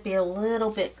 it should be a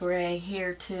little bit gray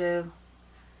here too.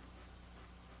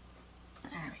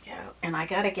 There we go. And I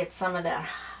got to get some of that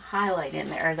highlight in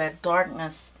there, that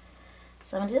darkness.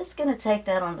 So I'm just going to take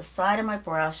that on the side of my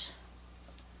brush,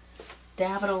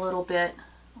 dab it a little bit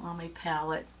on my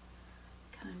palette.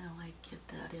 Kind of like get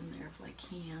that in there if I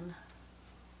can.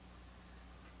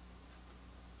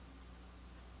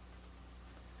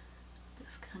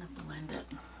 Just kind of blend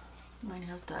it. Might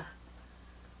have to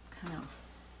kind of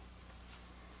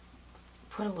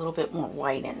put a little bit more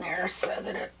white in there so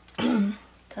that it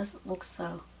doesn't look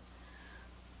so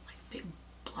like a big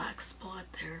black spot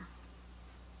there.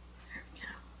 There we go.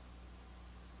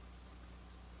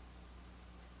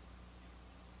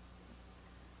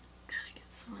 Gotta get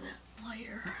some of that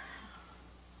lighter,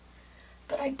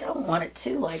 but I don't want it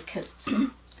too light because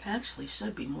it actually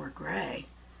should be more gray.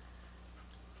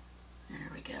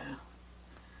 There we go.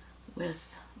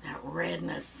 With that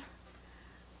redness,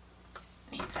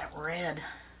 needs that red.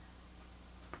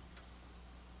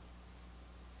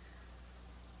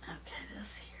 Okay,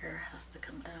 this here has to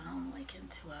come down like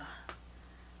into a,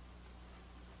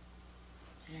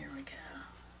 there we go.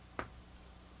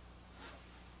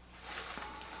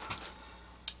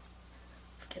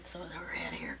 Get some of the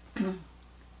red here.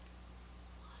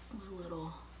 Lost my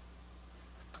little,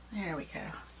 there we go.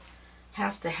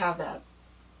 Has to have that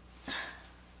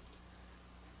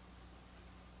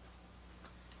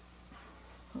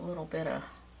a little bit of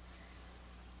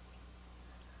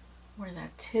where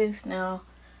that tooth now.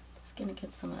 Just gonna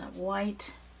get some of that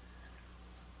white,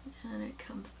 and it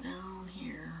comes down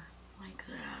here like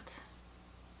that.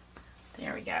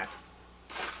 There we go.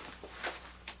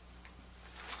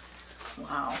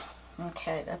 Wow.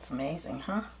 Okay, that's amazing,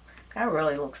 huh? That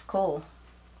really looks cool.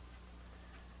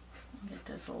 Get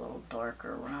this a little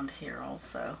darker around here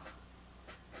also.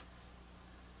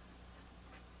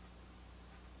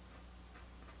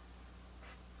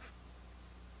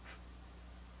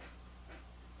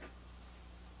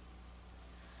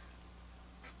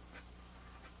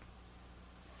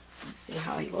 Let's see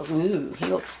how he looks. Ooh, he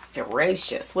looks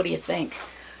ferocious. What do you think?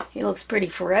 He looks pretty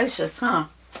ferocious, huh?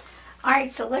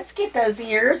 Alright, so let's get those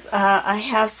ears. I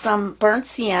have some burnt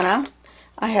sienna,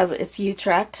 it's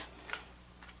Utrecht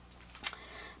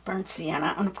burnt sienna.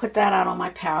 I'm going to put that out on my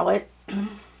palette. I'm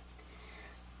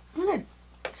going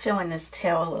to fill in this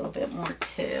tail a little bit more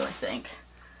too, I think.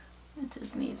 It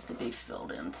just needs to be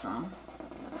filled in some.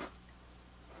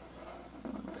 A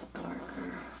little bit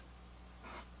darker.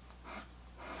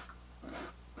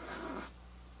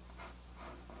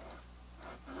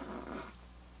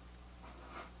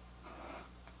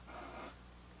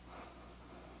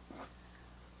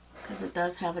 Because it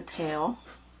does have a tail.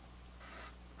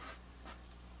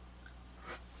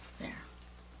 There.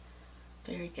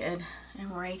 Very good.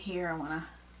 And right here I want to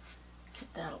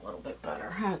get that a little bit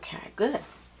better. Okay, good.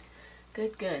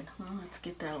 Good, good. Well, let's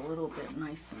get that a little bit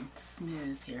nice and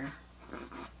smooth here.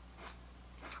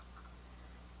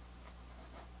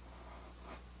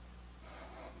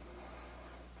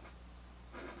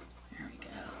 There we go.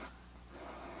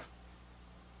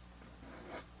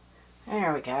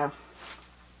 There we go.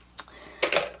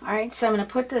 Alright, so I'm going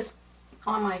to put this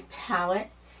on my palette.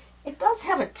 It does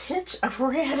have a titch of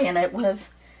red in it with,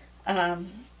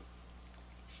 and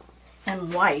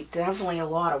white, definitely a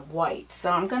lot of white.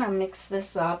 So I'm going to mix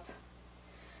this up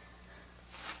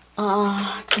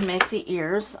to make the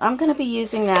ears. I'm going to be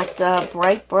using that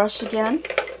bright brush again.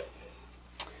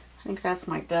 I think that's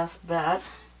my best bet.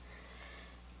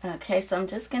 Okay, so I'm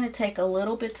just going to take a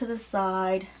little bit to the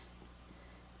side,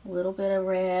 a little bit of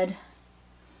red,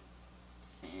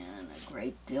 and a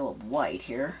great deal of white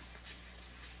here.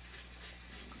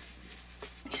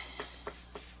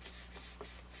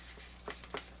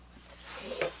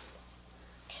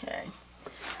 Okay,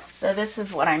 so this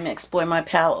is what I mixed. Boy, my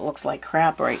palette looks like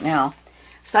crap right now.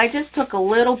 So I just took a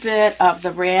little bit of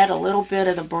the red, a little bit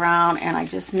of the brown, and I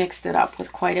just mixed it up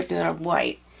with quite a bit of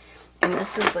white. And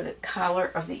this is the color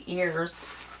of the ears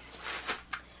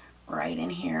right in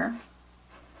here.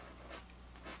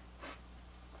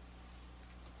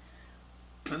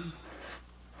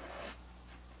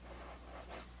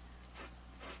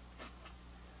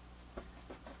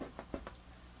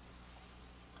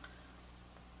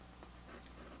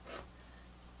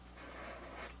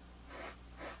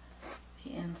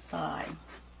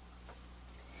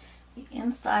 The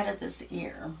inside of this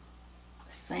ear,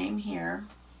 same here,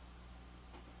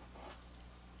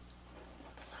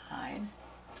 side,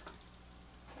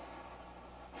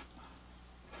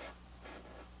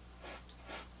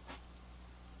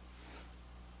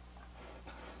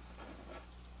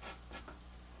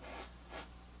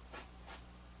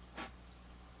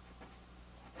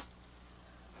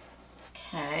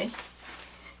 okay,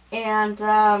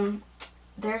 and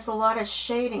there's a lot of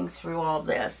shading through all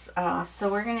this, so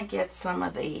we're going to get some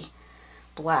of the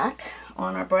black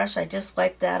on our brush. I just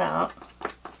wiped that out,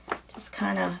 just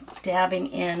kind of dabbing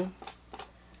in,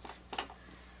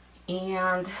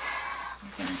 and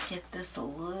we're going to get this a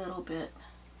little bit,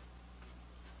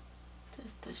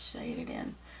 just to shade it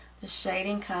in. The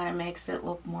shading kind of makes it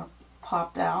look more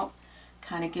popped out,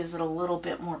 kind of gives it a little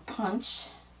bit more punch.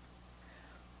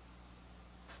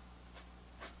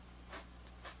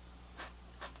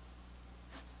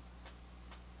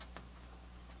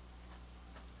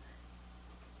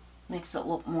 Makes it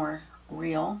look more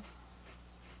real.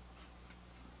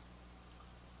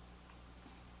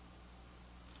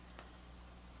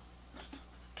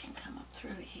 Can come up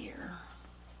through here.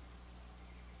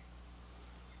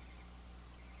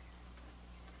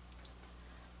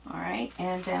 Alright,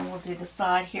 and then we'll do the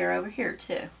side here over here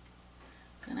too.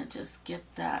 Gonna just get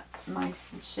that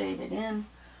nice and shaded in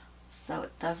so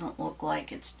it doesn't look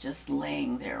like it's just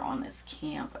laying there on this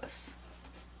canvas.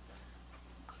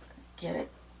 Get it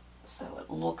so it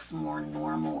looks more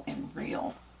normal and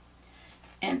real.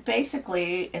 And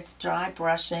basically it's dry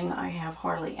brushing. I have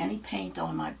hardly any paint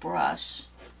on my brush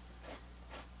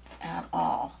at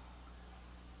all.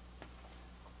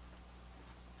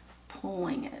 Just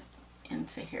pulling it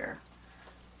into here.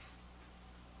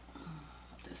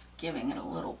 Just giving it a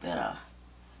little bit of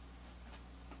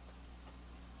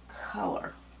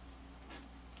color.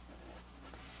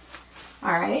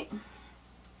 Alright.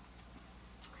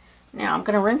 Now I'm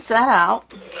going to rinse that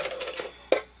out.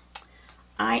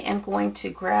 I am going to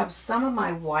grab some of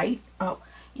my white. Oh,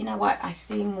 you know what? I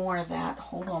see more of that.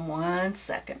 Hold on one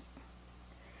second.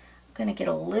 I'm going to get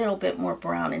a little bit more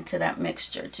brown into that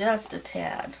mixture. Just a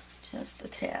tad. Just a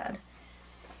tad.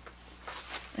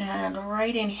 And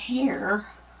right in here,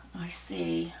 I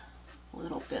see a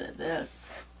little bit of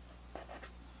this.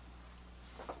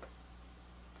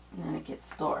 And then it gets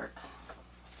dark.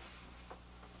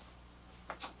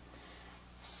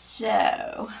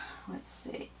 So, let's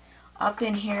see. Up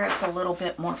in here, it's a little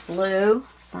bit more blue.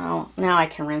 So now I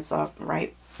can rinse off,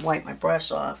 wipe my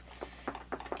brush off.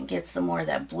 and get some more of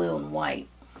that blue and white.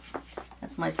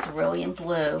 That's my cerulean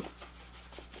blue.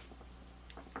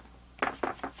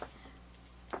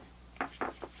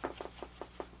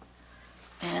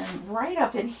 And right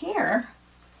up in here,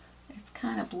 it's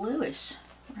kind of bluish.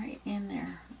 Right in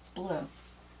there, it's blue.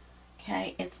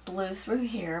 Okay, it's blue through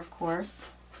here, of course.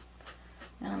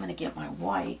 Then I'm going to get my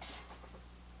white.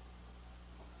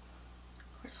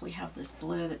 Of course, we have this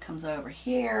blue that comes over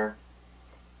here.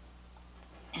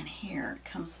 And here, it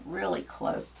comes really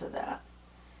close to that.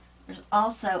 There's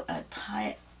also a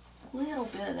tight little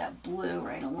bit of that blue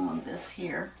right along this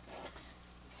here.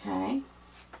 Okay.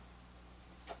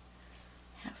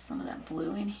 Have some of that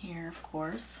blue in here, of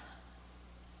course.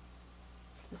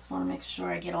 Just want to make sure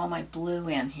I get all my blue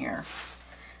in here.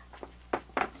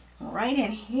 Right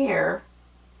in here,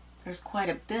 there's quite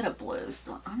a bit of blue,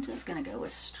 so I'm just going to go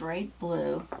with straight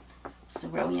blue,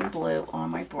 cerulean blue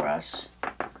on my brush,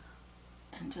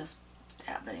 and just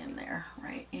dab it in there,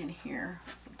 right in here.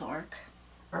 It's dark.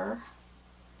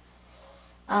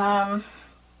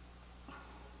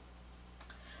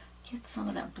 Get some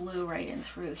of that blue right in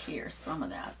through here, some of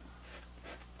that.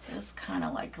 Just kind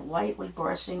of like lightly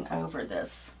brushing over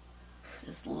this.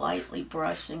 Just lightly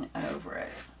brushing over it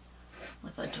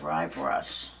with a dry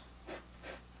brush.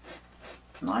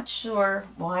 Not sure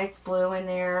why it's blue in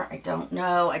there. I don't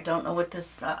know. I don't know what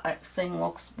this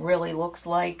thing really looks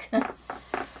like.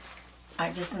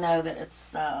 I just know that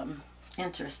it's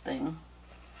interesting.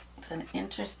 It's an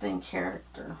interesting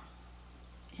character.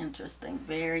 Interesting.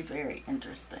 Very, very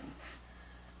interesting.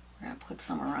 We're going to put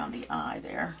some around the eye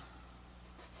there.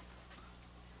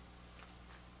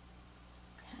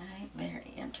 Okay,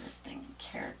 very interesting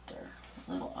character.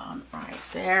 A little on right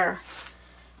there.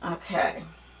 Okay.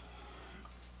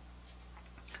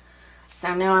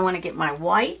 So now I want to get my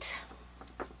white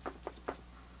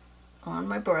on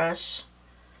my brush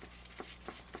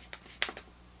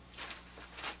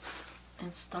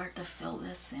and start to fill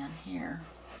this in here.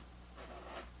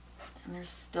 And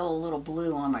there's still a little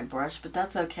blue on my brush, but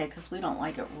that's okay because we don't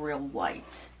like it real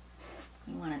white.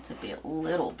 We want it to be a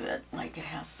little bit like it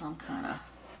has some kind of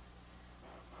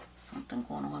something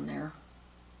going on there.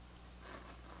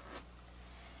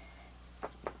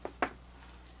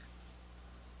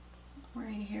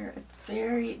 Right here, it's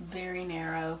very, very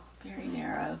narrow, very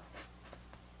narrow.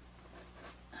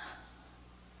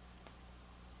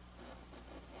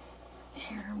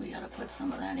 Here, we got to put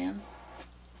some of that in.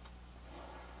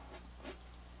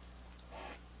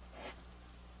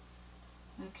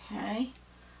 Okay,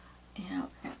 and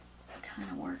kind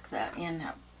of work that in.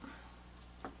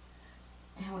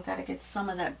 And we got to get some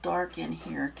of that dark in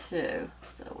here too.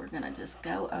 So we're going to just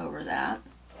go over that.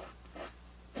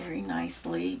 Very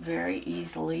nicely, very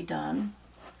easily done.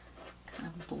 Kind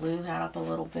of blew that up a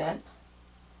little bit.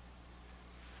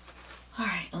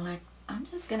 Alright, I'm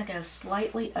just going to go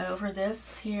slightly over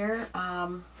this here. I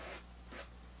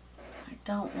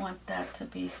don't want that to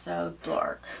be so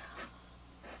dark.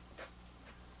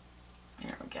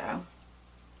 There we go.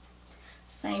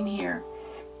 Same here.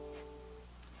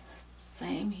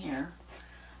 Same here.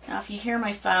 Now if you hear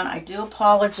my phone, I do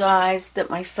apologize that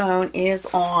my phone is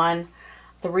on.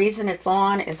 The reason it's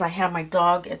on is I have my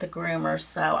dog at the groomer,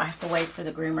 so I have to wait for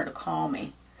the groomer to call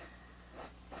me,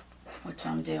 which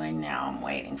I'm doing now. I'm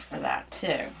waiting for that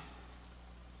too.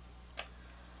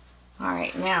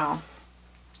 Alright, now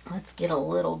let's get a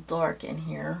little dark in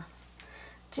here.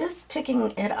 Just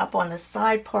picking it up on the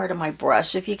side part of my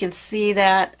brush. If you can see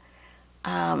that,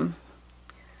 let's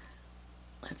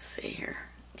see here.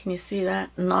 Can you see that?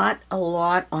 Not a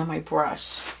lot on my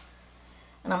brush.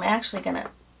 And I'm actually going to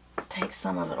take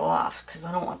some of it off because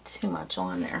I don't want too much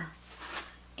on there.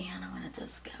 And I'm going to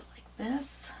just go like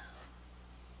this.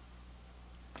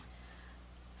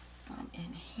 Some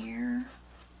in here.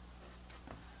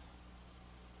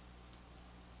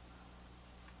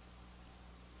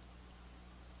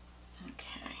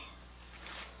 Okay.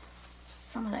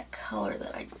 Some of that color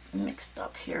that I mixed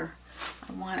up here,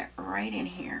 I want it right in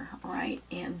here, right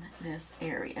in this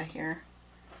area here.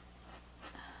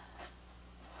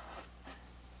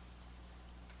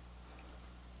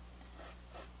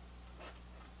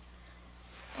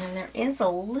 And there is a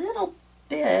little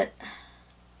bit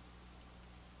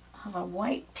of a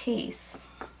white piece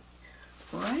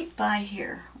right by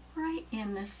here, right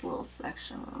in this little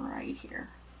section right here.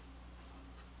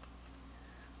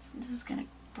 I'm just going to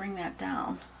bring that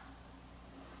down.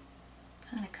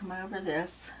 Kind of come over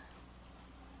this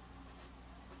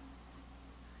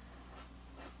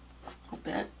a little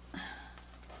bit.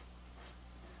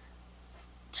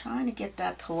 Trying to get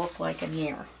that to look like an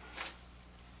ear.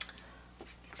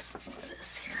 Get some of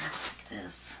this here, like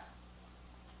this.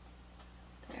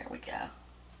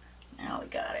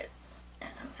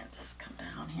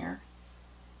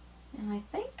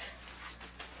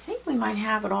 might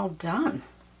have it all done.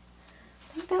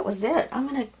 I think that was it. I'm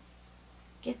going to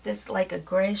get this like a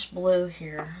grayish blue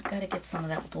here. I've got to get some of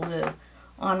that blue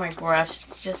on my brush,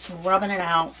 just rubbing it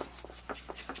out.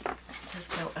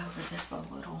 Just go over this a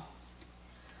little.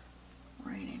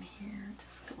 Right in here,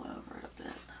 just go over it a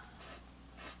bit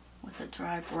with a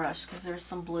dry brush because there's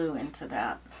some blue into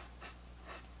that.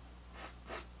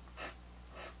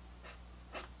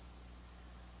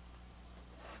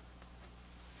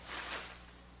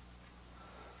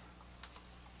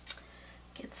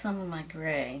 Get some of my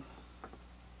gray.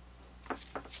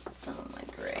 Some of my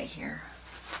gray here.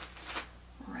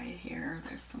 Right here,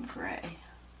 there's some gray.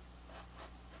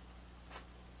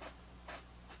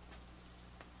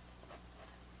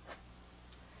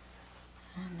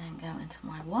 And then go into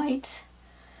my white.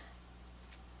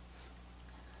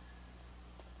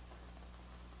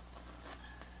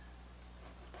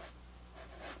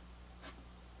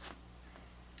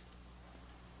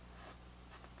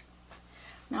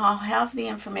 Now I'll have the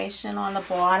information on the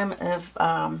bottom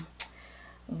of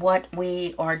what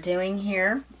we are doing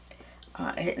here.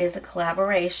 It is a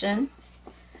collaboration,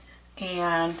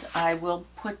 and I will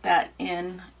put that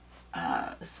in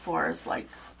as far as like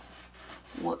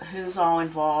who's all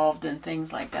involved and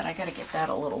things like that. I got to get that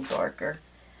a little darker.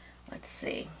 Let's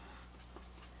see.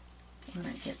 I'm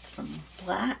going to get some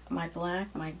black, my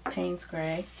Payne's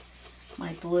gray,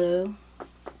 my blue.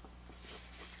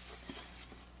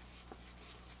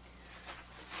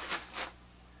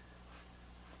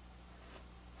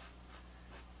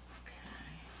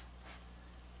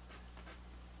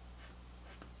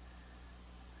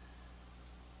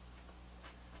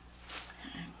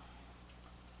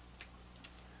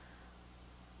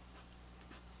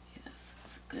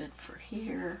 Good for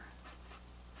here.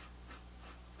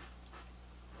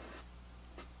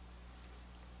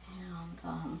 And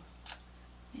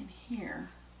in here.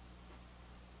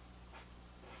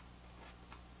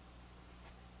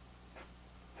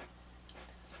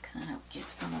 Just kind of get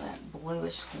some of that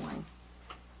bluish going.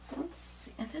 Let's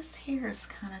see, this here is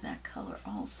kind of that color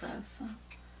also, so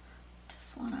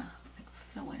just want to like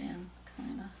fill it in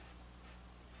kind of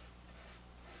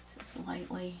just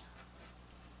lightly.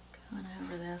 Going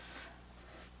over this,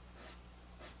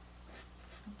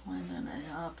 blending it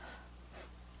up.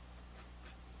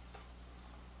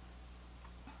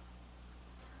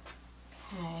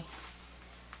 Okay,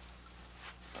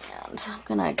 and I'm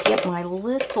gonna get my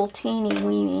little teeny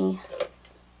weeny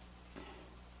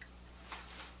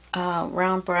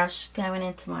round brush going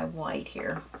into my white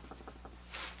here.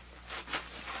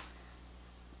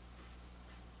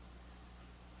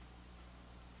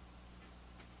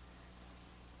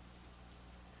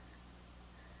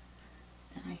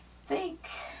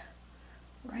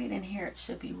 It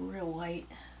should be real white,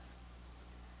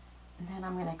 and then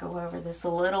I'm going to go over this a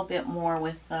little bit more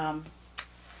with let's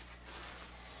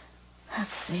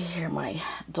see here, my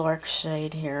dark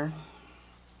shade here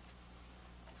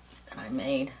that I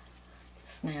made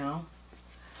just now.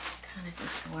 Kind of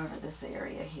just go over this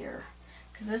area here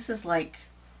because this is like,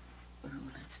 ooh,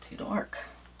 that's too dark,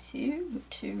 too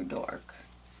dark.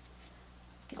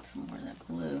 Let's get some more of that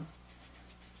blue.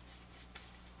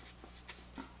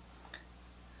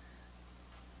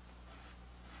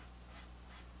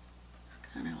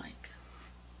 Kind of like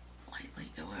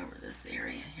lightly go over this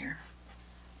area here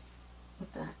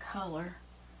with that color.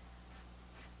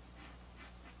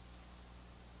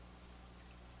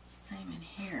 Same in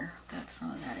here, got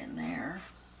some of that in there.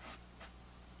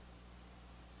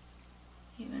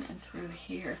 Even in through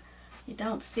here. You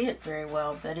don't see it very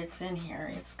well, but it's in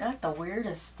here. It's got the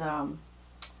weirdest,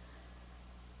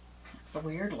 it's a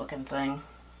weird looking thing.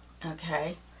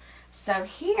 Okay, so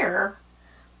here,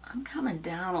 I'm coming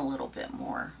down a little bit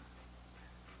more.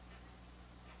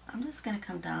 I'm just going to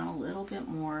come down a little bit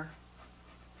more.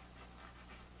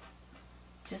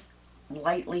 Just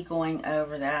lightly going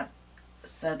over that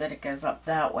so that it goes up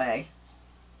that way.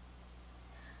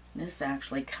 This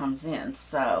actually comes in,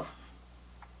 so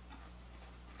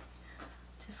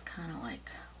just kind of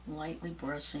like lightly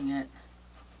brushing it.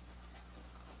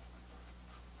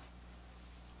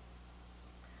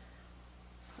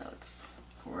 So it's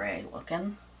gray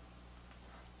looking.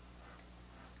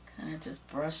 Kind of just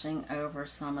brushing over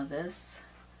some of this,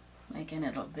 making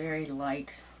it a very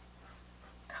light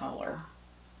color.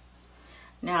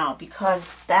 Now,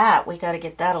 because that, we got to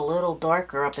get that a little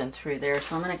darker up and through there,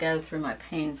 so I'm going to go through my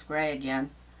Payne's gray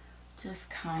again, just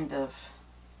kind of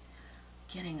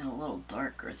getting it a little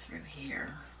darker through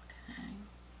here. Okay,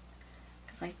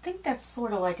 because I think that's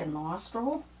sort of like a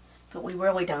nostril, but we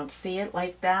really don't see it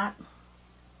like that.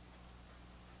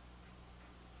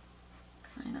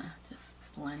 Kind of just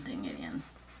blending it in,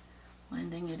 blending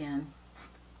blending it in.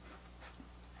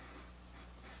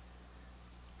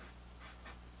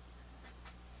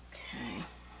 Okay.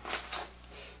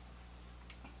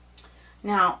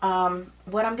 Now,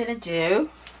 what I'm going to do,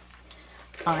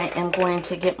 I am going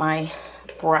to get my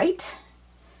bright,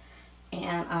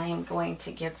 and I am going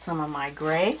to get some of my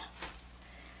gray,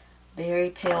 very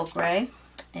pale gray,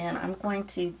 and I'm going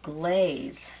to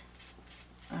glaze.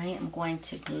 I am going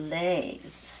to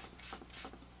glaze.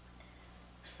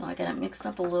 So I got to mix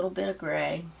up a little bit of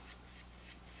gray,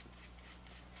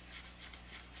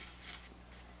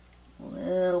 a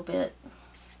little bit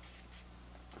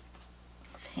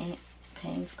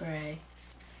Payne's gray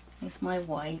with my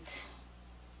white.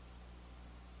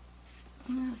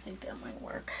 I think that might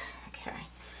work. Okay.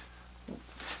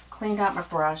 Cleaned out my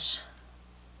brush.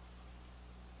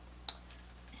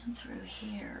 And through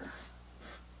here,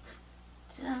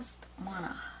 just want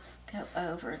to go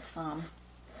over it some.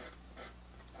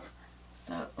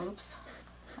 So, oops,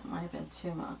 that might have been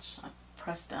too much. I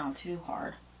pressed down too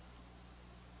hard.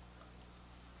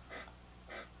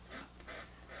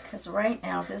 Because right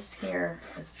now this here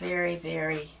is very,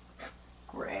 very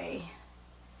gray.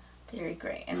 Very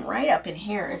gray. And right up in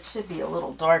here it should be a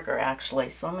little darker actually.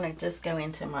 So I'm going to just go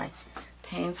into my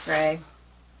Payne's gray.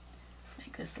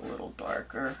 Make this a little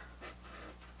darker.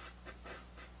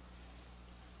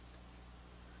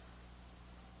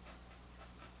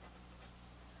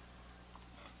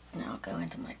 Now I'll go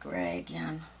into my gray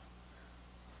again.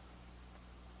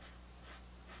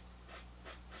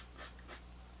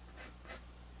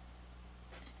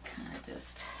 Kind of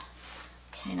just,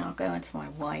 okay, now I'll go into my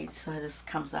white so this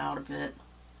comes out a bit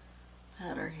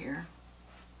better here.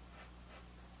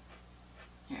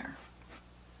 Here.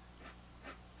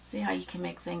 See how you can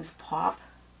make things pop?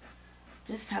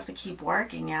 Just have to keep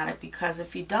working at it, because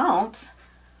if you don't,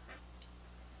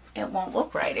 it won't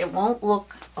look right. It won't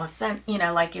look authentic, you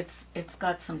know, like it's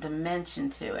got some dimension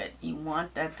to it. You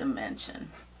want that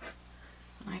dimension.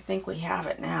 I think we have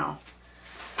it now.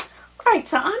 Alright,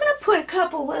 so I'm going to put a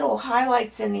couple little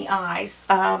highlights in the eyes.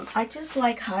 I just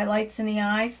like highlights in the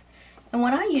eyes. And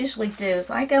what I usually do is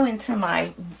I go into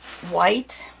my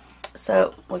white.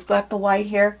 So we've got the white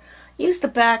here. Use the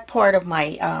back part of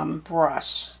my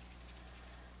brush.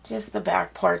 Just the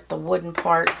back part, the wooden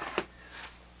part.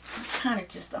 I'm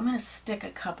going to stick a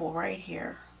couple right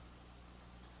here.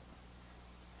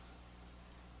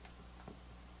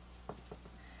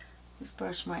 This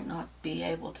brush might not be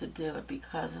able to do it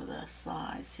because of the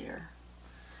size here.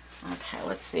 Okay,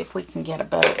 let's see if we can get a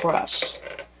better brush.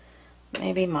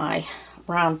 Maybe my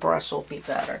round brush will be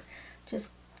better. Just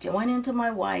going into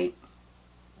my white.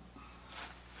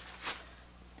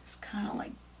 Just kind of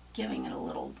like giving it a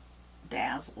little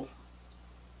dazzle.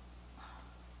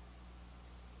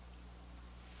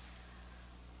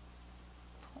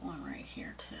 Put one right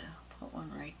here too. Put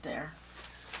one right there.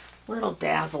 Little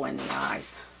dazzle in the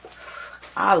eyes.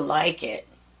 I like it.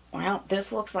 Well,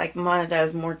 this looks like one of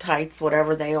those more tights,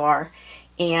 whatever they are.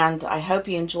 And I hope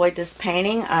you enjoyed this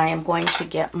painting. I am going to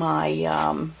get my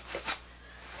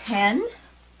pen.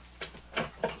 I'm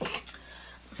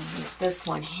going to use this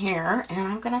one here, and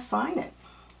I'm going to sign it.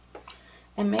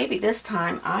 And maybe this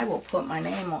time I will put my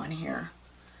name on here.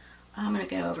 I'm going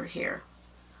to go over here.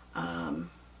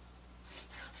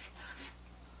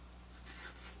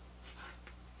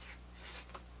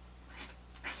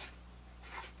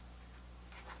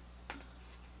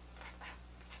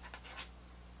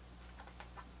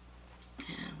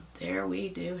 There we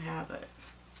do have it.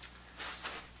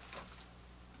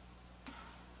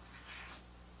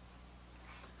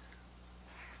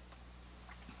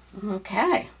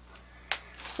 Okay,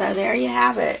 so there you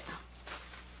have it.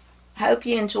 Hope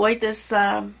you enjoyed this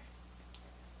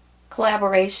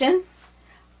collaboration.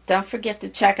 Don't forget to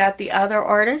check out the other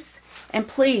artists, and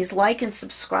please like and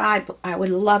subscribe. I would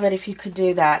love it if you could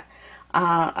do that.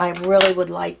 I really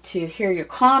would like to hear your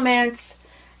comments,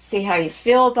 see how you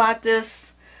feel about this.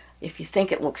 If you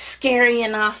think it looks scary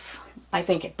enough, I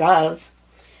think it does.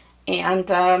 And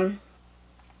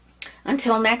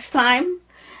until next time,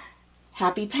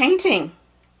 happy painting.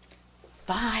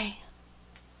 Bye.